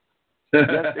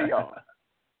 Yes, they are.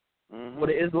 Mm-hmm. Well,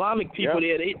 the Islamic people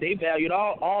there, they valued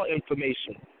all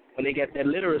information. When they got that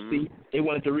literacy, they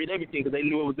wanted to read everything because they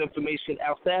knew it was information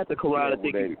outside the Quran.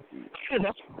 They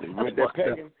read that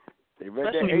pagan. They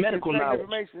read that medical knowledge.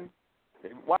 Information.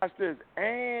 Watch this.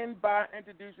 And by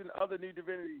introducing other new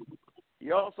divinities,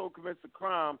 he also commits a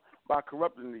crime by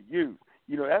corrupting the youth.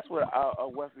 You know, that's what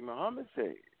Wesley Muhammad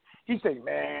said. He said,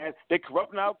 man, they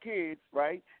corrupting our kids,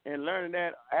 right, and learning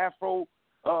that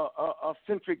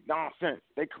Afro-centric nonsense.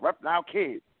 They corrupting our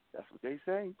kids. That's what they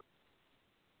say.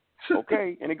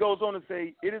 Okay, and it goes on to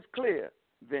say, it is clear,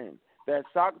 then, that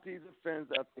Socrates offends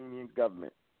the Athenian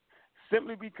government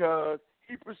simply because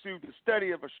he pursued the study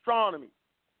of astronomy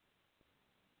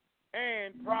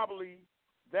and probably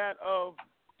that of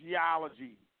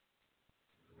geology.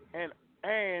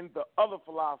 And the other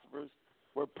philosophers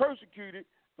were persecuted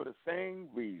for the same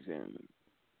reason.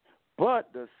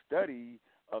 But the study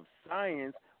of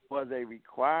science was a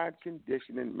required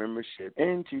condition in membership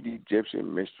into the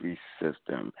Egyptian mystery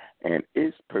system, and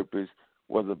its purpose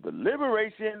was of the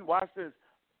liberation, watch this,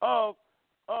 of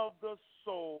the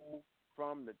soul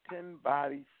from the 10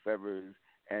 body feathers.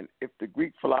 And if the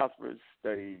Greek philosophers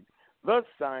studied the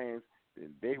science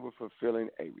that they were fulfilling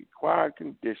a required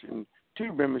condition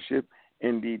to membership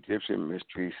in the Egyptian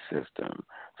mystery system.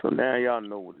 So now y'all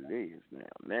know what it is now.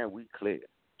 Now we clear.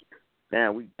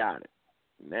 Now we got it.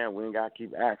 Now we ain't got to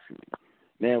keep asking me.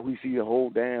 Now we see the whole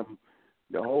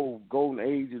golden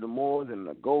age of the Moors and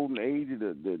the golden age of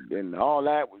the and all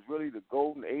that was really the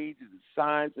golden age of the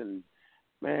science. And,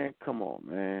 man, come on,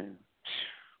 man.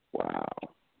 Wow.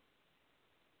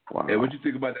 Hey, what you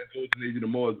think about that golden age of the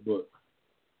Moors book?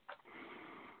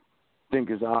 Think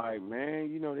it's all right, man.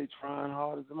 You know they trying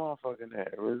hard as a motherfucking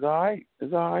hell. It's all right.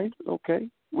 It's all right. Okay.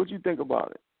 What you think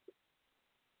about it?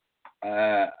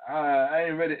 I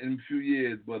ain't read it in a few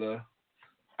years, but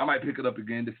I might pick it up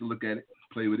again just to look at it,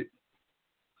 play with it.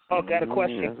 Oh, got a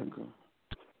question. Yeah,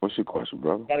 what's your question,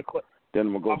 brother? Got a question. Then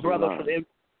I'm gonna go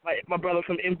my brother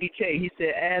from MDK. He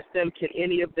said, ask them, can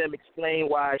any of them explain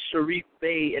why Sharif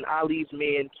Bey and Ali's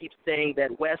men keep saying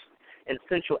that West and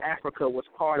Central Africa was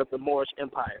part of the Moorish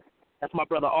Empire? That's my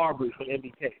brother Aubrey from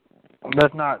MDK.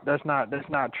 That's not true. That's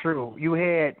not true. You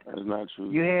had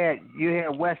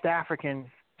West Africans,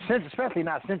 especially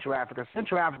not Central Africa.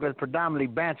 Central Africa is predominantly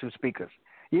Bantu speakers.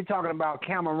 You're talking about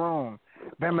Cameroon.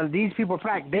 Remember, these people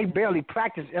they barely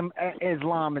practice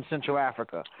Islam in Central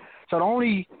Africa. So the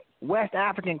only West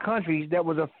African countries that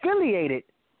was affiliated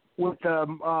with the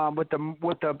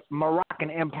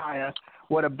Moroccan Empire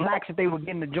were the blacks that they were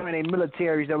getting to join their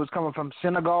militaries that was coming from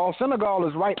Senegal. Senegal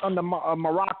is right under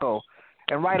Morocco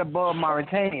and right above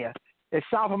Mauritania. It's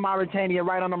south of Mauritania,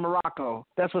 right under Morocco.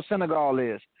 That's what Senegal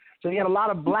is. So you had a lot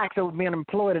of blacks that were being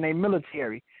employed in a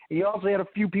military. And you also had a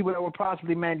few people that were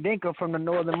possibly Mandinka from the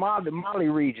northern Mali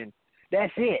region.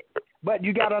 That's it. But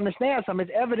you got to understand something.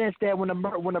 It's evidence that when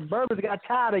the Berbers got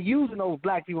tired of using those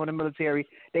black people in the military,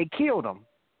 they killed them.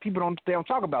 People don't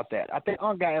talk about that. I think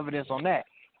got evidence on that.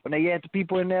 When they had the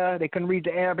people in there, they couldn't read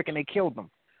the Arabic and they killed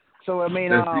them. So I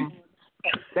mean,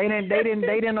 they didn't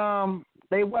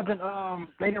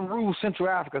rule Central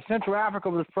Africa. Central Africa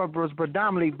was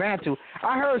predominantly Bantu.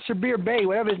 I heard Shabir Bey,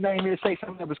 whatever his name is, say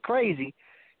something that was crazy.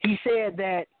 He said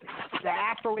that the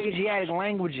Afro-Asiatic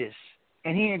languages,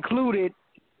 and he included,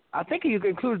 I think he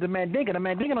included the Mandinka. The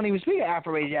Mandinka don't even speak an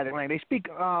Afro-Asiatic language. They speak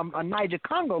a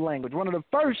Niger-Congo language, one of the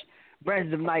first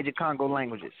branches of Niger-Congo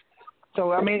languages.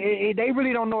 So, I mean, they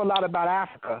really don't know a lot about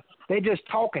Africa. They just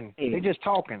talking. That's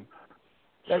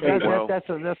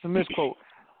a misquote.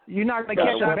 You're not going to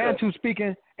catch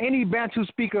any Bantu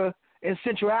speaker in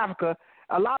Central Africa.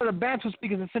 A lot of the Bantu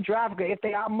speakers in Central Africa, if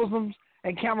they are Muslims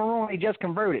in Cameroon, they just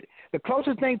converted. The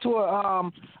closest thing to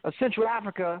a Central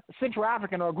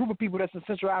African or a group of people that's in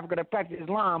Central Africa that practice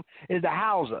Islam is the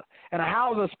Hausa. And the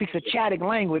Hausa speaks a Chadic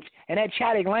language, and that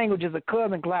Chadic language is a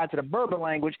cousin class to the Berber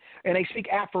language, and they speak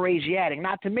Afro-Asiatic.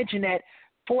 Not to mention that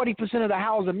 40% of the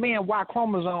Hausa men, Y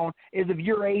chromosome, is of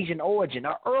Eurasian origin,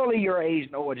 or early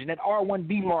Eurasian origin, that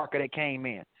R1b marker that came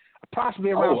in, approximately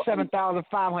around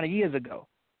 7,500 years ago.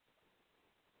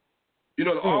 You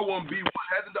know, the R1B1,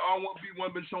 hasn't the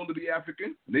R1B1 been shown to be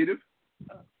African, native?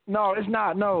 No, it's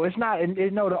not. No, it's not.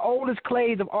 No, the oldest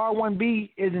clades of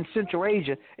R1B is in Central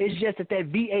Asia. It's just that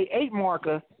VA8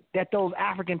 marker that those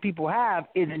African people have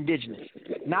is indigenous.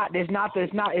 It's not.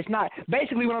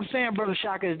 Basically, what I'm saying, Brother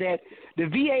Shaka, is that the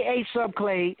VA8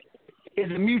 subclade is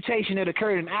a mutation that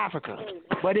occurred in Africa,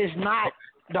 but it's not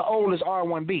the oldest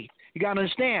R1B. You got to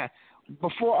understand.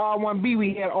 Before R1B,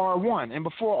 we had R1, and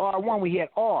before R1, we had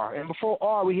R, and before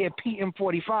R, we had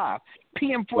PM45.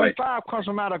 PM45 comes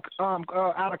from out of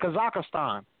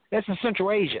Kazakhstan. That's in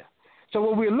Central Asia. So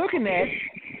what we're looking at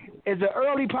is the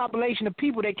early population of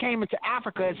people that came into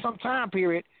Africa at some time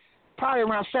period, probably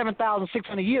around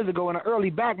 7,600 years ago in an early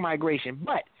back migration.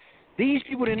 But these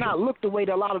people did not look the way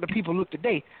that a lot of the people look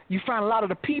today. You find a lot of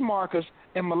the P markers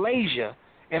in Malaysia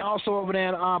and also over there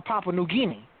in Papua New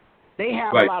Guinea. They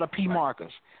have a lot of P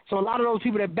markers. So a lot of those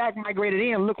people that back migrated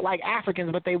in look like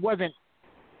Africans, but they wasn't.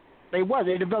 They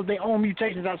developed their own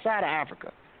mutations outside of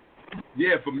Africa.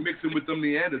 Yeah, from mixing with them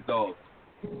Neanderthals.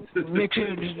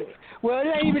 Well, it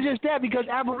ain't even just that, because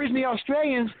Aboriginal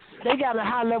Australians, they got a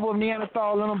high level of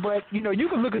Neanderthal in them, but, you know, you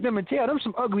can look at them and tell them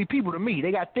some ugly people to me.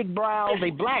 They got thick brows. They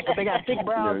black, but they got thick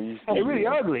brows. They're really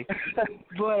ugly. But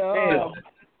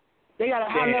they got a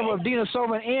high level of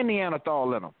Denisovan and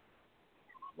Neanderthal in them.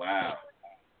 Wow.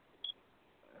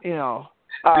 You know.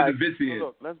 All right, so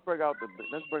look, let's break out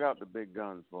the big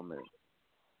guns for a minute.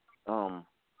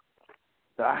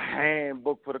 The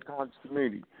handbook for the conscious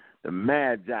community, the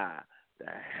Magi,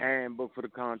 the handbook for the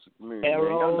conscious community. Man,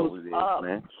 y'all know what it is,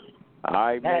 man. All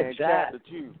right, man. Chapter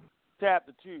 2.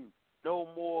 No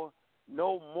more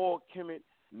Kemet.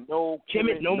 No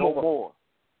more.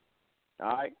 All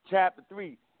right. Chapter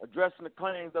 3, addressing the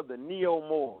claims of the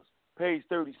Neo-Moors. page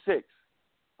 36.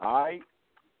 All right?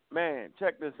 Man,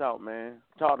 check this out, man.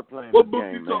 Tired of playing what this book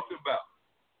game, you man. talking about?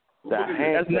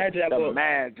 The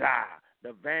Magi,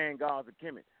 the Vanguards of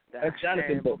Kemet, the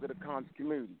Handbook of the Conscious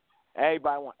Community.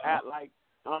 Everybody want to act like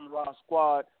Underground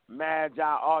Squad, Magi,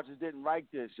 Archers didn't write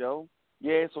this, yo.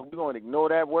 Yeah, so we're going to ignore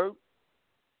that word?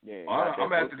 Yeah. I'm going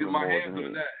to have to get my hands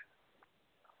on that.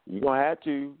 You're going to have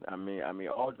to. I mean,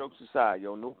 all jokes aside,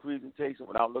 yo, no presentation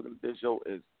without looking at this show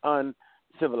is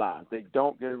uncivilized. They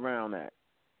don't get around that.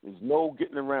 There's no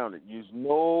getting around it. There's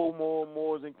no more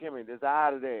Moors in Kemet. It's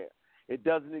out of there. It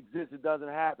doesn't exist. It doesn't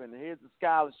happen. Here's the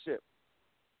scholarship.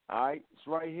 All right? It's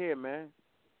right here, man.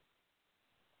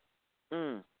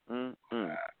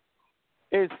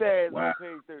 It says on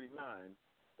page 39,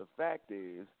 the fact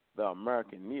is the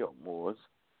American Neo-Moors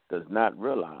does not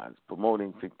realize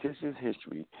promoting fictitious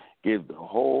history gives the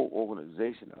whole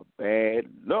organization a bad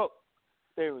look.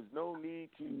 There is no need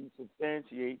to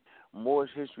substantiate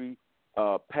Moorish history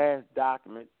past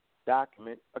document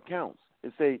accounts.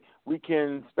 It say we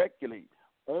can speculate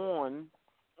on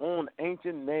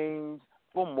ancient names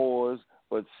for Moors,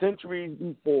 but centuries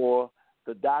before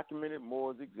the documented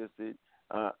Moors existed,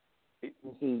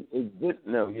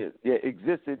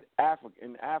 existed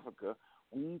in Africa.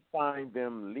 We find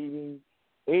them leading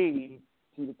aid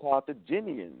to the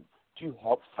Carthaginians to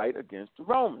help fight against the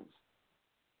Romans.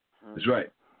 That's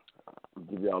right. I'll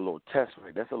give y'all a little test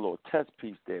right. That's a little test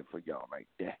piece there for y'all right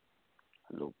there.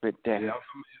 A little bit there. Yeah,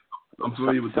 I'm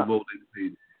familiar with the vote they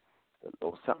paid. A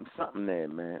little something there,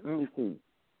 man. Let me see.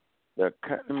 Let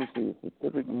me see the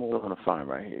specific Moor I'm gonna find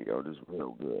right here, yo. This is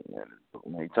real good, man.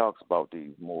 When he talks about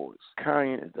these Moors,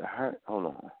 Carian is the hold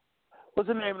on. What's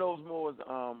the name of those Moors,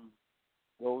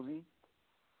 Rosie?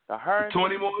 The Harringtons.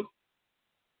 20 Moors?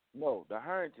 No, the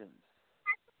Harringtons.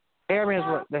 The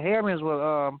Harringtons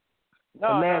were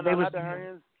not the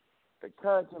Harringtons. The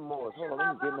Carrington Moors. Hold on, let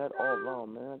me get that all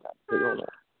wrong, man. I got to take on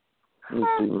that. Let me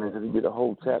see, man, because you get a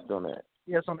whole chapter on that.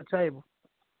 Yes, on the table.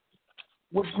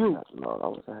 What group? No, that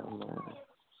was man.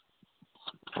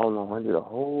 Hold on, I did a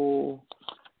whole.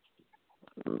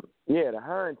 Yeah, the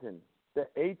Harrington. The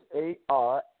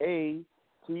Haratin.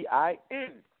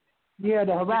 Yeah,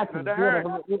 the Haratins.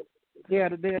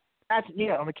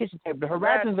 Yeah, on the kitchen table. The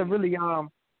Haratins are really the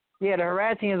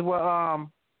Haratins were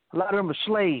a lot of them were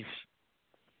slaves.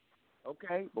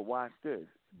 Okay, but watch this.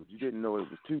 But you didn't know it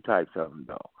was two types of them,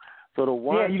 though. So the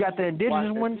one, you got the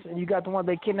indigenous ones, and you got the ones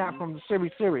they kidnapped from the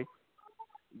Syri.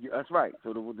 Yeah, that's right.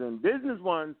 So the indigenous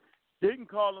ones didn't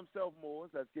call themselves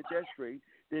Moors. Let's get that straight.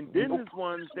 The indigenous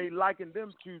ones, they likened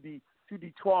them to the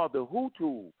Twa, the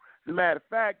Hutu. As a matter of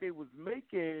fact, they was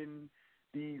making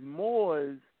these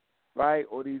Moors, right,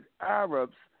 or these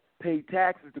Arabs pay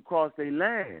taxes to cross their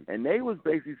land, and they was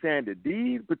basically saying that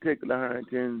these particular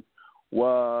Harringtons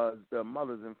was the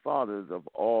mothers and fathers of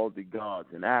all the gods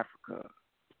in Africa.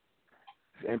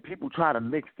 And people try to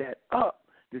mix that up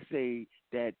to say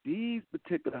that these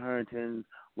particular Harringtons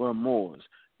were Moors.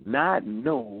 Not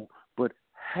no, but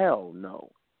hell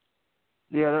no.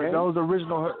 Yeah, okay? those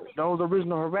original Haratins. Those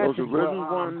original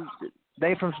ones.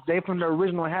 They from the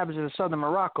original inhabitants of southern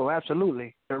Morocco.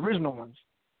 Absolutely, the original ones.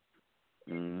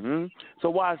 So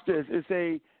watch this.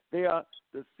 They are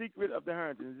the secret of the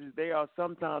Harringtons. They are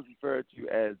sometimes referred to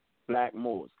as black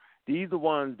Moors. These are the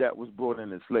ones that was brought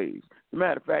in as slaves. As a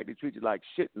matter of fact, they treat you like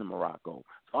shit in Morocco.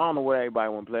 So I don't know why everybody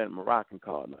want to play a Moroccan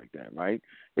card like that, right?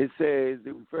 It says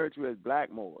they refer to as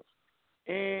black Moors.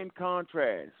 In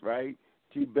contrast, right,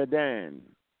 to Bedan,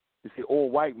 they say all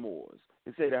white Moors.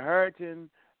 They say the Harrington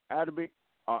Arabic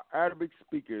are Arabic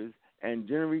speakers and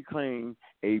generally claim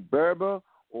a Berber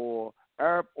or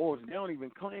Arab origin. They don't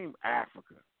even claim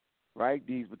Africa, right?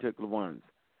 These particular ones,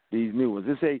 these new ones.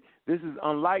 They say this is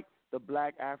unlike the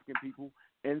black African people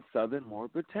in southern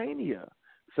Mauritania,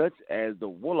 such as the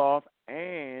Wolof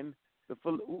and the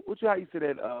how you say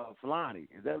that? Fulani.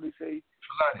 Is that what they say?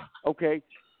 Fulani. Okay.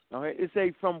 It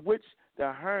say from which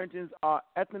the Harringtons are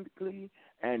ethnically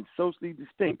and socially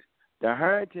distinct. The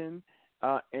Harrington,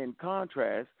 in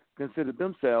contrast, consider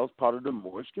themselves part of the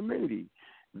Moorish community.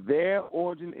 Their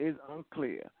origin is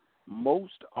unclear.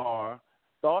 Most are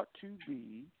thought to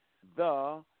be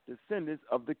the descendants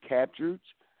of the captured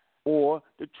or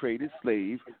the traded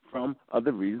slaves from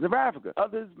other regions of Africa.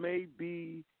 Others may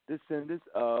be descendants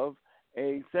of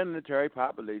a sedentary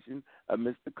population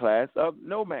amidst the class of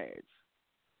nomads.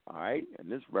 All right,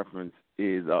 and this reference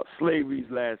is Slavery's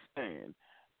Last Stand,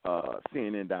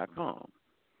 CNN.com.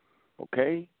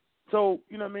 Okay, so,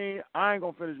 you know what I mean? I ain't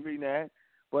going to finish reading that,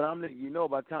 but I'm letting you know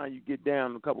by the time you get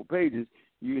down a couple pages,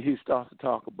 he starts to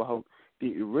talk about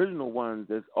the original ones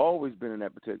that's always been in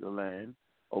that particular land,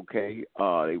 Okay,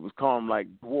 they was calling them like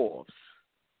dwarfs.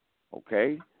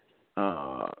 Okay,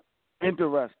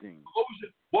 interesting.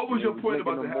 What was your point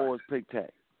about the the Moors pay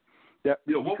tax?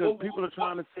 Because people are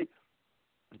trying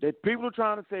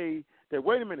to say that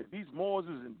wait a minute, these Moors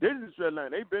is indigenous to that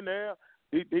land. They've been there.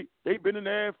 They've been in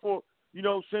there for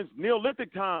since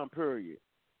Neolithic time period.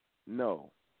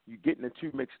 No, you're getting the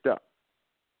two mixed up.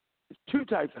 There's two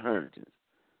types of inheritance.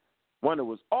 One that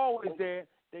was always there.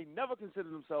 They never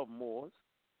considered themselves Moors,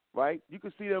 right? You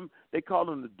can see them. They call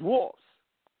them the dwarfs.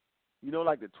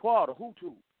 Like the Twa, the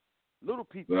Hutu, little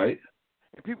people. Right.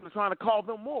 And people are trying to call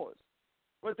them Moors,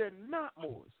 but they're not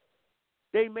Moors.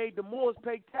 They made the Moors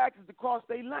pay taxes to cross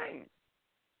their land,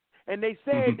 and they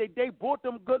said that they brought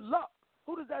them good luck.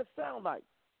 Who does that sound like?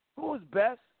 Who is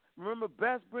Bess? Remember,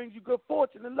 Bess brings you good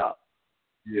fortune and luck.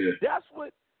 Yeah. That's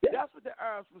what the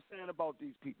Arabs were saying about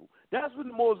these people. That's what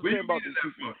the Moors were saying about these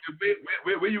people.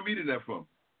 Where you reading that from?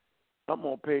 I'm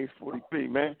on page 43,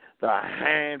 man. The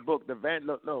handbook, the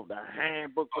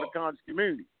handbook for the conscious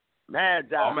community.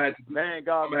 Magi,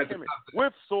 Vanguard,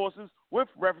 with sources, with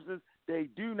references. They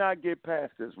do not get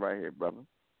past this right here, brother.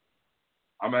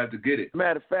 I'm gonna have to get it.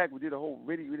 Matter of fact, we did a whole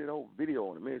video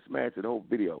on it. Man, Smash did a whole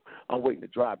video. I'm waiting to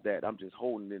drop that. I'm just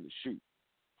holding it in the chute.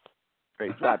 Hey,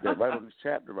 drop that right on this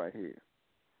chapter right here.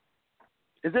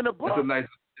 It's in the book. That's a nice.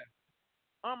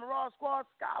 Raw Squad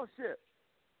Scholarship.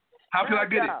 How can I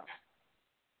get it?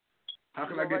 How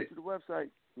can I get it? To the website.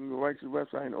 You can go right to the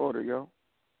website and order, yo.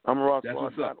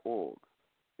 AmarawSquad.org.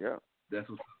 Yeah. That's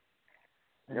what's up.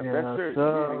 Yeah, that's serious. You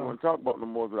don't even want to talk about no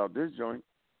more without this joint.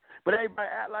 But everybody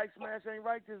act like Smash ain't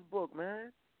write this book,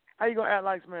 man. How you gonna act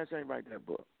like Smash ain't write that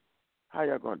book? How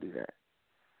y'all gonna do that?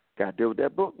 Gotta deal with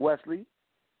that book, Wesley.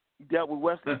 You dealt with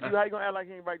Wesley too. How you gonna act like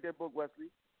he ain't write that book,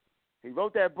 Wesley? He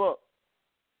wrote that book.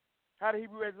 How the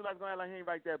Hebrew Israelites gonna act like he ain't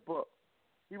write that book?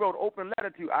 He wrote an open letter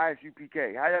to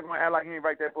ISUPK. How y'all gonna act like he ain't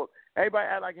write that book? Everybody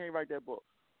act like he ain't write that book.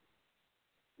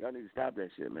 Y'all need to stop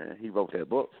that shit, man. He wrote that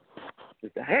book.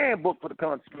 It's the handbook for the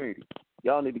conscious community.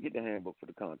 Y'all need to get the handbook for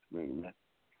the conscious community, man.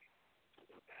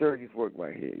 Serious work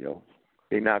right here, yo.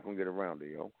 They not gonna get around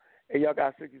it, yo. Hey, y'all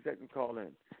got 60 seconds to call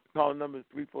in. Call number is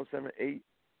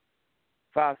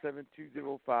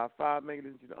 347-857-2055. Make it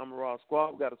into the Raw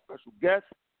Squad. We got a special guest,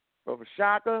 Brother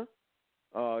Shaka.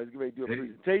 He's getting ready to do a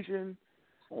presentation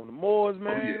on the Moors,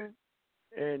 man. Oh,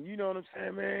 yeah. And you know what I'm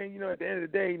saying, man? At the end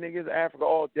of the day, niggas Africa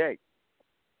all day.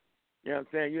 You know what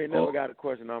I'm saying? You ain't never got to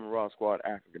question Raw Squad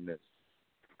Africanness.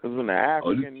 Because when the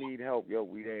African need help, yo,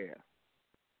 we there.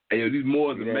 Hey, yo, these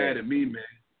Moors are mad at me, man.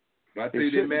 When I say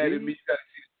they're mad at me, you got to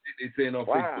see the shit they saying on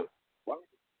Facebook. Wow.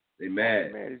 They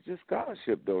mad. Man, it's just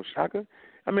scholarship, though, Shaka.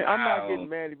 I mean, I'm not getting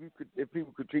mad if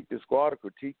people critique the squad or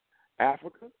critique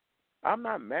Africa. I'm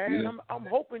not mad. Yeah. I'm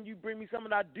hoping you bring me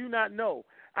something I do not know.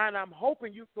 And I'm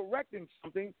hoping you're correcting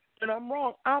something and I'm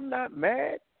wrong. I'm not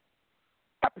mad.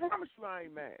 I promise you I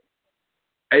ain't mad.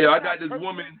 Hey, yo, I got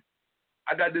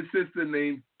this sister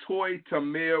named Toy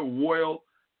Tamir Royal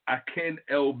Aken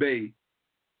El Bay.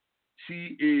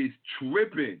 She is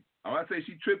tripping. When I say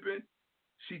she tripping.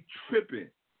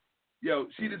 Yo,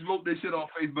 she just wrote this shit on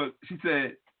Facebook. She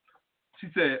said,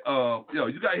 yo,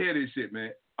 you gotta hear this shit,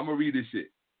 man. I'm gonna read this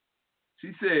shit.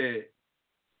 She said,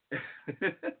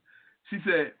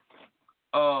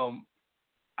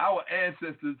 our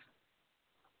ancestors.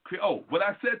 What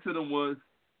I said to them was,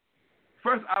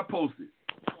 first I posted,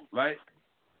 right?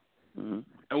 Mm-hmm.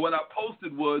 And what I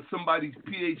posted was somebody's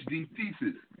PhD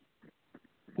thesis,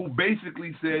 who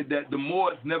basically said that the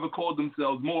Moors never called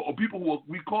themselves Moors, or people who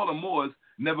we call them Moors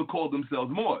never called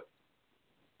themselves Moors.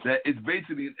 That it's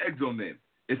basically an exonym.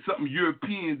 It's something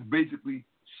Europeans basically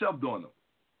shoved on them.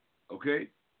 Okay?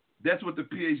 That's what the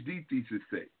PhD thesis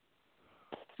say.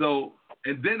 So,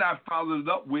 and then I followed it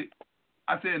up with,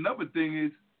 I said another thing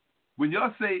is, when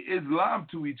y'all say Islam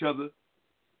to each other,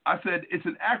 I said it's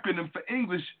an acronym for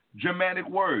English Germanic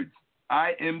words.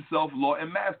 I am self, law,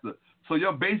 and master. So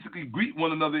y'all basically greet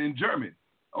one another in German.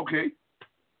 Okay.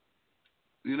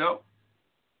 You know?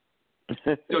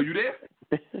 Yo, you there?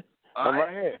 I'm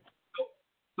right here.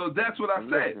 So that's what I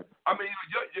said. I mean,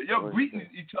 you're greeting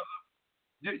each other.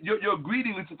 Your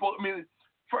greeting is supposed, I mean,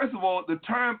 first of all, the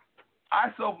term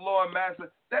I self, law, and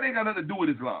master, that ain't got nothing to do with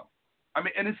Islam. I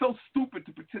mean, and it's so stupid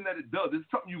to pretend that it does. It's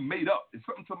something you made up. It's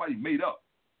something somebody made up.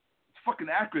 It's a fucking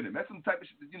acronym. That's some type of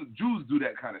shit. Jews do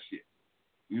that kind of shit.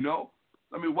 I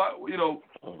mean, why?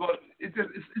 It's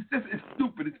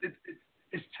stupid.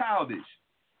 It's childish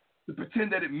to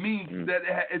pretend that it means that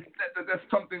that's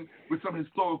something with some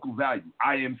historical value.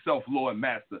 I am self, law, and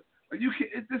master.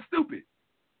 It's just stupid.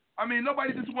 I mean,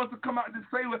 nobody just wants to come out and just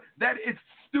say that it's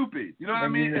stupid. You know what I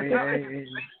mean?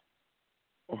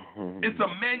 It's a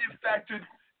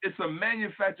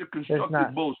manufactured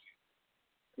constructed bullshit.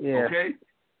 Yeah. Okay?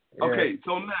 Yeah. Okay,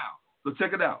 so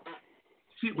check it out.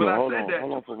 See, when hold said on, that.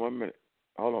 Hold on for 1 minute.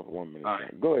 All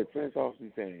right. Go ahead. Finish off what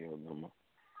you're saying here, Mama.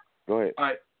 Go ahead. All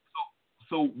right.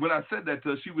 So when I said that to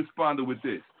her, she responded with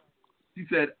this. She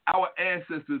said, our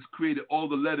ancestors created all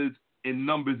the letters and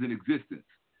numbers in existence.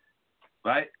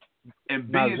 Right?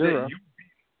 And being that you...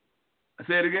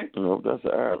 Say it again? No, that's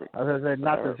the Arabic. I was going to say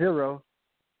not the zero.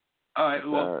 All right,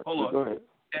 well, hold on. Go ahead.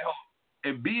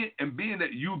 And being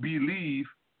that you believe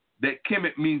that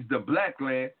Kemet means the black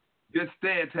land, this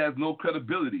stance has no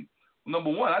credibility.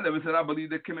 Number one, I never said I believe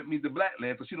that Kemet means the black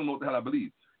land, so she don't know what the hell I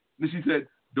believe. Then she said,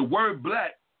 the word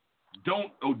black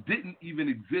didn't even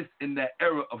exist in that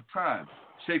era of time.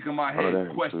 Shaking my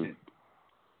head, question.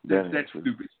 That's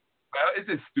stupid. Well, it's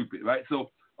just stupid, right?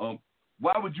 So,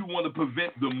 why would you want to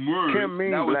prevent the merge?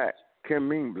 Can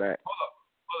mean black.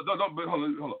 Hold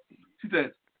on. She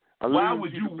said, why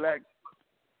would you... black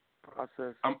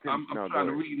process? I'm trying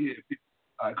to read here.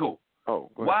 All right, cool.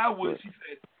 Why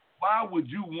would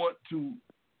you want to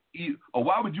eat, or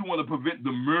why would you want to prevent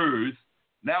the MERS,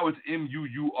 now it's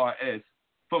MUURS,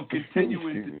 from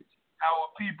continuing to teach our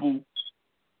people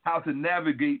how to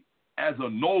navigate as a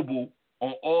noble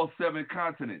on all 7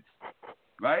 continents,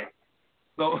 right?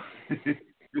 So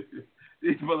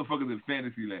these motherfuckers in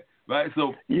fantasy land, right?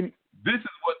 So this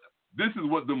is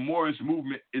what the Moorish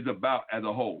movement is about as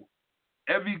a whole.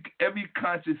 Every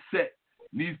conscious set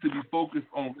needs to be focused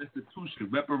on restitution,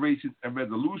 reparations, and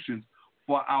resolutions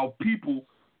for our people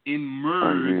in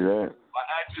MERS.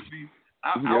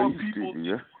 Our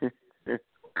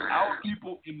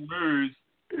people in MERS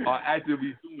are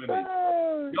actively doing it.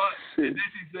 And then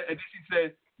she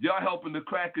said, y'all helping the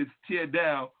crackers tear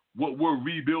down what we're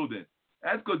rebuilding.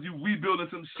 That's because you rebuilding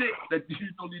some shit that you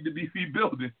don't need to be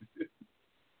rebuilding.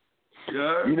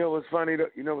 Yeah. You know what's funny though?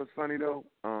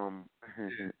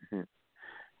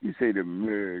 You say the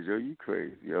MERS, yo, you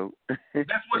crazy, yo.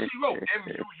 That's what she wrote.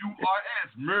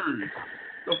 MUURS,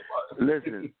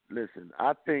 MERS. Listen.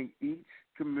 I think each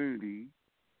community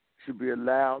should be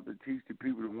allowed to teach the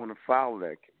people that want to follow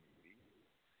that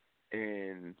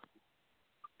community, and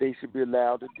they should be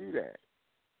allowed to do that.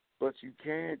 But you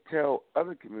can't tell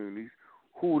other communities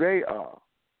who they are.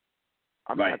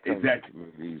 I'm not telling other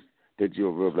communities that you're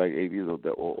a real black atheist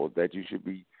or that you should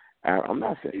be. I'm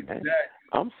not saying that.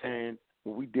 I'm saying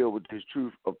when we deal with this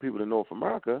truth of people in North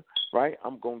America, right,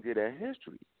 I'm going to get that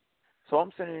history. So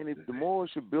I'm saying if the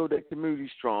Moors should build that community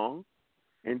strong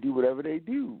and do whatever they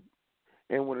do.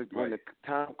 And when the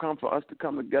time comes for us to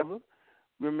come together,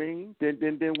 then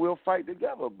we'll fight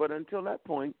together. But until that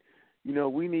point,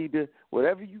 we need to,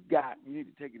 whatever you got, you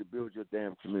need to take it to build your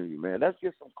damn community, man. Let's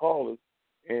get some callers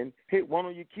and hit one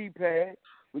on your keypad.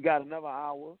 We got another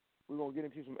hour. We're going to get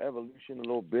into some evolution a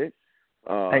little bit. It's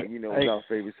our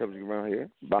favorite subject around here,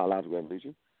 biological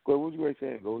evolution. Go ahead,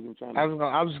 what you saying? I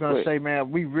was just gonna say,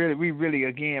 man, we really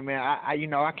again, man.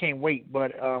 I can't wait.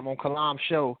 But on Kalam's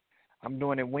show, I'm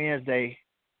doing it Wednesday.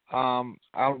 We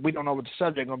don't know what the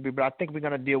subject gonna be, but I think we're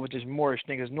gonna deal with this Moorish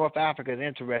thing because North Africa is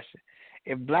interesting.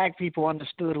 If black people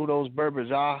understood who those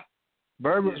Berbers are,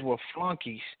 Berbers were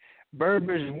flunkies.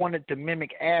 Berbers wanted to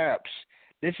mimic Arabs.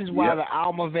 This is why the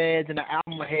Almoravids and the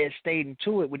Almoravids stayed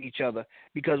into it with each other,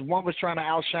 because one was trying to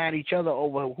outshine each other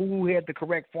over who had the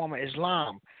correct form of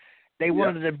Islam. They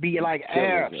wanted to be like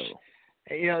Arabs.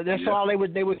 That's all they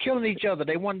were killing each other.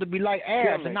 They wanted to be like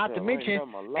Arabs, and not to mention,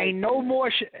 ain't no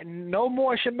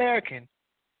Moorish American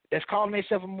that's calling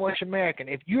themselves a Moorish American.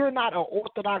 If you're not an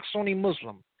Orthodox Sunni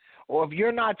Muslim, or if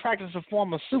you're not practicing a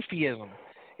form of Sufism,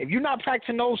 if you're not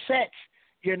practicing those sects,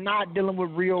 you're not dealing with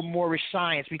real Moorish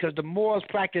science, because the Moors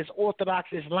practice Orthodox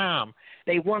Islam.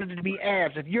 They wanted to be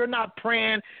Arabs. If you're not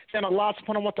praying, saying Allah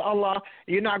subhanahu wa ta'ala,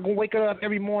 you're not going to wake up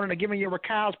every morning and giving your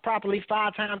rakahs properly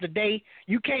 5 times a day,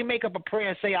 you can't make up a prayer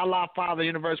and say, Allah, Father,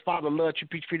 Universe, Father, love, true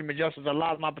peace, freedom, and justice.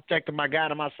 Allah is my protector, my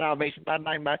guide, and my salvation.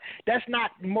 That's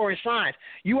not Moorish science.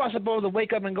 You are supposed to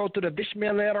wake up and go to the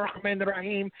Bismillah ar-Rahman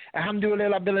ar-Rahim,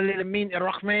 Alhamdulillah bil alamin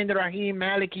ar-Rahman ar-Rahim,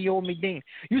 Maliki yawmiddin.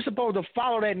 You're supposed to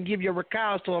follow that and give your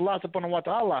rakahs to Allah subhanahu wa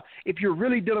ta'ala if you're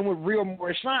really dealing with real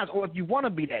Moorish science, or if you want to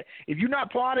be that. If you're not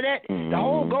part of that, the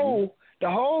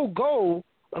whole goal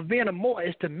of being a Moor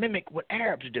is to mimic what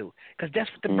Arabs do, because that's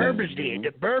what the Berbers did.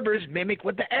 The Berbers mimic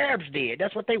what the Arabs did.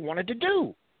 That's what they wanted to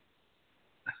do.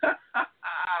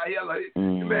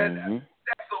 Man,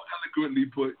 that's so eloquently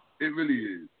put. It really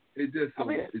is.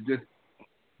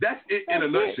 That's it in a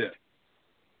nutshell.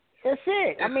 That's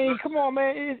it. Come on,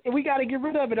 man. We got to get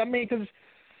rid of it. Because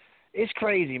it's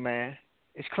crazy, man.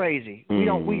 It's crazy.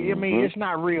 It's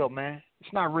not real, man.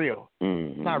 It's not real.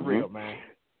 It's not real, man.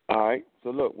 All right. So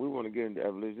look, we want to get into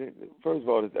evolution. First of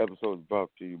all, this episode is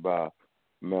brought to you by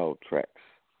Mel Trex.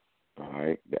 All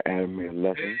right, the animated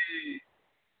lessons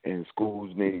in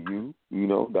schools near you. You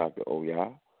know, Dr. Oya. You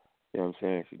know what I'm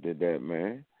saying? She did that,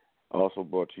 man. Also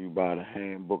brought to you by the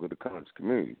Handbook of the Conscious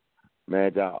Community,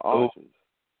 Magi Archers.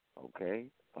 Okay,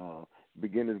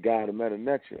 Beginner's Guide to Meta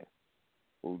Nature.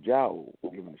 Ujao,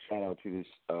 we're giving a shout out to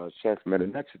this Chef's Meta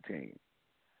Nature team.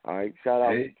 All right, shout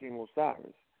out to King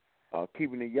Osiris,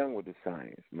 keeping it young with the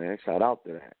science, man. Shout out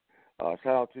to that.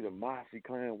 Shout out to the Mossy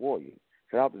Clan Warriors.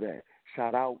 Shout out to that.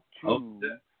 Shout out to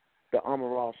the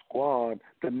Amara Squad,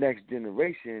 the next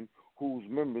generation, whose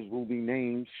members will be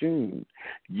named soon.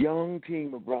 Young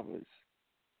team of brothers,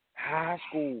 high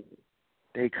school,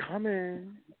 they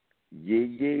coming.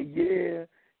 Yeah.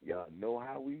 Y'all know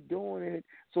how we doing it.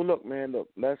 So look, man,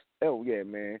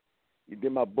 man.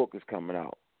 My book is coming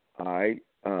out. All right,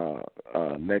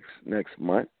 next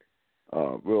month.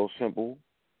 Real simple,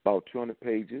 about 200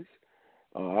 pages.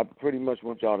 I pretty much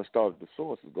want y'all to start at the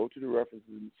sources. Go to the references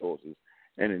and sources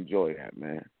and enjoy that,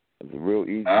 man. It's a real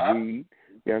easy read. You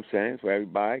know what I'm saying? For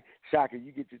everybody. Shaka,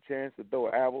 you get your chance to throw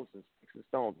arrows and sticks and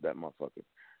stones at that motherfucker.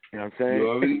 You know what I'm saying? You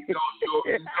already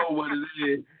know what it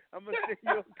is. I'm going to send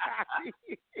you a copy.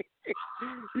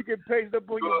 You can paste up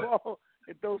on your wall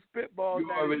and throw spitballs at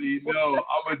you already know.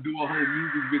 I'm going to do a whole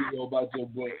music video about your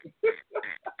book.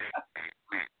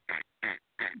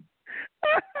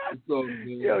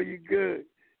 Yo, you good.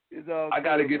 It's all I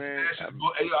gotta good, get man. Smash's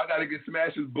book. Hey, I gotta get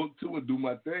Smash's book too and do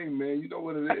my thing, man. You know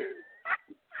what it is.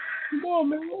 Come on,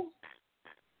 man.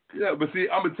 Yeah, but see,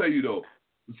 I'm gonna tell you though.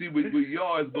 See, with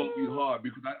y'all, it's gonna be hard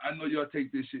because I know y'all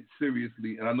take this shit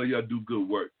seriously, and I know y'all do good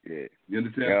work. Yeah. You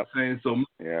understand what I'm saying? So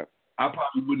I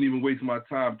probably wouldn't even waste my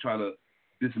time trying to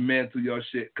dismantle your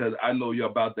shit because I know you're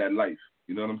about that life.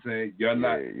 You know what I'm saying? You're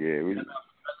not. You're not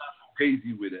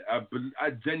crazy with it. I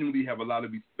genuinely have a lot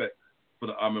of respect for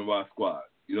the Amin-Ra Squad.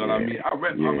 You know what I mean? I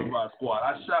rep Amin-Ra Squad.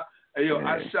 I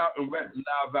shot and rep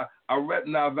Nile Valley. I rep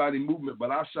Nile Valley Movement,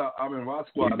 but I shot Amin-Ra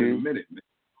Squad in a minute, man.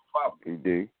 You do.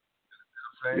 You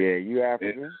know yeah, you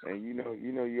African, and you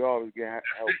know you always get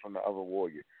help from the other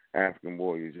African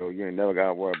warriors. Yo, you ain't never got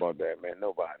to worry about that, man.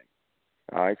 Nobody.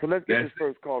 All right, so let's get this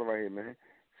first caller right here, man.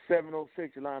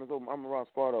 706, your line is open. Amin-Ra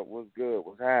Squad up. What's good?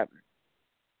 What's happening?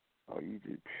 Oh, you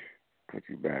just put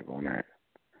you back on that.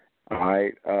 All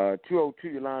right, 202,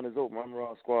 your line is open.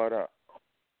 Amin-Ra Squad up.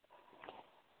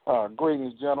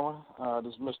 Greetings, gentlemen.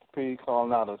 This is Mr. P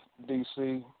calling out of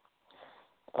D.C.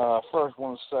 First,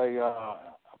 want to say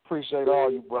appreciate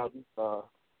all you brothers,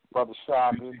 Brother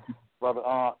Shaka, Brother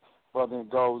Aunt, Brother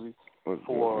Ngozi,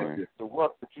 for the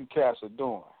work that you cats are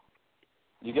doing.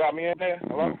 You got me in there?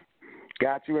 Hello?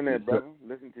 Got you in there, brother.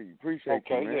 Listen to you. Appreciate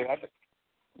you, man.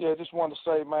 I just wanted to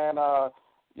say, man,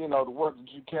 the work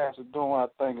that you cats are doing, I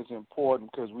think is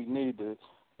important because we need to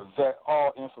vet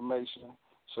all information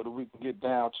so that we can get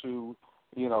down to,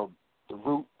 the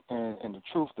root and the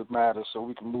truth of matters so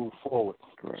we can move forward.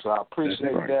 Correct. So I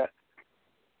appreciate that.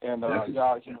 And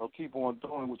y'all, keep on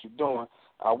doing what you're doing.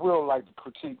 I will like to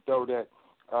critique, though, that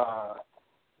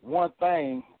one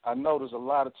thing I notice a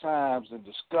lot of times in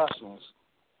discussions,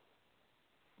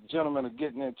 gentlemen are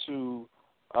getting into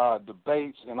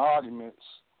debates and arguments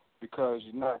because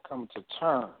you're not coming to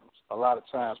terms. A lot of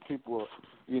times people,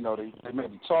 they may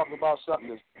be talking about something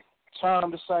that's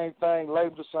termed the same thing,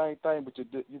 labeled the same thing, but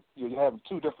you're having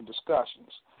two different discussions.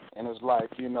 And it's like,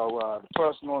 the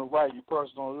person on the right, the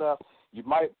person on the left, you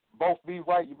might both be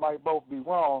right, you might both be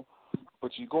wrong,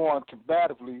 but you're going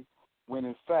combatively when,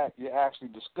 in fact, you're actually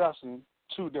discussing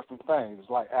two different things. It's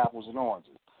like apples and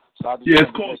oranges. So I just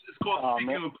it's called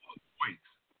speaking across points.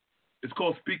 It's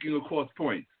called speaking across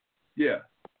points. Yeah.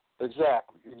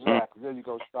 Exactly. There you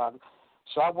go, Shaka.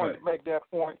 So I wanted to make that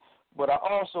point, but I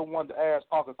also wanted to ask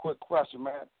Uncle a quick question,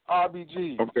 man.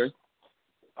 RBGs. Okay.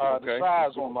 The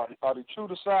size on them, are they true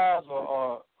to size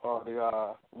or they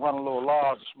run a little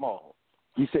large or small?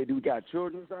 You say, do we got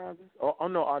children's sizes? Oh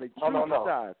no, are they true to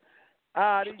size?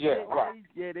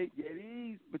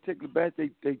 These particular bats,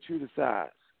 they true to size.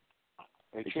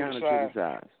 They kind of true to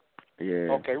size.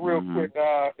 Yeah. Okay, real quick.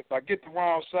 If I get the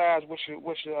wrong size,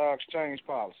 what's your exchange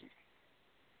policy?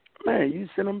 Man, you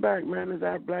send them back, man. It's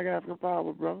that Black African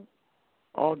Power, bro.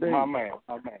 All day. My man.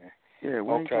 Yeah,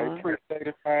 okay, appreciate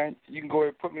it, man. You can go ahead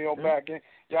and put me on back in.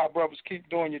 Y'all brothers keep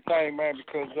doing your thing, man,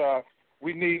 because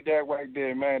we need that right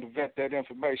there, man, to vet that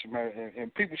information, man.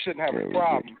 And people shouldn't have a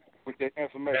problem with that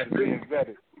information being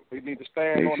vetted. They need to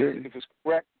stand on it. If it's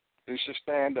correct, they should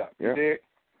stand up. You dig?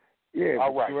 Yeah,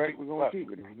 all right. Correct. We're going to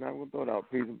keep it. We're not going to throw it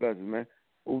out. Peace and blessings, man.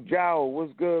 Ujao,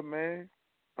 what's good, man?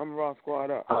 Amin-Ra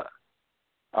Squad up.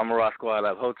 I'm Ross Squad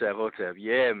up. Hotep.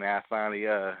 Yeah, man, I finally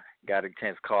got a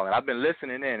chance to call in. I've been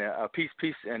listening in.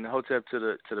 Peace, and Hotep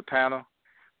to the panel.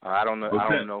 I don't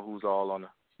know who's all on the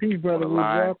peace, brother. On the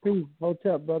line. Peace,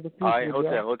 Hotep, brother. Peace, all right,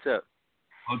 Hotep.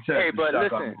 Hey, but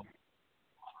listen.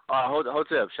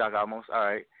 Hotep, Shock Almost. All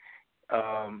right.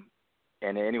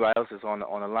 And anybody else is on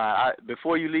the line.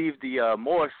 Before you leave the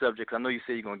Moore subject, 'cause I know you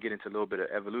said you're gonna get into a little bit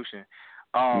of evolution.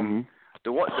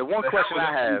 The one question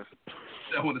I have.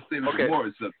 I want to stay with the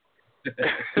Moore subject.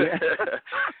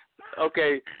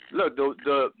 Okay. Look,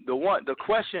 the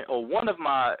question, or one of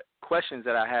my questions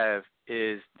that I have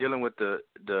is dealing with the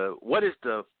what is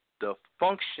the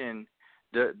function,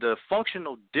 the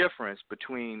functional difference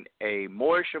between a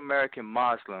Moorish American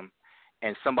Muslim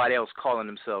and somebody else calling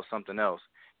themselves something else.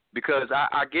 Because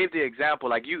I gave the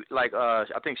example, I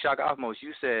think Shaka Ahmos,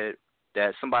 you said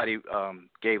that somebody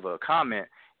gave a comment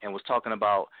and was talking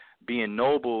about being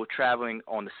noble, traveling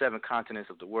on the 7 continents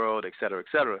of the world, et cetera, et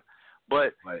cetera.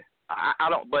 But right. I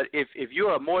don't. But if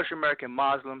you're a Moorish American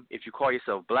Muslim, if you call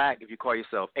yourself black, if you call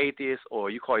yourself atheist, or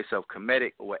you call yourself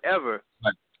Kemetic or whatever,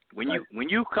 right. when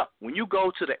you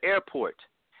go to the airport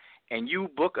and you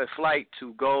book a flight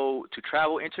to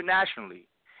travel internationally,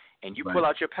 and you pull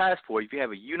out your passport, if you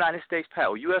have a United States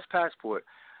or U.S. passport,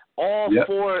 all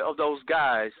 4 of those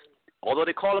guys, although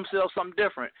they call themselves something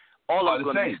different, all of them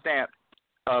are going to be stamped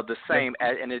the same,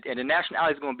 and the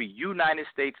nationality is going to be United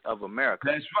States of America.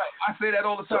 That's right. I say that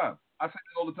all the time.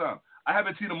 I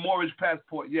haven't seen a Moorish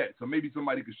passport yet, so maybe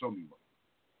somebody could show me one.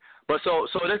 But so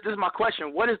this is my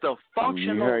question: what is the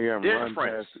functional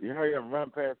difference? You heard him run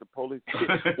past the police.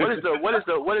 What is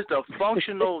the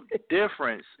functional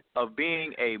difference of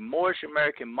being a Moorish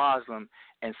American Muslim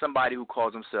and somebody who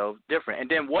calls themselves different? And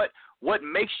then what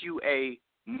makes you a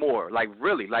Moor? Like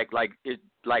really, like by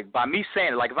me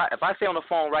saying it, like if I say on the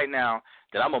phone right now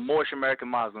that I'm a Moorish American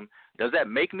Muslim, does that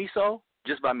make me so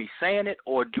just by me saying it,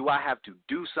 or do I have to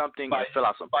do something and fill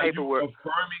out some paperwork?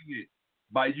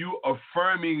 By you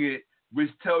affirming it,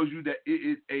 which tells you that it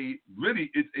is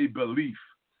it's a belief,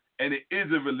 and it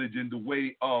is a religion. The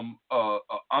way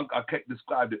Akek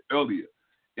described it earlier,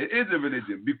 it is a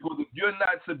religion because if you're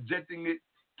not subjecting it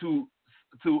to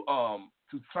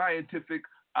scientific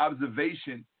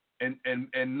observation and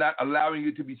not allowing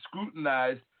it to be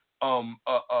scrutinized,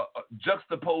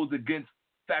 juxtaposed against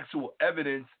factual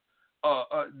evidence,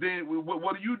 then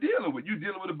what are you dealing with? You're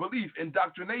dealing with a belief,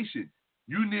 indoctrination.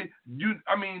 I'm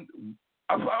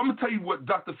gonna tell you what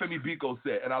Dr. Femi Biko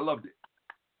said, and I loved it.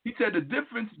 He said the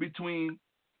difference between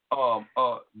the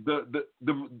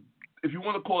if you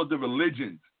want to call it the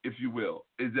religions, if you will,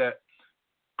 is that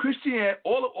Christianity,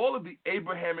 all of the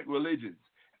Abrahamic religions,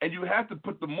 and you have to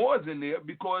put the Moors in there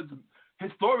because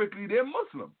historically they're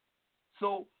Muslim.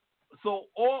 So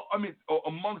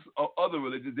amongst other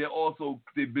religions,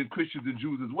 they've been Christians and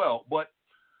Jews as well. But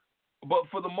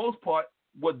for the most part,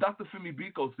 what Dr. Femi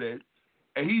Biko said,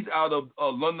 and he's out of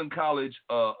London College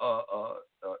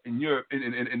in Europe,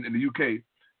 in the UK,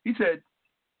 he said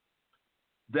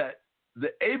that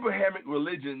the Abrahamic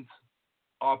religions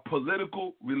are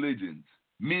political religions,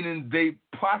 meaning they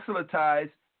proselytize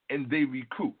and they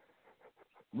recruit,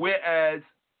 whereas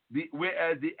the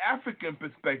African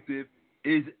perspective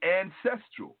is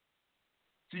ancestral.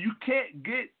 So you can't.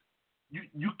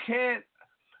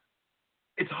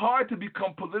 It's hard to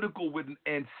become political with an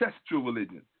ancestral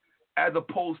religion as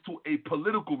opposed to a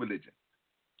political religion.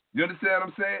 You understand what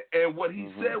I'm saying? And what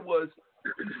he said was,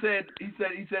 he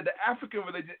said the African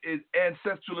religion is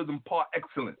ancestralism par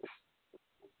excellence.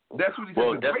 That's what he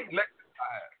said. Great lecture.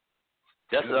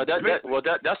 That's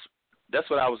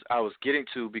what I was getting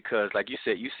to, because like you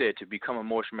said to become a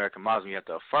Moorish American Muslim you have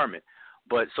to affirm it.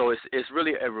 But so it's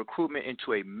really a recruitment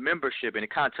into a membership, and it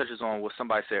kind of touches on what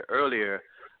somebody said earlier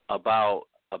about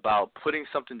putting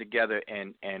something together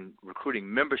and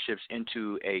recruiting memberships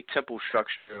into a temple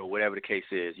structure or whatever the case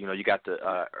is. You know, you got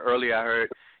the earlier I heard,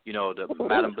 the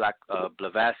Madame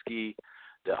Blavatsky,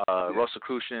 the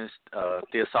Rosicrucians,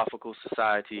 Theosophical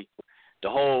Society, the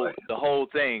whole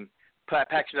thing,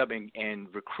 packaging up and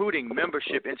recruiting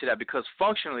membership into that, because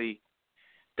functionally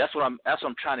that's what I'm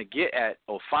trying to get at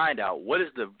or find out. What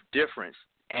is the difference?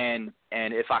 And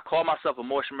if I call myself a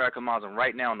Moorish American Muslim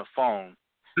right now on the phone,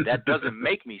 that doesn't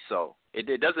make me so.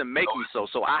 It doesn't make me so.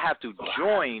 So I have to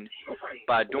join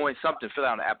by doing something, fill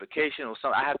out an application or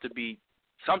something. I have to be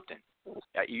something.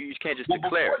 You can't just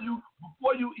declare.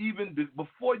 Before you even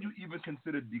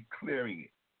consider declaring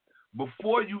it,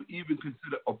 before you even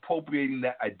consider appropriating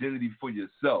that identity for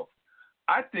yourself,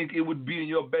 I think it would be in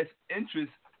your best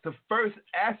interest to first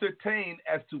ascertain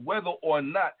as to whether or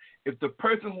not if the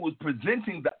person who is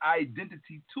presenting the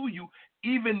identity to you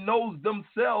even knows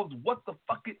themselves what the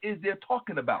fuck it is they're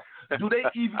talking about. Do they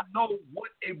even know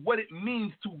what it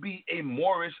means to be a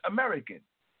Moorish American?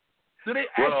 Do they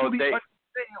actually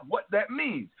understand what that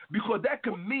means? Because that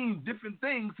can mean different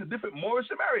things to different Moorish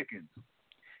Americans.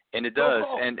 And it does.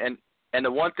 And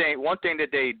the one thing that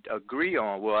they agree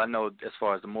on, well, I know as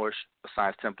far as the Moorish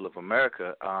Science Temple of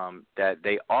America, that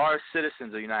they are citizens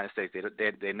of the United States.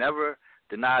 They never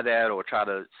deny that or try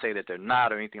to say that they're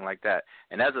not or anything like that.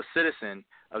 And as a citizen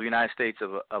of the United States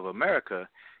of America,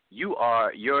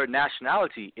 your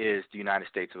nationality is the United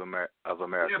States of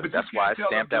America. Yeah, that's why it's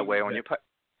stamped that way on your.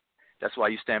 That's why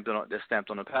they're stamped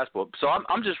on the passport. So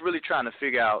I'm just really trying to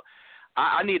figure out.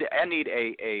 I need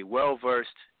a well-versed,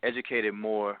 educated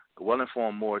Moor,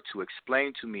 well-informed Moor to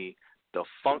explain to me the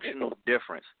functional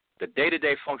difference, the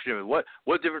day-to-day function. What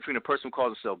difference between a person who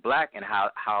calls himself black and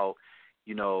how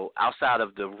outside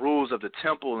of the rules of the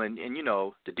temple and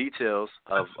the details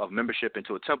of membership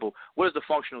into a temple, what is the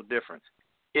functional difference,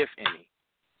 if any?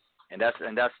 And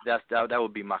that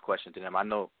would be my question to them. I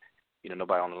know,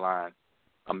 nobody on the line.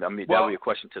 That would be a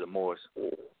question to the Moors.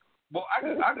 Well, I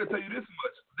can tell you this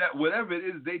much, that whatever it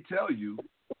is they tell you,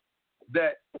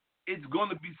 that it's going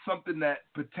to be something that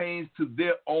pertains to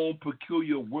their own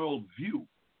peculiar worldview.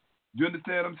 You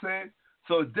understand what I'm saying?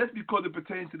 So just because it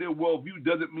pertains to their worldview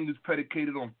doesn't mean it's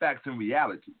predicated on facts and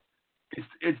reality.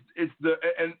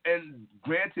 And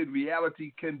granted,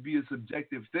 reality can be a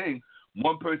subjective thing.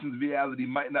 One person's reality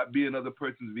might not be another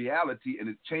person's reality, and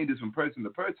it changes from person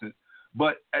to person.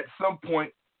 But at some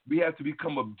point, we have to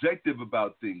become objective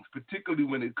about things, particularly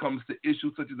when it comes to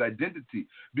issues such as identity.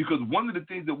 Because one of the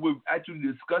things that we're actually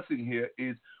discussing here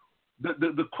is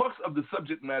the crux of the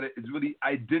subject matter is really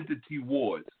identity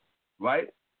wars, right?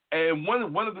 And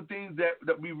one of the things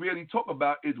that we really talk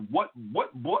about is what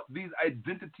brought these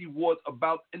identity wars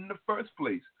about in the first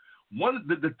place.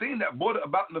 The thing that brought it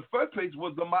about in the first place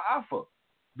was the Ma'afa,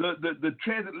 the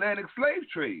transatlantic slave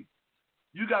trade.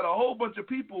 You got a whole bunch of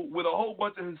people with a whole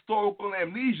bunch of historical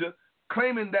amnesia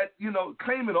claiming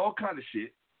all kind of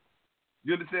shit.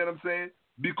 You understand what I'm saying?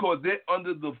 Because they're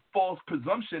under the false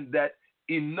presumption that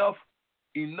enough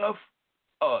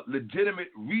legitimate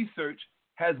research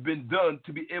has been done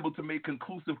to be able to make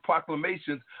conclusive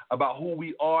proclamations about who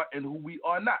we are and who we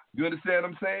are not. You understand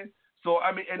what I'm saying? So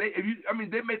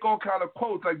they make all kind of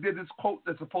quotes. Like there's this quote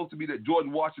that's supposed to be that George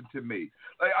Washington made.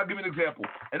 Like I'll give you an example,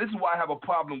 and this is why I have a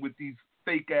problem with these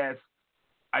fake ass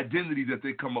identities that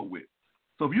they come up with.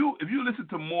 So if you listen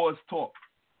to Moores talk,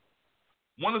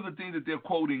 one of the things that they're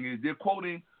quoting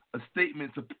a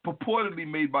statement purportedly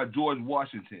made by George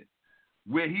Washington,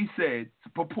 where he said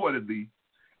purportedly,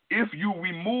 if you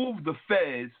remove the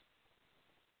fez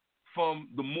from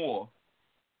the Moor,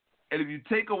 and if you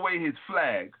take away his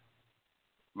flag,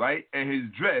 right, and his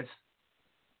dress,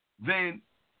 then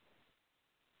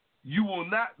you will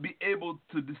not be able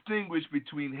to distinguish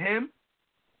between him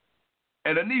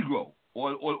and a Negro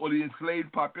or the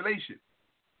enslaved population.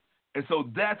 And so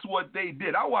that's what they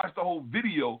did. I watched the whole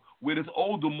video where this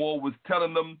older Moor was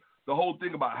telling them the whole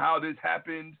thing about how this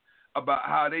happened, about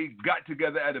how they got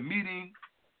together at a meeting,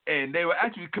 and they were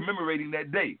actually commemorating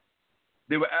that day.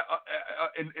 They were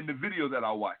in the video that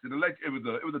I watched. It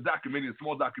was a documentary, a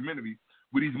small documentary,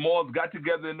 where these Moors got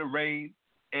together in the rain,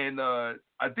 and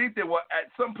I think they were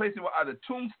at some place. They were either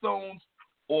tombstones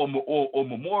or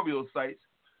memorial sites,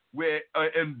 where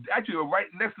and actually were right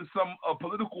next to some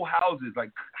political houses,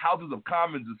 like Houses of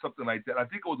Commons or something like that. I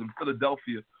think it was in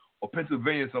Philadelphia or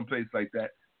Pennsylvania, someplace like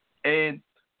that. And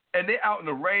they're out in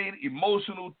the rain,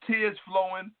 emotional, tears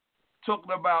flowing,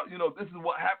 talking about, this is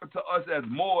what happened to us as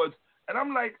Moors. And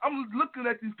I'm looking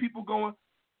at these people going,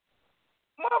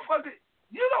 motherfucker,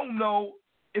 you don't know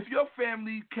if your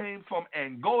family came from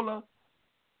Angola.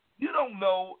 You don't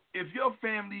know if your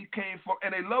family came from,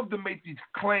 and they love to make these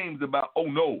claims about, oh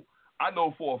no, I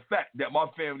know for a fact that my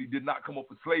family did not come up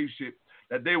with slave ship,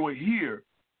 that they were here.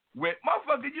 When,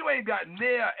 motherfucker, you ain't got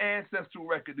near ancestral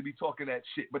record to be talking that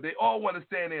shit, but they all want to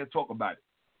stand there and talk about it.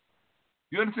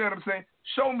 You understand what I'm saying?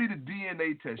 Show me the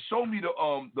DNA test. Show me the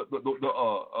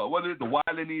Y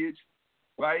lineage,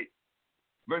 right?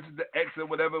 Versus the X and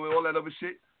whatever, with all that other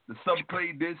shit. The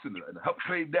subclade this and the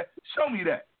subclade that. Show me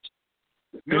that.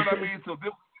 You know what I mean? So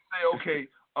then we say, okay,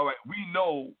 all right, we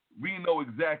know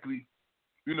exactly,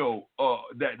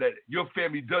 that your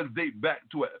family does date back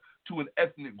to an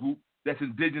ethnic group that's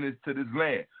indigenous to this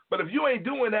land. But if you ain't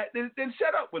doing that, then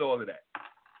shut up with all of that.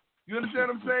 You understand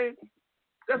what I'm saying?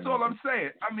 That's all I'm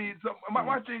saying. I mean, so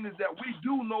my thing is that we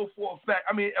do know for a fact.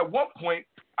 I mean, at one point,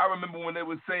 I remember when they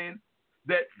were saying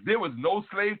that there was no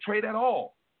slave trade at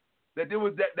all. That there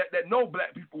was that no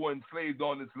black people were enslaved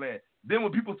on this land. Then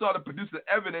when people started producing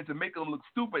evidence and making them look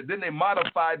stupid, then they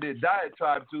modified their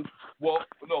diatribe to, well,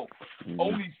 no,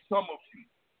 only some of you.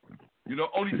 You know,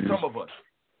 only some of us.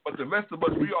 But the rest of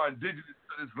us, we are indigenous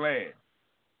to this land.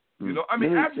 You know, I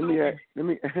mean, absolutely. Let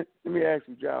me ask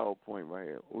you Jao a point right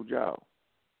here. Jao.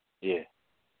 Yeah.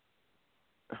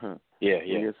 Yeah.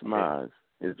 Yes, Maz.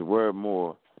 Is the word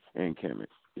more in Kemet?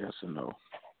 Yes or no?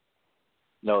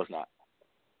 No, it's not.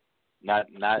 Not.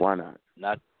 Why not?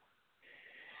 Not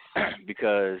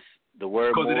because the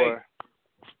word more.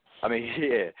 I mean,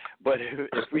 yeah, but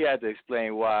if we had to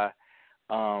explain why,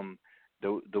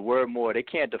 the word more, they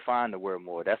can't define the word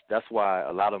more. That's why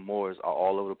a lot of Moors are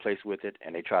all over the place with it,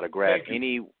 and they try to grab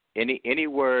any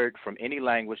word from any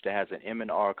language that has an M and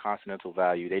R consonantal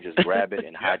value. They just grab it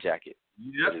and hijack it.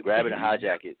 They just grab it and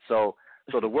hijack it. So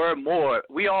the word more,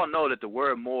 we all know that the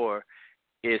word more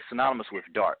is synonymous with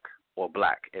dark or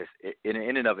black in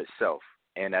and of itself.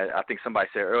 And I think somebody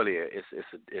said earlier, it's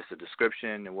a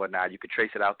description and whatnot. You could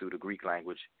trace it out through the Greek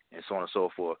language and so on and so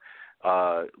forth.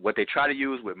 What they try to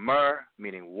use with mer,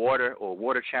 meaning water or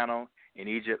water channel in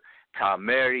Egypt,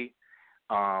 Tameri,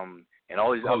 and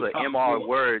all these other MR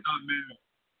words.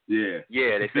 Yeah.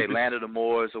 Yeah, they say land of the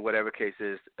Moors or whatever case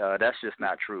is. That's just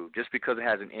not true. Just because it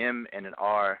has an M and an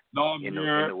R in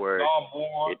the word.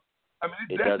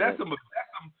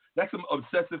 That's some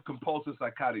obsessive compulsive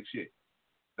psychotic shit.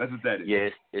 That's what that is. Yeah,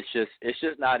 it's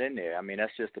just not in there. I mean,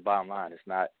 that's just the bottom line. It's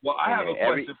not. Well, I have a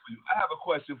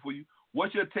question for you.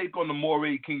 What's your take on the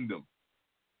Moray Kingdom?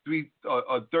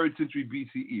 3rd century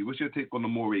BCE. What's your take on the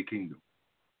Moray Kingdom?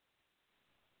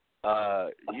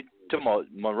 You talking about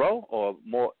Monroe or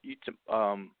more?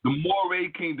 The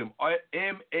Moray Kingdom. Maure.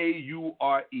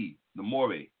 The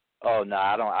Moray. Oh no,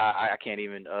 I don't. I can't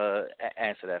even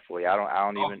answer that for you. I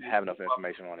don't even have enough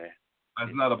information on it.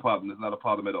 That's not a problem. That's not a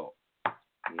problem at all.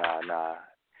 Nah.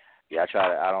 Yeah, I try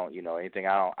to. I don't. Anything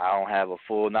I don't have a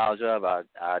full knowledge of.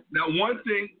 Now, one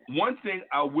thing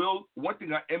I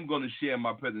am going to share in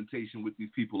my presentation with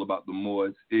these people about the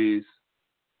Moors is,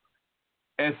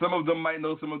 and some of them might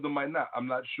know, some of them might not. I'm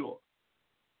not sure.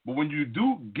 But when you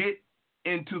do get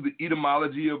into the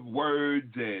etymology of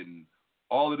words and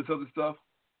all of this other stuff,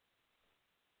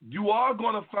 you are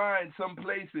going to find some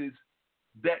places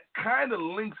that kind of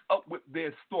links up with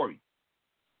their story.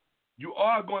 You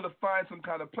are going to find some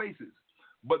kind of places,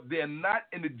 but they're not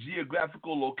in the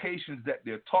geographical locations that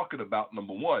they're talking about,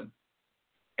 number one.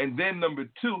 And then number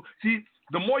two, see,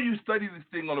 the more you study this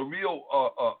thing on a real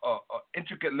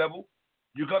intricate level,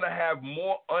 you're going to have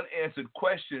more unanswered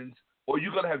questions, or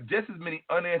you're going to have just as many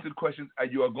unanswered questions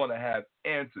as you are going to have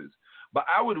answers. But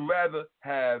I would rather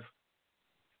have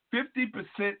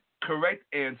 50% correct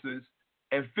answers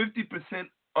and 50%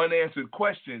 unanswered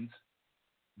questions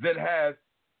than have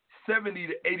 70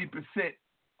 to 80%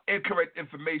 incorrect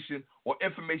information or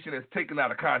information that's taken out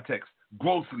of context,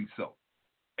 grossly so,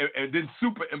 and then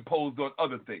superimposed on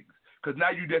other things. Because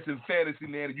now you just in fantasy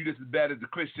land, and you just as bad as the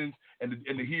Christians and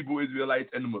the Hebrew Israelites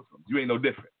and the Muslims. You ain't no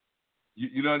different.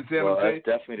 You know what I'm saying? Well, that's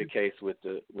definitely the case with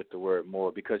the word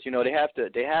more, because they have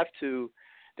to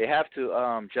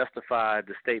justify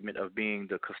the statement of being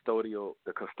the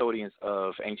custodians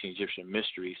of ancient Egyptian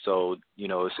mystery. So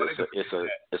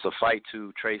it's a fight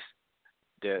to trace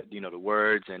the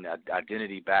words and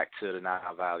identity back to the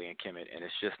Nile Valley and Kemet, and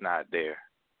it's just not there.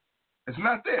 It's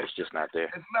not there. It's just not there.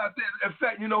 It's not there. In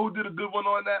fact, you know who did a good one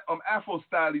on that? Afro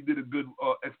Style did a good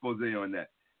expose on that.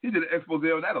 He did an expose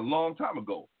on that a long time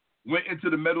ago. Went into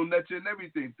the metal nature and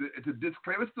everything. It's a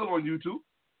disclaimer. It's still on YouTube.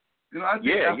 I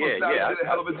think Afro Style did a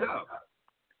hell of a job.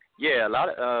 Yeah,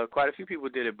 quite a few people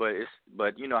did it,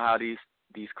 but you know how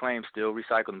these claims still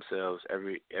recycle themselves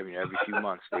every few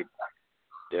months.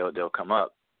 They'll come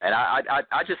up, and I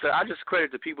just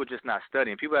credit the people just not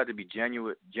studying. People have to be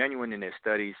genuine in their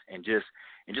studies and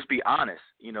just be honest.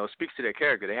 Speaks to their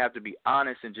character. They have to be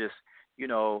honest and just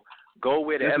go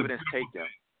where the evidence take them.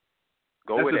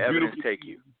 Go where the evidence take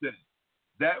you.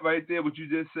 That right there, what you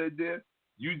just said there,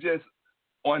 you just.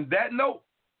 On that note,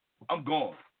 I'm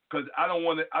gone because I don't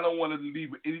want to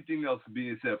leave with anything else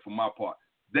being said for my part.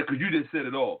 Because you just said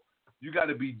it all. You got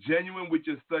to be genuine with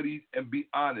your studies and be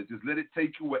honest. Just let it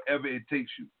take you wherever it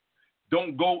takes you.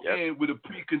 Don't go in with a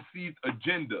preconceived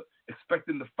agenda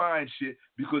expecting to find shit,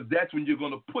 because that's when you're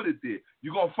going to put it there.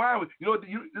 You're going to find there's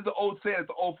an old saying that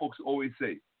the old folks always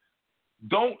say.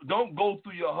 Don't go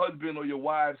through your husband or your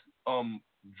wife's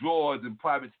drawers and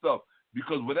private stuff,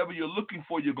 because whatever you're looking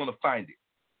for, you're going to find it.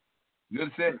 You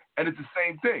understand? And it's the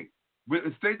same thing.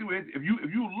 If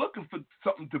you're looking for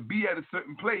something to be at a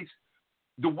certain place,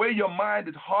 the way your mind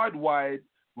is hardwired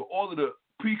with all of the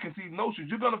preconceived notions,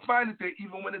 you're going to find it there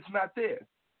even when it's not there.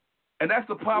 And that's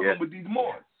the problem with these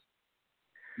Moors.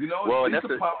 You know, well, it's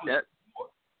the problem.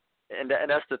 And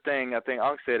that's the thing. I think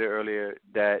Unc said it earlier,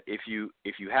 that if you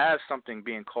have something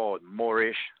being called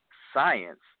Moorish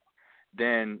science,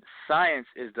 then science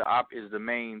is the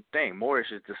main thing.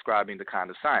 Moorish is describing the kind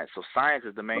of science. So science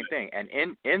is the main thing. And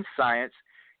in science,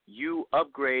 you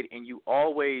upgrade and you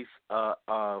always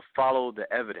follow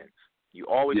the evidence. You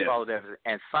always follow the evidence.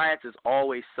 And science is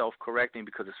always self-correcting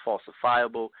because it's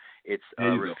falsifiable. It's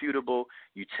refutable.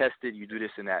 You test it. You do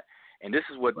this and that. And this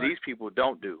is what these people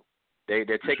don't do. They're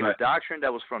taking a doctrine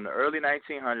that was from the early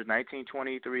 1900s,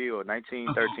 1923 or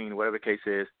 1913, whatever the case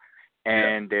is,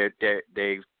 and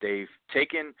they've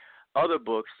taken other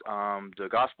books, the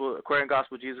Aquarian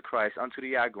Gospel of Jesus Christ, Unto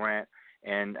Thee I Grant,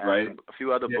 and a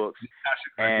few other books,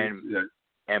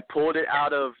 and pulled it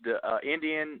out of the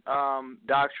Indian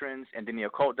doctrines and then the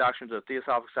occult doctrines of the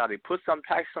Theosophical Society.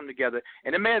 Packed some together,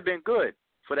 and it may have been good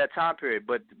for that time period,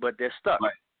 but they're stuck.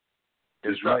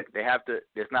 They're stuck. They have to.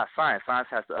 It's not science. Science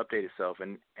has to update itself,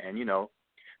 and you know,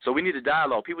 so we need a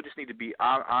dialogue. People just need to be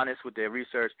honest with their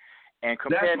research and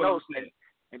compare notes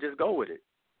and just go with it.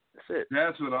 That's it.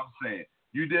 That's what I'm saying.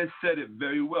 You just said it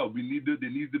very well. There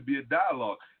needs to be a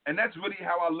dialogue, and that's really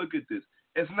how I look at this.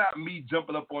 It's not me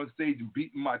jumping up on stage and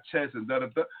beating my chest and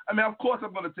da-da-da. I mean, of course,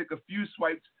 I'm going to take a few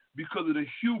swipes because of the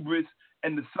hubris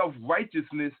and the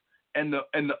self-righteousness and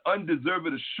the undeserved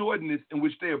assuredness in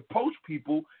which they approach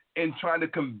people and trying to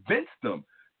convince them.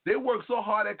 They work so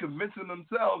hard at convincing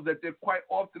themselves that they're quite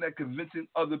often at convincing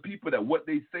other people that what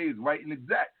they say is right and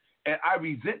exact. And I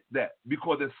resent that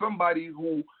because as somebody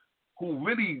who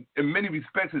really, in many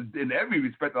respects, in every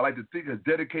respect, I like to think, has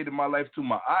dedicated my life to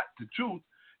to truth.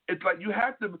 It's like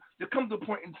there comes a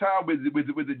point in time where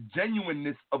the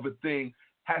genuineness of a thing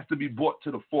has to be brought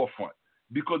to the forefront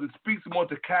because it speaks more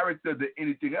to character than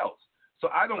anything else. So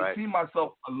I don't see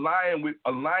myself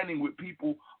aligning with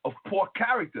people of poor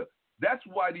character. That's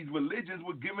why these religions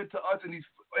were given to us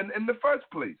in the first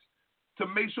place, to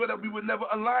make sure that we would never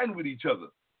align with each other.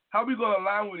 How are we going to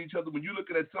align with each other when you're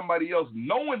looking at somebody else,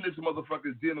 knowing this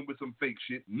motherfucker is dealing with some fake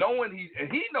shit, knowing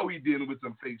he know he's dealing with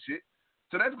some fake shit?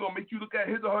 So that's going to make you look at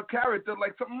his or her character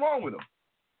like something wrong with him.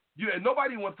 And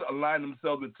nobody wants to align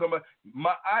themselves with somebody.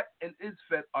 Ma'at and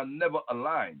Isfet are never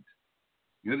aligned.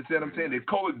 You understand what I'm saying? They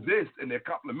coexist and they're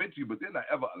complementary, but they're not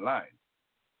ever aligned.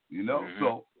 You know?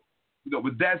 So,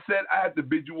 with that said, I have to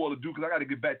bid you all adieu because I got to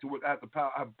get back to work. I have a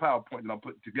PowerPoint that I'm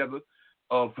putting together.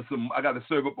 I got to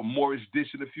serve up a Moorish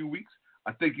dish in a few weeks.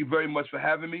 I thank you very much for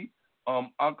having me.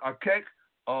 Akek,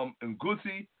 and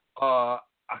Gusi.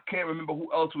 I can't remember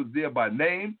who else was there by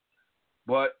name,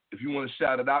 but if you want to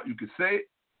shout it out, you can say it.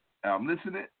 I'm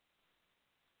listening.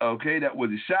 Okay, that was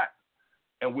a shot.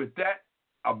 And with that,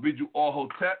 I'll bid you all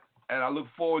hotep, and I look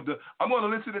forward to. I'm going to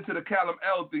listen to the Callum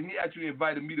L thing. He actually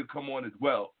invited me to come on as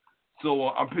well, so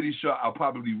I'm pretty sure I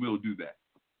probably will do that.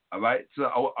 All right.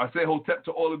 So I say hotep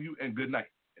to all of you, and good night,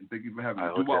 and thank you for having me.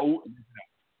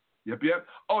 Yep.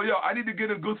 Oh, yo, I need to get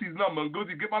in Goosey's number.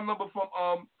 Goosey, get my number from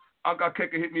Uncle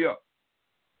Kek and hit me up.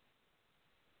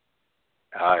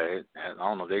 I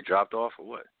don't know. They dropped off or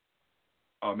what?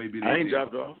 Oh, maybe they I ain't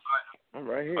dropped off. I'm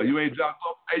right here. Oh, you ain't dropped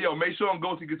off? Hey, yo, make sure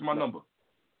Goosey gets my number.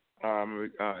 All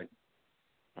right.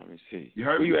 Let me see. You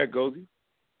heard Where me? you at, Goosey?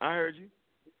 I heard you.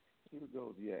 Where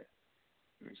Goosey at?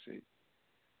 Let me see.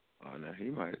 Oh, now he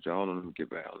might have drawn. Let me get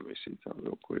back. Let me see something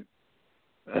real quick.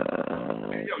 Hey,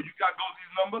 yo, you got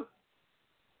Goosey's number?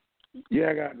 Yeah,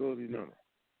 I got Goosey's number.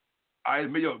 All right,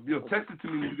 man, yo, text it to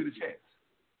me when you get a chance.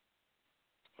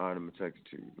 All right, I'm going to text it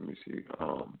to you. Let me see.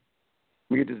 Let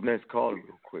me get this next call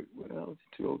real quick. What else?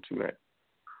 202 at?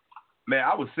 Man,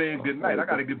 I was saying good night. I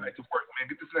got to get back to work, man.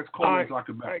 Get this next call so I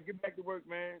can back. All right, get back to work,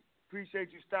 man.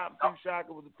 Appreciate you stopping through, Shaka.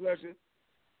 It was a pleasure.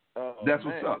 That's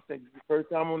what's up. Thank you for the first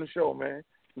time on the show, man.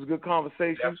 It was a good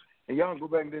conversation. And y'all can go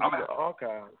back and listen to the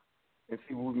archive and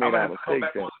see what we made our mistakes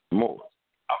at more.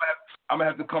 I'm going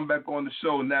to have to come back on the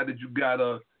show now that you got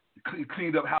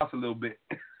cleaned up house a little bit.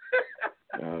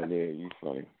 Oh, yeah, you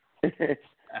funny.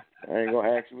 I ain't going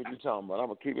to ask you what you're talking about. I'm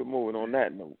going to keep it moving on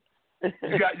that note.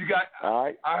 You got. All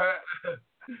right.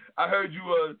 I heard you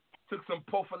took some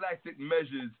prophylactic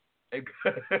measures.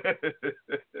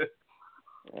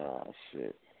 Oh,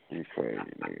 shit. You crazy,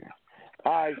 nigga.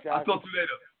 All right, Shaka. I'll talk to you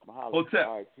later. Hotep.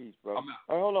 All right, peace, bro. All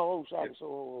right, hold on. Shaka. Yeah.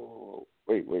 So,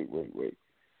 wait. Let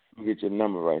me get your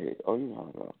number right here. Oh, you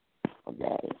know, I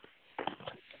got it.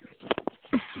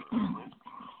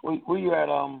 Where you at?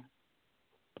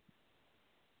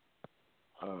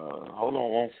 Hold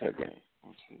on one second.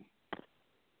 Let's see.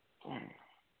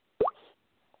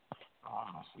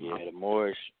 Yeah, the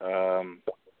Moorish.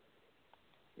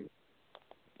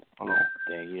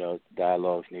 Then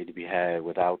dialogues need to be had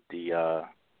without the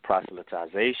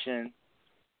proselytization,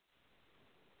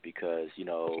 because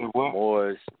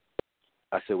Moors.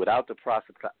 I said without the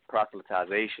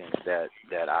proselytization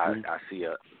that I see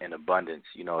in abundance.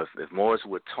 If Moors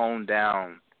would tone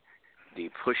down the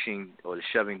pushing or the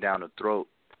shoving down the throat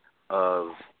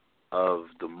of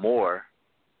the Moor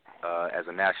as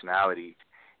a nationality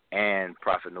and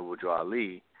Prophet Noble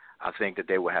Ali, I think that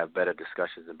they will have better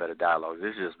discussions and better dialogues.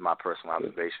 This is just my personal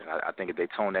observation. I think if they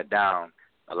tone that down,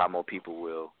 a lot more people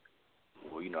will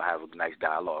have a nice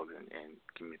dialogue and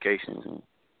communications. Mm-hmm.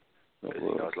 There's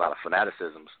a lot of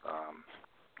fanaticisms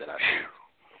that I see.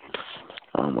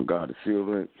 Oh my God, the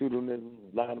pseudonym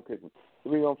line of picking.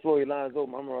 3-on-4, your lines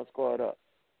open. I'm gonna squad up.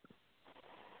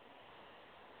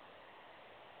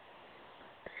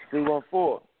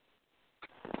 3-1-4.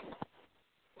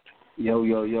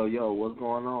 Yo, what's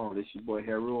going on? This your boy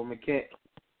Harold McKay.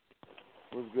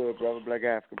 What's good, brother? Black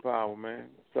African Power, man.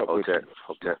 What's up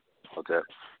Hope that.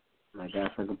 Black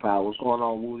African Power. What's going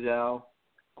on, Wu Zhao?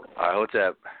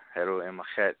 Hotep, Harold and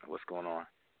Machet. What's going on?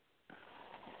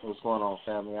 What's going on,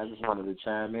 family? I just wanted to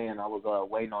chime in. I was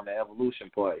waiting on the evolution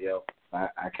part, yo.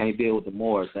 I can't deal with the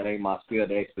Moors. That ain't my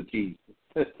field of expertise.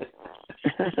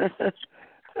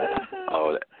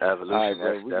 Oh, the evolution,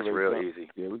 right, that's real easy.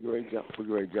 Yeah, we can ready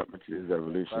to jump into this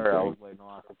evolution Sir, thing. I was waiting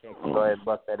on Go ahead and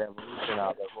bust that evolution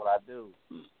out. That's what I do.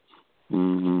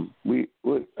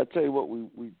 I tell you what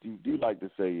we do like to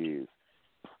say is,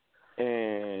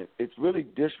 and it's really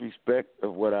disrespect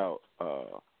of what our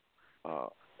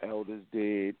elders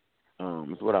did,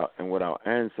 what our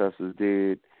ancestors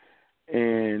did,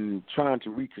 and trying to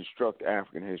reconstruct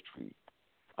African history.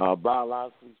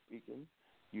 Biologically speaking,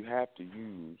 you have to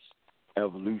use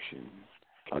evolution.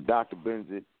 Dr.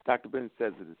 Bennett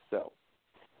says it himself,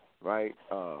 right?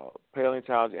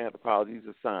 Paleontology, anthropology, these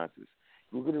are sciences.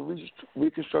 If you're going to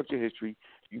reconstruct your history,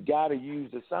 you got to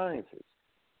use the sciences,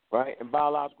 right? And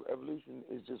biological evolution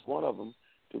is just one of them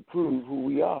to prove who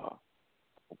we are,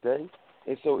 okay?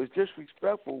 And so it's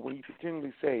disrespectful when you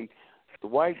continually say the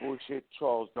white boy shit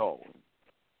Charles Darwin.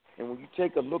 And when you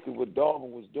take a look at what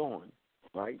Darwin was doing,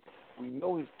 right, we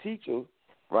know his teacher,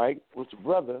 right, was the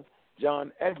brother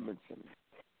John Edmondson,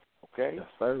 okay?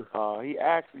 Yes, he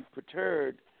actually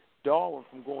perturbed Darwin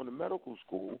from going to medical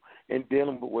school and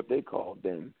dealing with what they called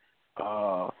then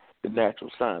the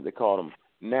natural science. They called them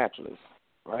naturalists,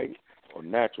 right, or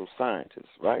natural scientists,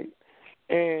 right?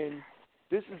 And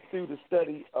this is through the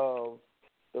study of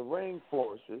the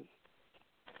rainforests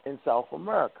in South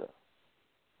America,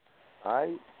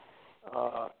 right?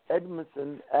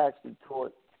 Edmondson actually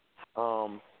taught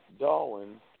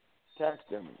Darwin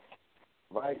taxidermy,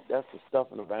 right? That's the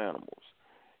stuffing of animals.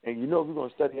 And if you're going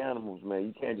to study animals, man,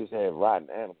 you can't just have rotten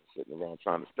animals sitting around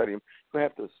trying to study them. You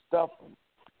have to stuff them,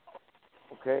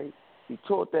 okay? He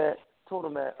taught them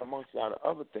that amongst a lot of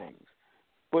other things.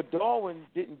 But Darwin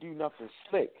didn't do nothing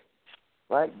slick,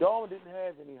 right? Darwin didn't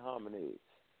have any hominids,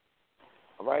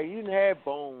 all right? He didn't have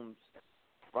bones,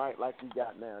 right, like we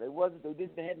got now. They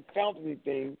hadn't found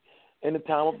anything in the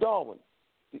time of Darwin.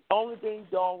 The only thing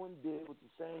Darwin did was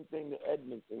the same thing that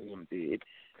Edmondson did,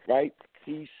 right?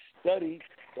 He studied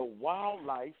the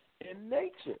wildlife in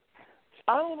nature.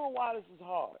 I don't know why this is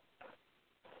hard.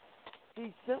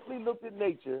 He simply looked at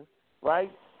nature, right?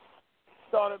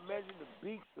 Started measuring the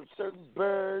beaks of certain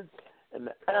birds and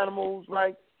the animals,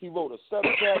 right? He wrote a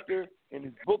subchapter in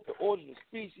his book, The Origin of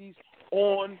Species,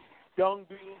 on dung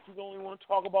beetles. He don't even want to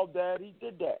talk about that. He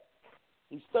did that.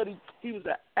 He was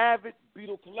an avid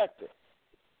beetle collector.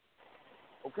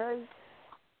 Okay?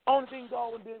 Only thing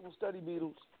Darwin did was study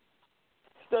beetles,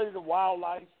 study the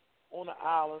wildlife on the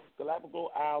islands, Galapagos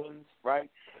Islands, right?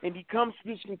 And he comes to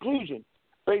this conclusion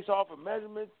based off of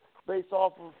measurements, based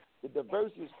off of the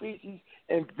diversity of species,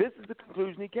 and this is the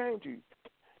conclusion he came to.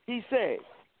 He said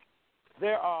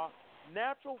there are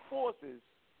natural forces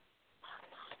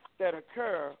that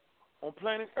occur on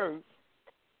planet Earth,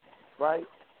 right,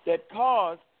 that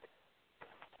cause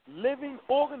living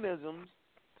organisms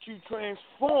to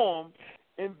transform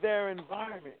in their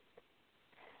environment.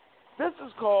 This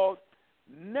is called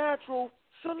natural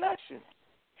selection.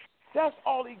 That's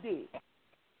all he did.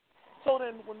 So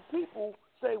then when people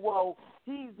say, well,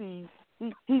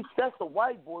 that's the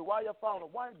white boy, why you found a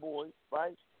white boy,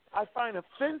 right? I find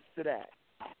offense to that.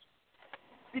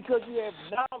 Because you have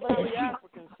now very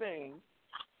Africans saying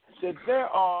that there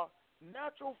are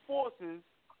natural forces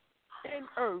in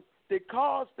Earth that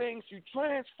cause things to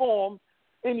transform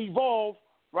and evolve,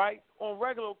 right, on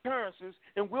regular occurrences,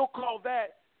 and we'll call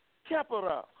that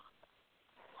Kepera.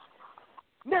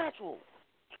 Natural.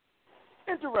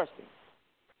 Interesting.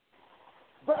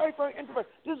 Very, very interesting.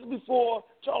 This is before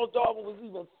Charles Darwin was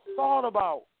even thought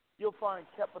about. You'll find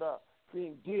Kepler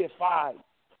being deified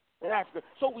in Africa.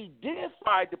 So we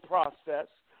deified the process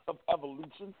of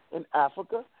evolution in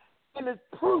Africa, and its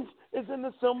proof is in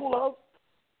the symbol of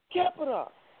Kepler.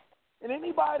 And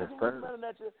anybody can read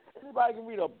Meta-Nature, anybody can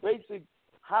read a basic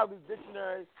Harvard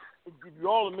dictionary and give you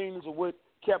all the meanings of what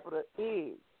Kepler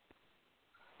is.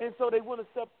 And so they went a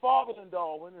step farther than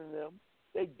Darwin and them.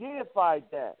 They deified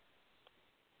that.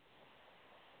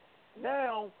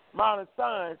 Now, modern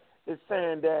science is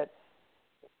saying that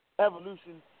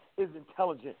evolution is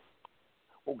intelligent.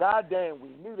 Well, goddamn, we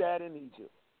knew that in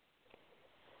Egypt.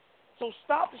 So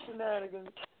stop the shenanigans,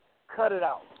 cut it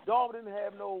out. Darwin didn't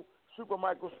have no super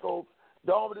microscopes.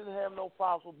 Darwin didn't have no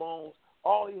fossil bones.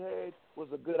 All he had was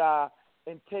a good eye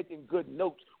and taking good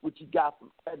notes, which he got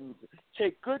from Edmondson.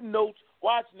 Take good notes,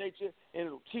 watch nature, and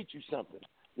it'll teach you something.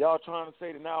 Y'all trying to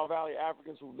say the Nile Valley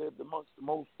Africans who lived amongst the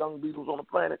most dung beetles on the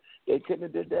planet, they couldn't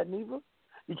have did that neither?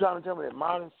 You trying to tell me that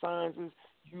modern sciences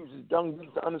uses dung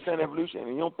beetles to understand evolution,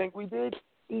 and you don't think we did?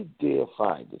 We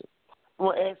deified it. You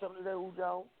want to add something to that,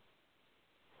 Ujo?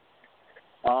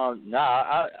 I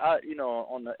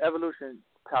on the evolution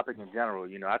topic in general,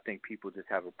 I think people just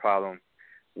have a problem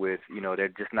with, they're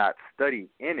just not studied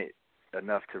in it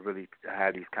enough to really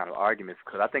have these kind of arguments.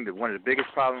 Because I think that one of the biggest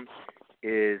problems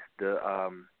is the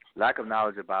lack of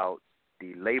knowledge about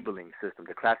the labeling system,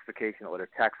 the classification or the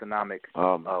taxonomic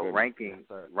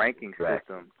ranking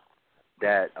system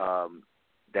that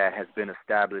has been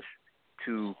established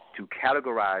to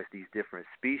categorize these different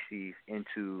species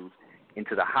into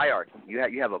the hierarchy.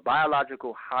 You have a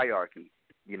biological hierarchy.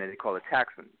 They call it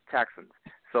taxons.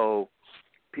 So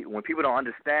when people don't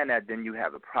understand that, then you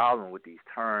have a problem with these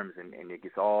terms, and it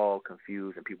gets all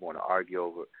confused, and people want to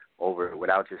argue over it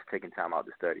without just taking time out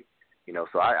to study.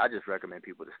 So I just recommend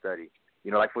people to study.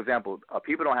 Like, for example,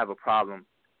 people don't have a problem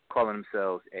calling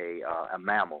themselves a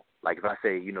mammal. Like if I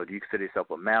say, do you consider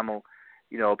yourself a mammal?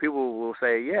 People will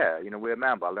say, yeah, we're a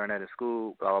mammal. I learned that in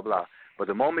school, blah, blah, blah. But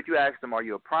the moment you ask them, are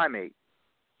you a primate,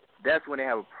 that's when they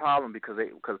have a problem because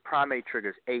primate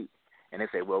triggers ape. And they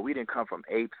say, well, we didn't come from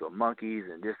apes or monkeys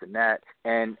and this and that.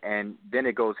 And then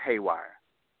it goes haywire.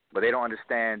 But they don't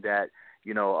understand that,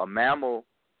 a mammal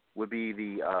would be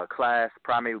the class,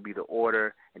 primate would be the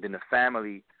order, and then the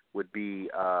family would be,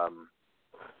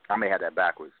 I may have that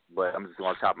backwards, but I'm just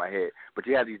on top of my head. But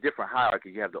you have these different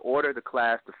hierarchies. You have the order, the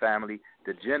class, the family,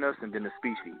 the genus, and then the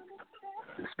species.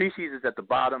 The species is at the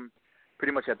bottom,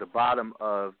 pretty much at the bottom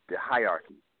of the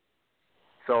hierarchy.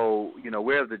 So,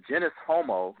 where the genus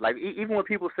Homo, like even when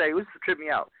people say, this trip me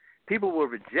out, people will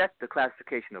reject the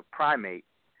classification of primate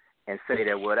and say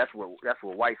that, well, that's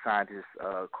what white scientists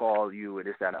call you and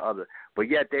this, that, and the other. But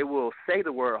yet they will say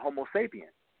the word Homo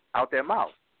sapien out their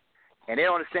mouth. And they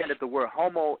don't understand that the word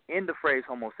homo in the phrase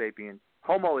Homo sapien,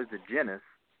 homo is the genus,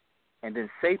 and then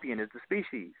sapien is the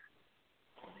species.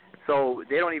 So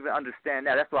they don't even understand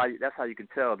that. That's how you can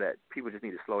tell that people just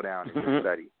need to slow down and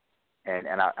study. And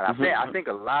I think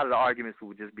a lot of the arguments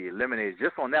would just be eliminated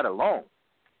just on that alone.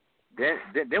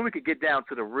 Then we could get down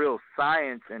to the real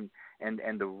science and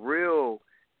the real,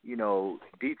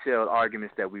 detailed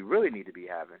arguments that we really need to be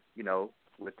having,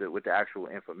 with the actual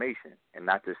information and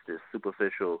not just this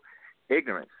superficial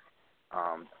ignorance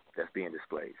that's being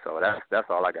displayed. So that's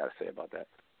all I got to say about that.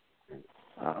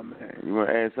 Oh man, you want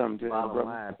to add something to that, Bottom brother?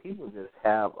 line, people just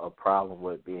have a problem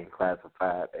with being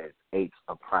classified as apes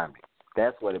or primates.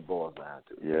 That's what it boils down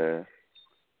to. Yeah.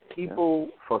 People,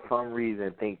 for some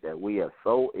reason, think that we are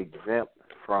so exempt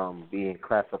from being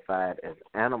classified as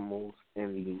animals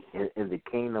in the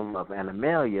kingdom of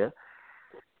Animalia,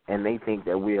 and they think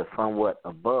that we are somewhat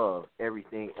above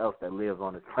everything else that lives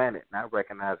on this planet, not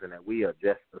recognizing that we are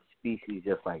just a species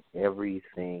just like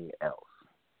everything else.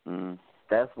 Mm.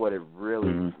 That's what it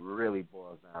really, really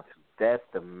boils down to. That's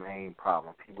the main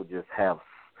problem. People just have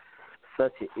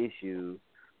such an issue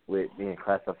with being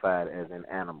classified as an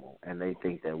animal, and they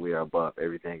think that we are above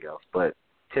everything else. But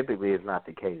typically it's not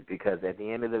the case, because at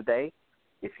the end of the day,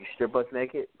 if you strip us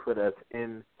naked, put us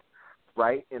in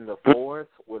the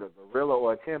forest with a gorilla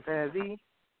or a chimpanzee,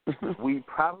 we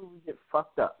probably get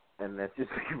fucked up. And let's just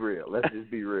be real. Let's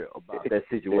just be real about that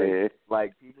situation.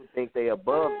 Like, people think they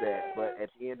above that, but at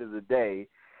the end of the day,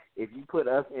 if you put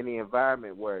us in the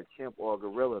environment where a chimp or a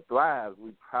gorilla thrives,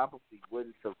 we probably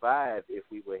wouldn't survive if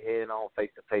we were head on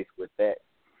face-to-face with that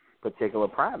particular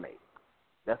primate.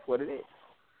 That's what it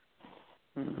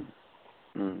is.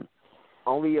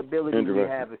 Only ability we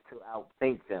have is to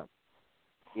outthink them.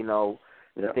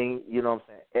 The thing, what I'm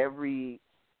saying,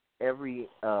 every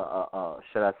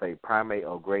should I say primate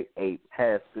or great ape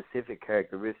has specific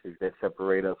characteristics that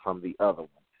separate us from the other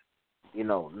ones. You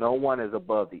know, no one is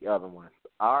above the other one.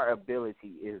 Our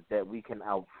ability is that we can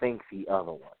outthink the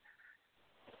other one.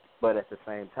 But at the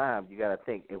same time, you got to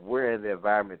think, if we're in the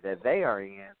environment that they are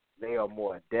in, they are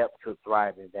more adept to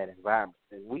thrive in that environment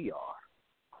than we are.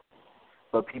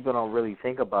 But people don't really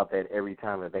think about that every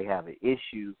time that they have an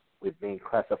issue with being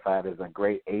classified as a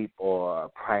great ape or a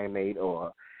primate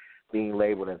or being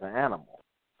labeled as an animal.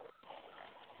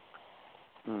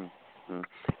 Mm-hmm.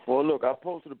 Well, look, I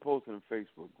posted a post in the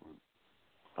Facebook group,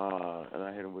 and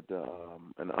I hit him with the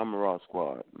an Amara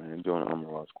Squad, man, join the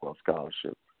Amara Squad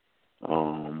scholarship.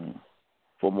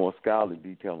 For more scholarly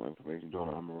detailed information, join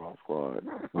the Amara Squad.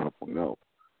 No,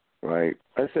 right?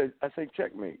 I say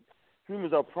checkmate.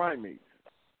 Humans are primates,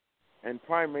 and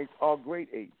primates are great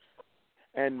apes,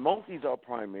 and monkeys are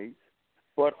primates,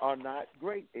 but are not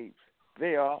great apes.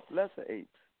 They are lesser apes.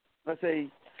 I say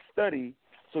study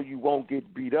so you won't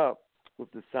get beat up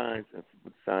with the science and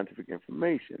with scientific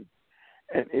information.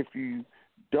 And if you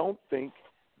don't think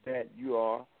that you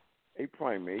are a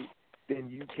primate, then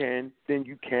you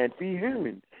can't be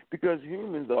human, because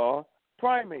humans are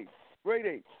primates, great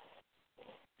apes.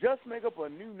 Just make up a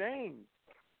new name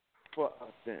for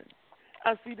us then.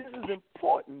 I see this is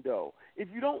important though. If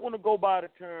you don't want to go by the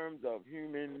terms of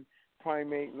human,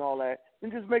 primate, and all that, then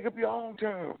just make up your own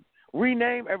term.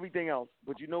 Rename everything else.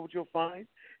 But you know what you'll find?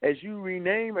 As you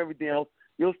rename everything else,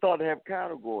 you'll start to have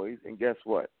categories, and guess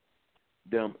what?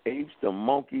 Them apes, them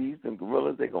monkeys, them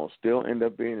gorillas, they're going to still end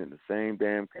up being in the same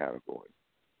damn category.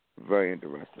 Very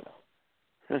interesting.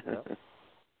 Yep.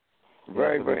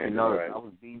 Very interesting. I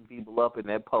was beating people up in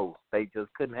that post. They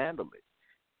just couldn't handle it.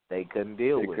 They couldn't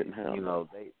deal with it. You know,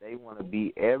 they want to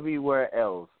be everywhere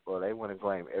else, or they want to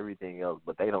claim everything else,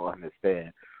 but they don't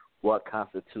understand what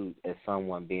constitutes as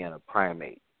someone being a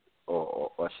primate, or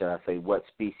should I say what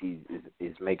species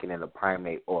is making it a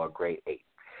primate or a great ape.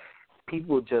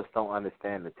 People just don't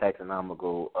understand the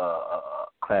taxonomical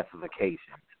classifications,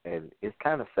 and it's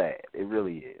kind of sad. It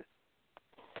really is.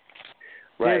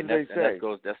 Right, yeah,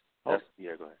 go ahead.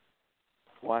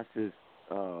 Watch this.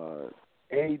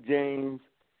 A. James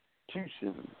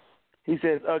Tucson. He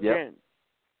says again,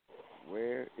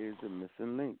 where is the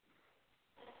missing link?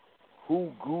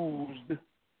 Who goosed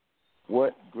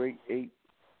what great ape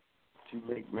to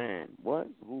make man? What?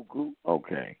 Who goosed?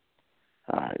 Okay.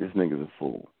 All right, this nigga's a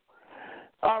fool.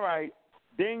 All right,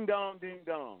 ding dong,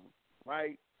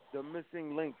 right? The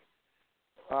missing link.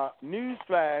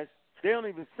 Newsflash, they don't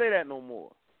even say that no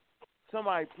more.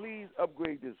 Somebody please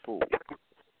upgrade this fool,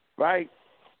 right?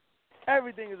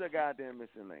 Everything is a goddamn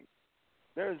missing link.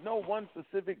 There is no one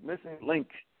specific missing link.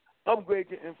 Upgrade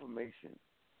your information.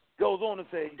 Goes on to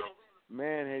say,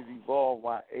 man has evolved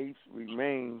while apes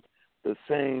remain the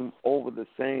same over the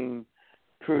same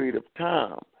period of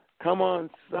time. Come on,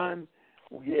 son.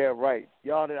 Yeah, right.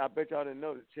 I bet y'all didn't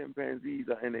know that chimpanzees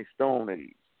are in a stone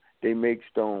age. They make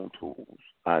stone tools.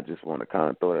 I just want to kind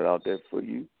of throw that out there for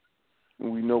you.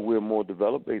 We know we're more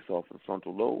developed based off of the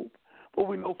frontal lobe, but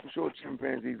we know for sure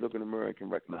chimpanzees look in the mirror and can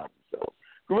recognize themselves.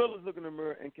 Gorillas look in the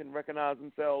mirror and can recognize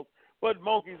themselves, but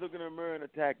monkeys look in the mirror and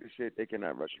attack the shit. They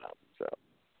cannot recognize themselves.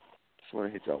 Just want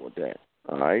to hit y'all with that.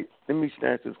 All right? Let me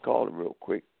snatch this call real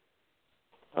quick.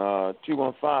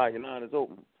 215, your line is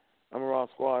open. I'm a Raw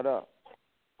Squad up.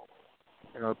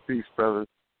 Peace, brother.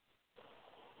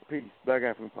 Peace. Black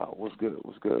African Power. What's good?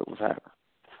 What's happening?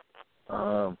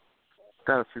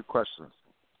 Got a few questions.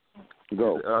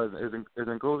 Go. Is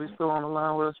Ngozi still on the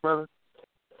line with us, brother?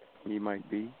 He might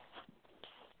be.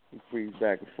 He frees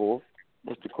back and forth.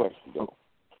 What's the question, though?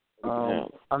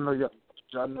 I know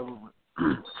y'all never,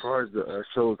 as far as the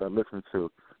shows I listen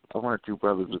to, I wanted you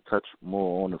brothers to touch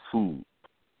more on the food.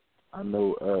 I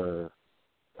know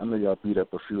y'all beat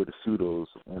up a few of the pseudos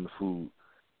on the food,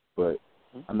 but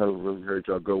I never really heard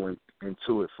y'all go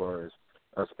into it as far as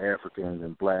us Africans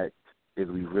and black. Is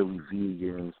we really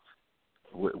vegans?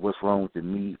 What's wrong with the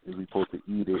meat? Is we supposed to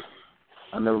eat it?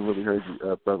 I never really heard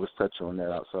you brothers touch on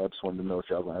that, so I just wanted to know if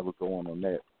y'all gonna ever go on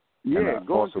that. Yeah,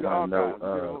 go into the archives.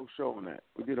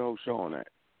 We did a whole show on that.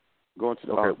 Go into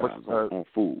the archives on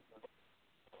food.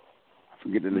 I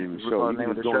forget the name of the show. You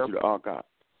can just go into the archives.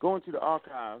 Go into the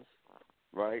archives,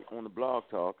 right, on the Blog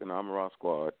Talk and the Amara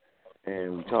Squad,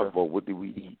 and we talk about what did we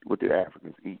eat, what did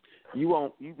Africans eat.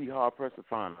 You'd be hard pressed to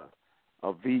find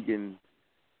a vegan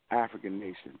African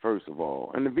nation, first of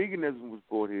all. And the veganism was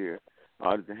brought here.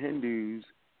 The Hindus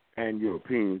and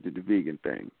Europeans did the vegan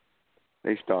thing.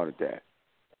 They started that.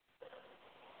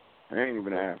 It ain't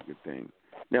even an African thing.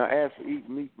 Now, as for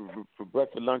eating meat for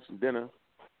breakfast, lunch, and dinner,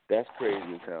 that's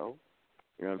crazy as hell.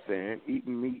 You know what I'm saying?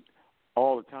 Eating meat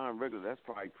all the time regular, that's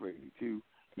probably crazy too.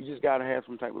 You just got to have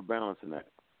some type of balance in that.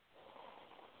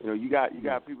 You know, you got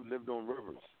people lived on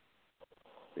rivers.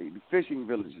 The fishing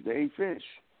villages, they ate fish.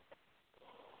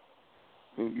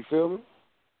 You feel me?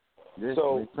 Yeah,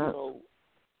 so, you know,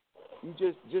 you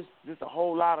just a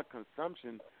whole lot of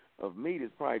consumption of meat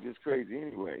is probably just crazy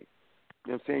anyway.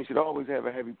 You know what I'm saying? You should always have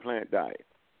a heavy plant diet.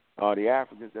 The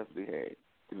Africans, that's what they had.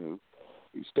 You know,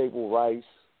 staple rice,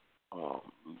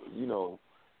 you know,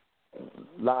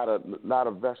 a lot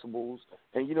of vegetables.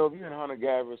 And, you know, if you're in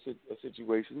hunter-gatherer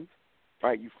situations,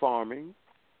 right, you farming,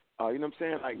 you know what I'm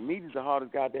saying? Like, meat is the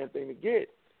hardest goddamn thing to get.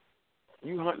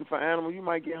 You hunting for animals, you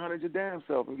might get hunted your damn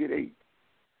self and get ate.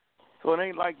 So it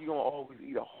ain't like you're going to always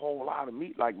eat a whole lot of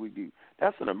meat like we do.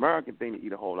 That's an American thing to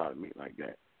eat a whole lot of meat like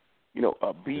that. You know,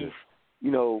 beef, you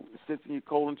know, sits in your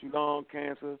colon too long,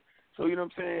 cancer. So, you know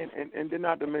what I'm saying? And then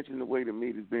not to mention the way the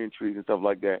meat is being treated and stuff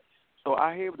like that. So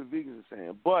I hear what the vegans are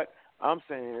saying. But I'm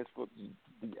saying it's for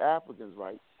the Africans,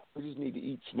 right? We just need to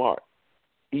eat smart,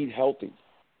 eat healthy.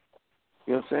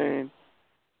 You know what I'm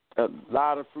saying? A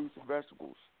lot of fruits and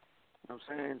vegetables. You know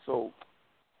what I'm saying? So,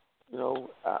 you know,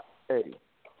 hey,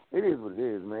 it is what it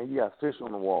is, man. You got fish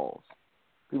on the walls.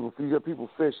 You got people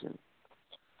fishing.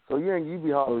 So you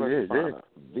be hard pressed to find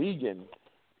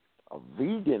a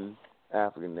vegan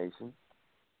African nation.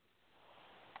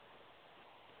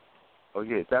 Oh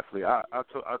yeah, definitely. I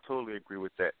totally agree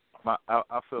with that.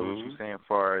 I feel what you're saying as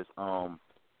far as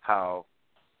how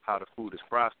the food is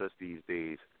processed these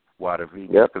days. Why the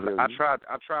vegan? Because I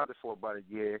tried this for about a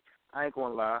year. I ain't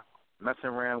gonna lie, messing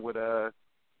around with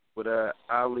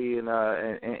Ali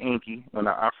and Inky. When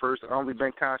I only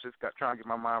been conscious, trying to get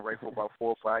my mind right for about 4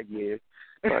 or 5 years.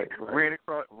 Right. ran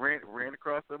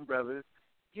across some brothers.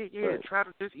 Yeah. Try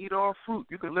to just eat all fruit.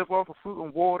 You can live off of fruit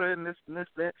and water and this and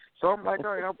that. So I'm like,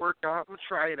 all right, I'll work out. I'm gonna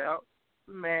try it out.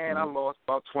 Man, I lost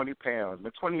about 20 pounds.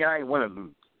 Man, 20 I ain't want to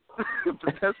lose.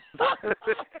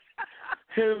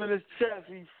 Hit him in his chest,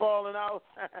 he's falling out.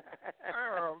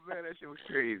 Oh man, that shit was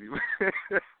crazy.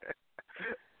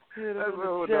 That's a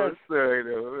whole chest. other story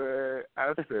though, man.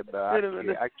 I said, nah,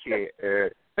 I can't.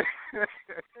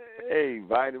 Hey,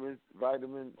 vitamin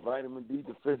D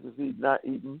deficiency, not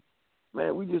eating.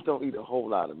 Man, we just don't eat a whole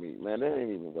lot of meat, man. That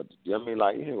ain't even what to do. I mean,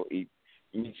 like, you don't eat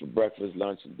meat for breakfast,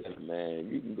 lunch, and dinner, man.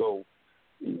 You can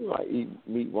like eat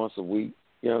meat once a week.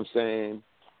 You know what I'm saying?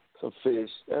 Some fish,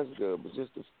 that's good. But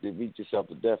just to beat yourself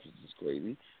to death is just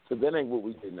crazy. Because that ain't what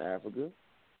we did in Africa.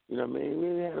 You know what I mean?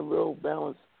 We had a real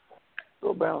balanced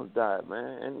diet,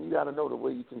 man. And you got to know the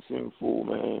way you consume food,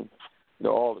 man. You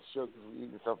know, all the sugars we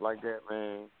eat and stuff like that,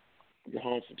 man. You're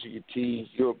harmful to your teeth.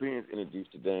 Europeans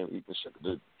introduced the damn eating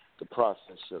sugar, the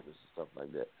processed sugars and stuff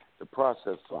like that, the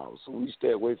processed flours. So we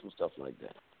stay away from stuff like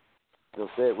that. You know,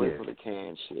 stay away from the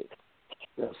canned shit.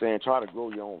 You know what I'm saying? Try to grow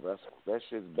your own vegetables. That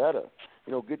shit's better.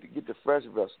 You know, get the fresh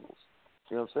vegetables.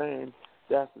 You know what I'm saying?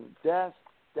 That's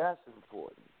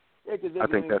important. Yeah, because at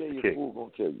the end of the day, your food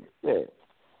gonna kill you.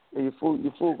 Yeah, your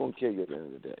food gonna kill you at the end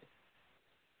of the day.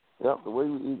 Yep, the way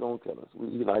we eat gonna kill us. We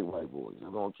eat like white boys.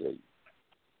 It's gonna kill you.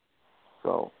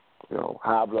 So, you know,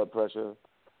 high blood pressure,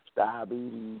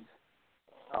 diabetes,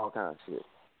 all kinds of shit.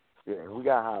 Yeah, we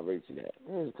got high rates of that.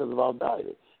 Yeah, it's because of our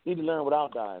diet. You need to learn what our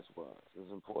diets was.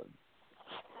 It's important.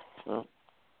 Yeah,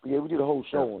 we did a whole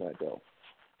show on that though.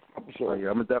 Sure. Oh, yeah,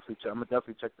 I'm gonna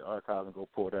definitely check the archive and go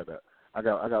pull that up. I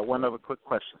got one other quick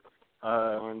question. Go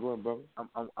ahead, brother.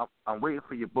 I'm waiting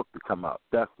for your book to come out.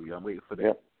 Definitely, I'm waiting for that.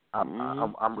 Yep.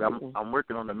 I'm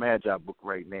working on the Magi book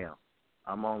right now.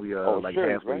 I'm only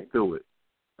serious, halfway right? through it.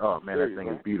 Oh man, serious, that thing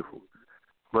right? is beautiful.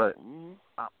 But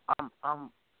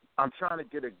I'm trying to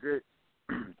get a good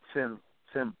 10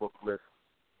 book list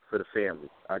for the family.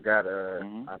 I got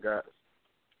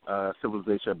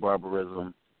Civilization of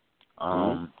Barbarism.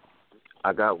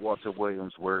 I got Walter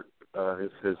Williams' work,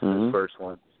 his first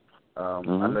one. I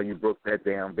know you broke that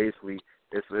down. Basically,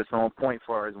 it's on point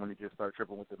far as when you just start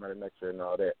tripping with the meta-lecture and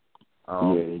all that.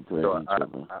 So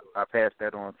I passed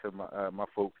that on to my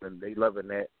folks, and they loving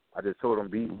that. I just told them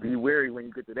be wary when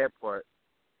you get to that part.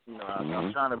 You know,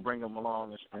 I'm trying to bring them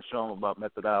along and show them about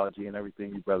methodology and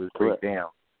everything you brothers break down.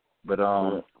 But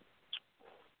I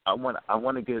want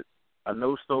to get. I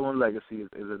know Stolen Legacy is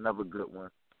another good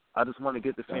one. I just want to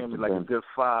get the family like a good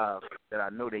 5 that I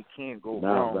know they can't go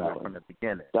wrong with from the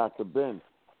beginning. Dr. Ben,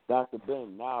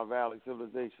 Nile Valley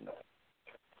Civilization.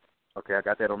 Okay, I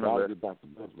got that on the list. Dr.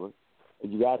 Ben, bro.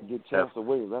 And you got to get Chancellor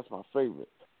Williams. That's my favorite.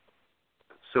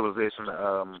 Civilization.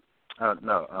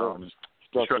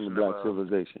 Destruction of Black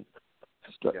Civilization.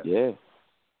 Yeah.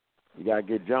 You got to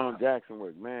get John Jackson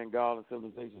work. Man, God, and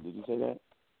Civilization. Did you say that?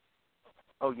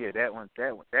 Oh yeah, that one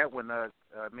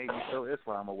made me throw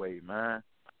Islam away, man.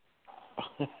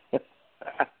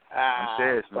 I'm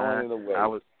serious, man.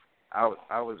 I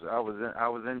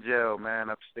was in jail, man,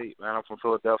 upstate, man. I'm from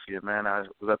Philadelphia, man. I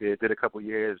was up here, did a couple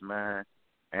years, man.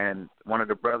 And one of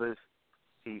the brothers,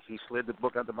 he slid the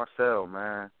book under my cell,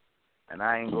 man. And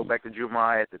I ain't go back to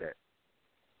Jumu'ah after that.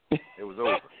 It was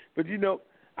over. But you know,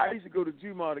 I used to go to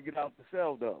Jumu'ah to get out the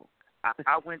cell, though.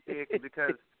 I went there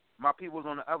because my people was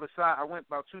on the other side. I went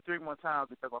about 2-3 more times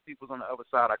because my people was on the other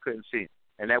side. I couldn't see them,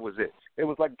 and that was it. It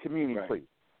was like a community place.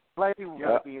 Black people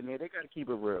gotta be in there. They gotta keep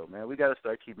it real, man. We gotta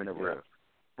start keeping it real.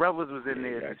 Brothers was in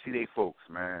there to see their folks,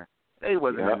 man. They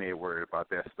wasn't in there worried about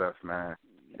that stuff, man.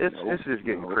 It's just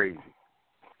getting crazy.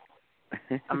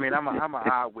 I mean, I'm an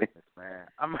eyewitness, man.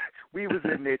 We was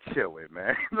in there chilling,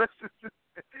 man.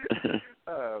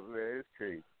 Oh man, it's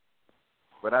crazy.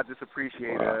 But I just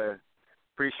appreciate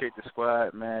the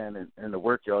squad, man, and the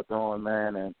work y'all doing,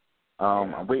 man. And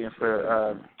I'm waiting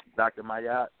for Dr.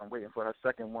 Mayat. I'm waiting for her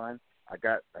second one. I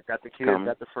got the kids,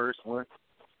 got the first one.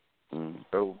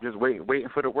 So just waiting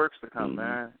for the works to come,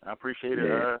 man. I appreciate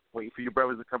it. Waiting for you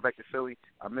brothers to come back to Philly.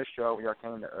 I missed y'all when y'all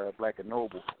came to Black and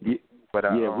Noble.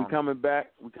 But we coming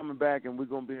back. We're coming back, and we're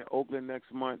gonna be in Oakland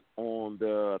next month on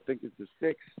the, I think it's the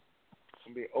 6th.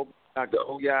 Gonna be Oakland, Dr.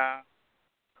 Oya,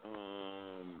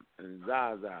 and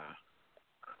Zaza.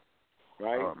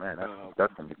 Right? Oh man,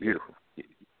 that's gonna be beautiful.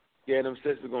 Yeah, them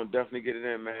sisters gonna definitely get it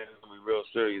in, man. It's gonna be real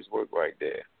serious work right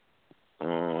there.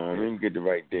 We can get the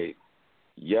right date.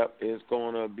 Yep, it's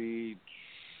gonna be.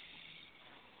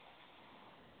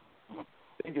 I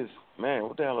think it's, man.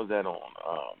 What the hell is that on?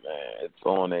 Oh man, it's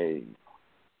on a.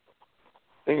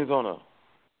 I think it's on a.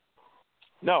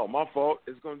 No, my fault.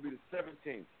 It's gonna be the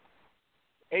 17th,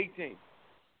 18th.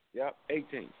 Yep,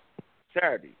 18th.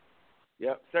 Saturday.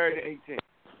 Yep, Saturday 18th.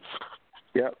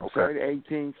 Yep, okay. Saturday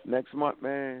 18th next month,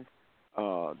 man.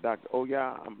 Dr.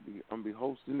 Oya, I'm gonna be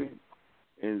hosting it.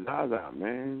 And Zaza,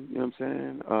 man, you know what I'm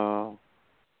saying?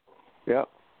 Yep,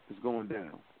 it's going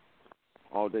down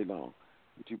all day long.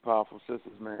 With you powerful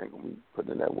sisters, man, gonna be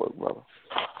putting in that work, brother.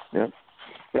 Yep.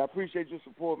 But I appreciate your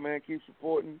support, man. Keep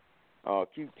supporting,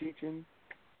 keep teaching,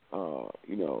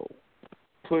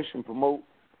 push and promote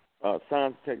science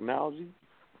and technology,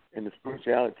 and the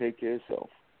spirituality take care of itself.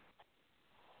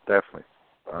 Definitely.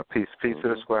 Peace to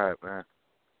the squad, man.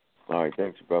 All right,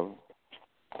 thanks, brother.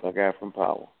 Like African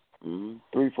Power.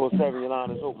 347, your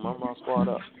line is open. I'm on squad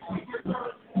up.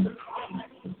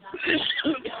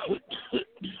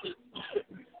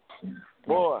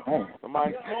 Boy,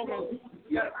 somebody smoking.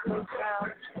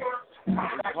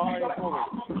 Somebody smoking.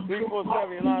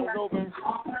 347, your line is open.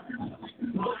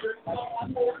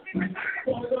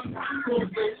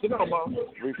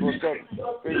 347.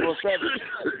 347.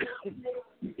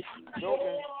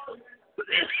 Joking.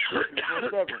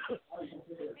 347.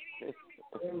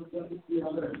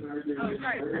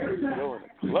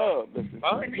 Club, listen.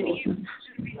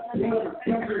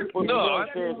 No, I'm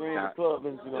Thursday in the club,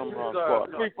 and I'm on squad.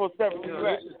 347, you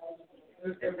at?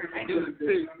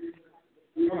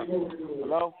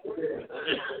 Hello?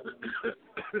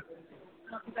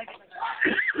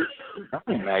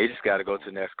 Man, you just got to go to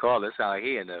the next call. It sounds like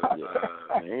he in the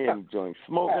he enjoying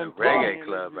smoking reggae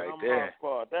club right there.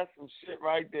 That's some shit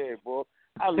right there, boy.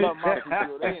 I love my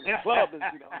people. They in the club and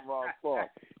see the Raw Squad.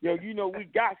 Yo, you know we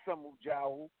got some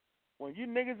Ujahu. When you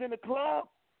niggas in the club,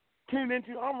 tune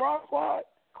into Raw Squad.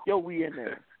 Yo, we in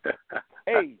there.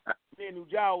 Hey, me and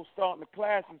Ujahu starting the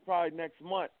classes probably next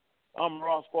month.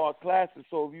 Raw Squad classes.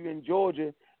 So if you in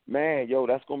Georgia, man, yo,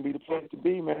 that's gonna be the place to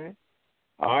be, man.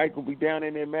 All right, gonna be down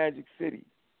in there, Magic City.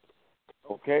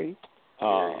 Okay,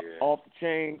 off the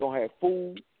chain, gonna have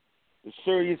food. The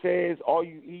serious ass, all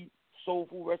you eat. Soul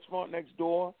food restaurant next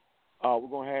door. We're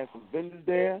going to have some vendors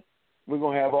there. We're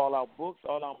going to have all our books,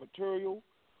 all our material.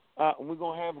 And we're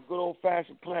going to have a good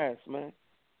old-fashioned class, man.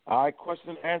 All right, question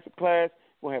and answer class.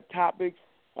 We're going to have topics.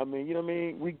 I mean, you know what I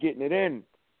mean? We're getting it in.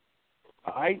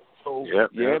 All right? So,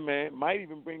 man. Might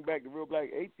even bring back the Real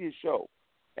Black Atheist show.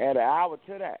 Add an hour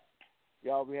to that.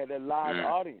 Y'all, we had that live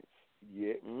audience.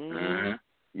 Yeah.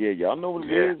 Yeah, y'all know what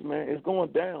it is, man. It's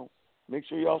going down. Make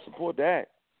sure y'all support that.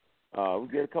 We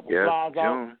get a couple flies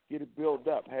out, get it built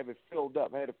up, have it filled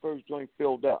up, have the first joint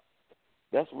filled up.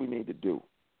 That's what we need to do.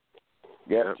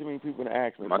 Too many people to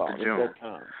ask me about it. It's that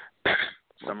time.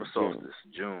 Summer solstice,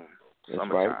 June. That's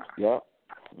summertime. Right. Yep.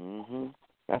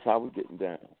 That's how we're getting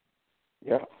down.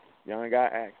 Yep. Y'all ain't got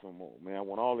to ask no more, man. I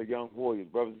want all the young warriors,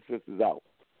 brothers and sisters out.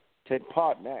 Take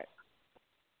part in that.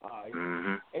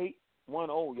 810,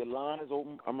 your line is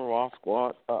open. I'm a Raw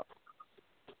Squad up.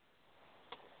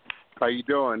 How you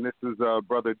doing? This is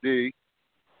Brother D.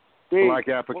 Black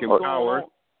African Power.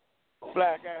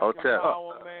 Black African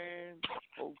Power, man.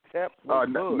 Hotep.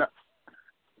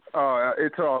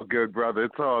 It's all good, brother.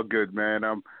 It's all good, man.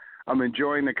 I'm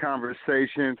enjoying the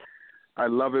conversation. I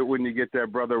love it when you get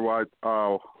that brother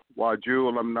Wajul.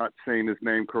 I'm not saying his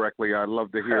name correctly. I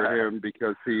love to hear him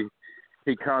because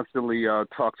he constantly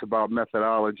talks about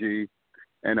methodology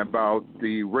and about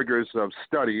the rigors of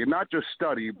study, and not just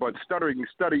study, but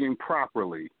studying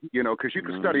properly. You know, because you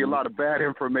can study a lot of bad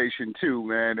information too,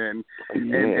 man,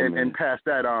 and pass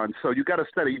that on. So you got to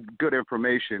study good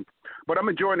information. But I'm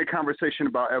enjoying the conversation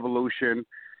about evolution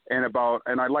and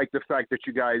I like the fact that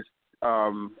you guys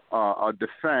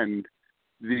defend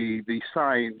the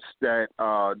science that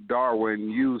Darwin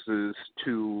uses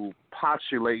to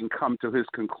postulate and come to his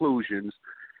conclusions.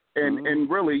 And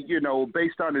really, you know,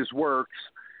 based on his works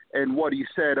and what he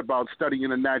said about studying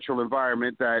the natural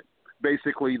environment, that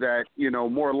basically that, you know,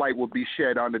 more light will be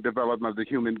shed on the development of the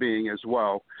human being as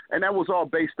well. And that was all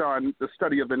based on the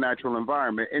study of the natural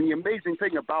environment. And the amazing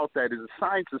thing about that is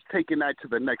science has taken that to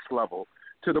the next level,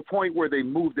 to the point where they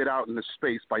moved it out into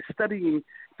space. By studying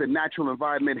the natural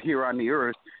environment here on the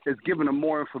Earth, has given them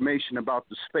more information about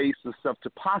the space and stuff to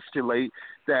postulate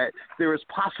that there is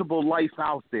possible life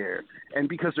out there. And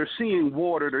because they're seeing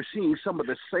water, they're seeing some of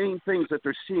the same things that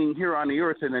they're seeing here on the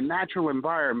Earth in the natural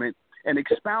environment, and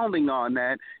expounding on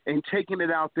that and taking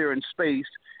it out there in space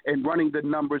and running the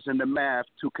numbers and the math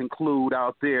to conclude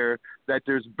out there that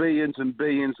there's billions and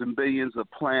billions and billions of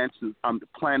planets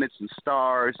and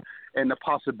stars and the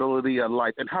possibility of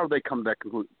life. And how do they come to that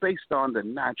conclusion? Based on the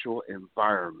natural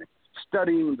environment,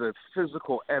 studying the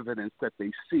physical evidence that they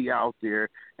see out there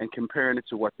and comparing it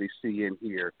to what they see in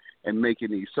here and making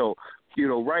these. So, you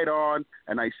know, right on.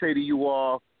 And I say to you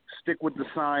all, stick with the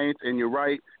science, and you're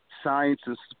right. Science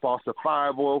is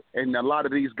falsifiable, and a lot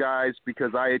of these guys,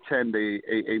 because I attend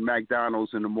a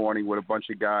McDonald's in the morning with a bunch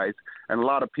of guys, and a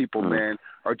lot of people, man,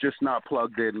 are just not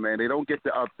plugged in, man. They don't get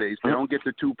the updates. They don't get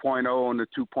the 2.0 and the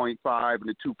 2.5 and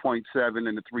the 2.7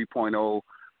 and the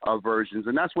 3.0 versions,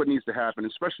 and that's what needs to happen,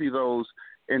 especially those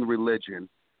in religion,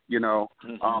 you know,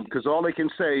 because all they can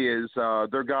say is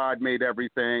their God made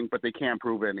everything, but they can't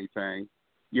prove anything,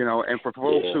 you know, and for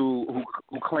folks who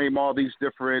claim all these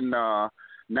different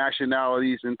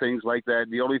nationalities and things like that,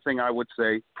 the only thing I would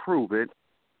say, prove it,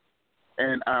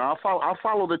 and I'll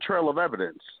follow the trail of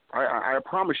evidence. I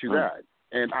promise you that.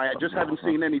 And I just haven't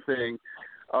seen anything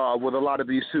with a lot of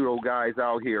these pseudo guys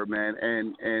out here, man.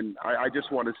 And I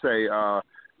just want to say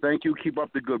thank you, keep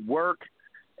up the good work,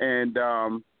 and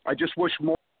I just wish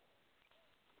more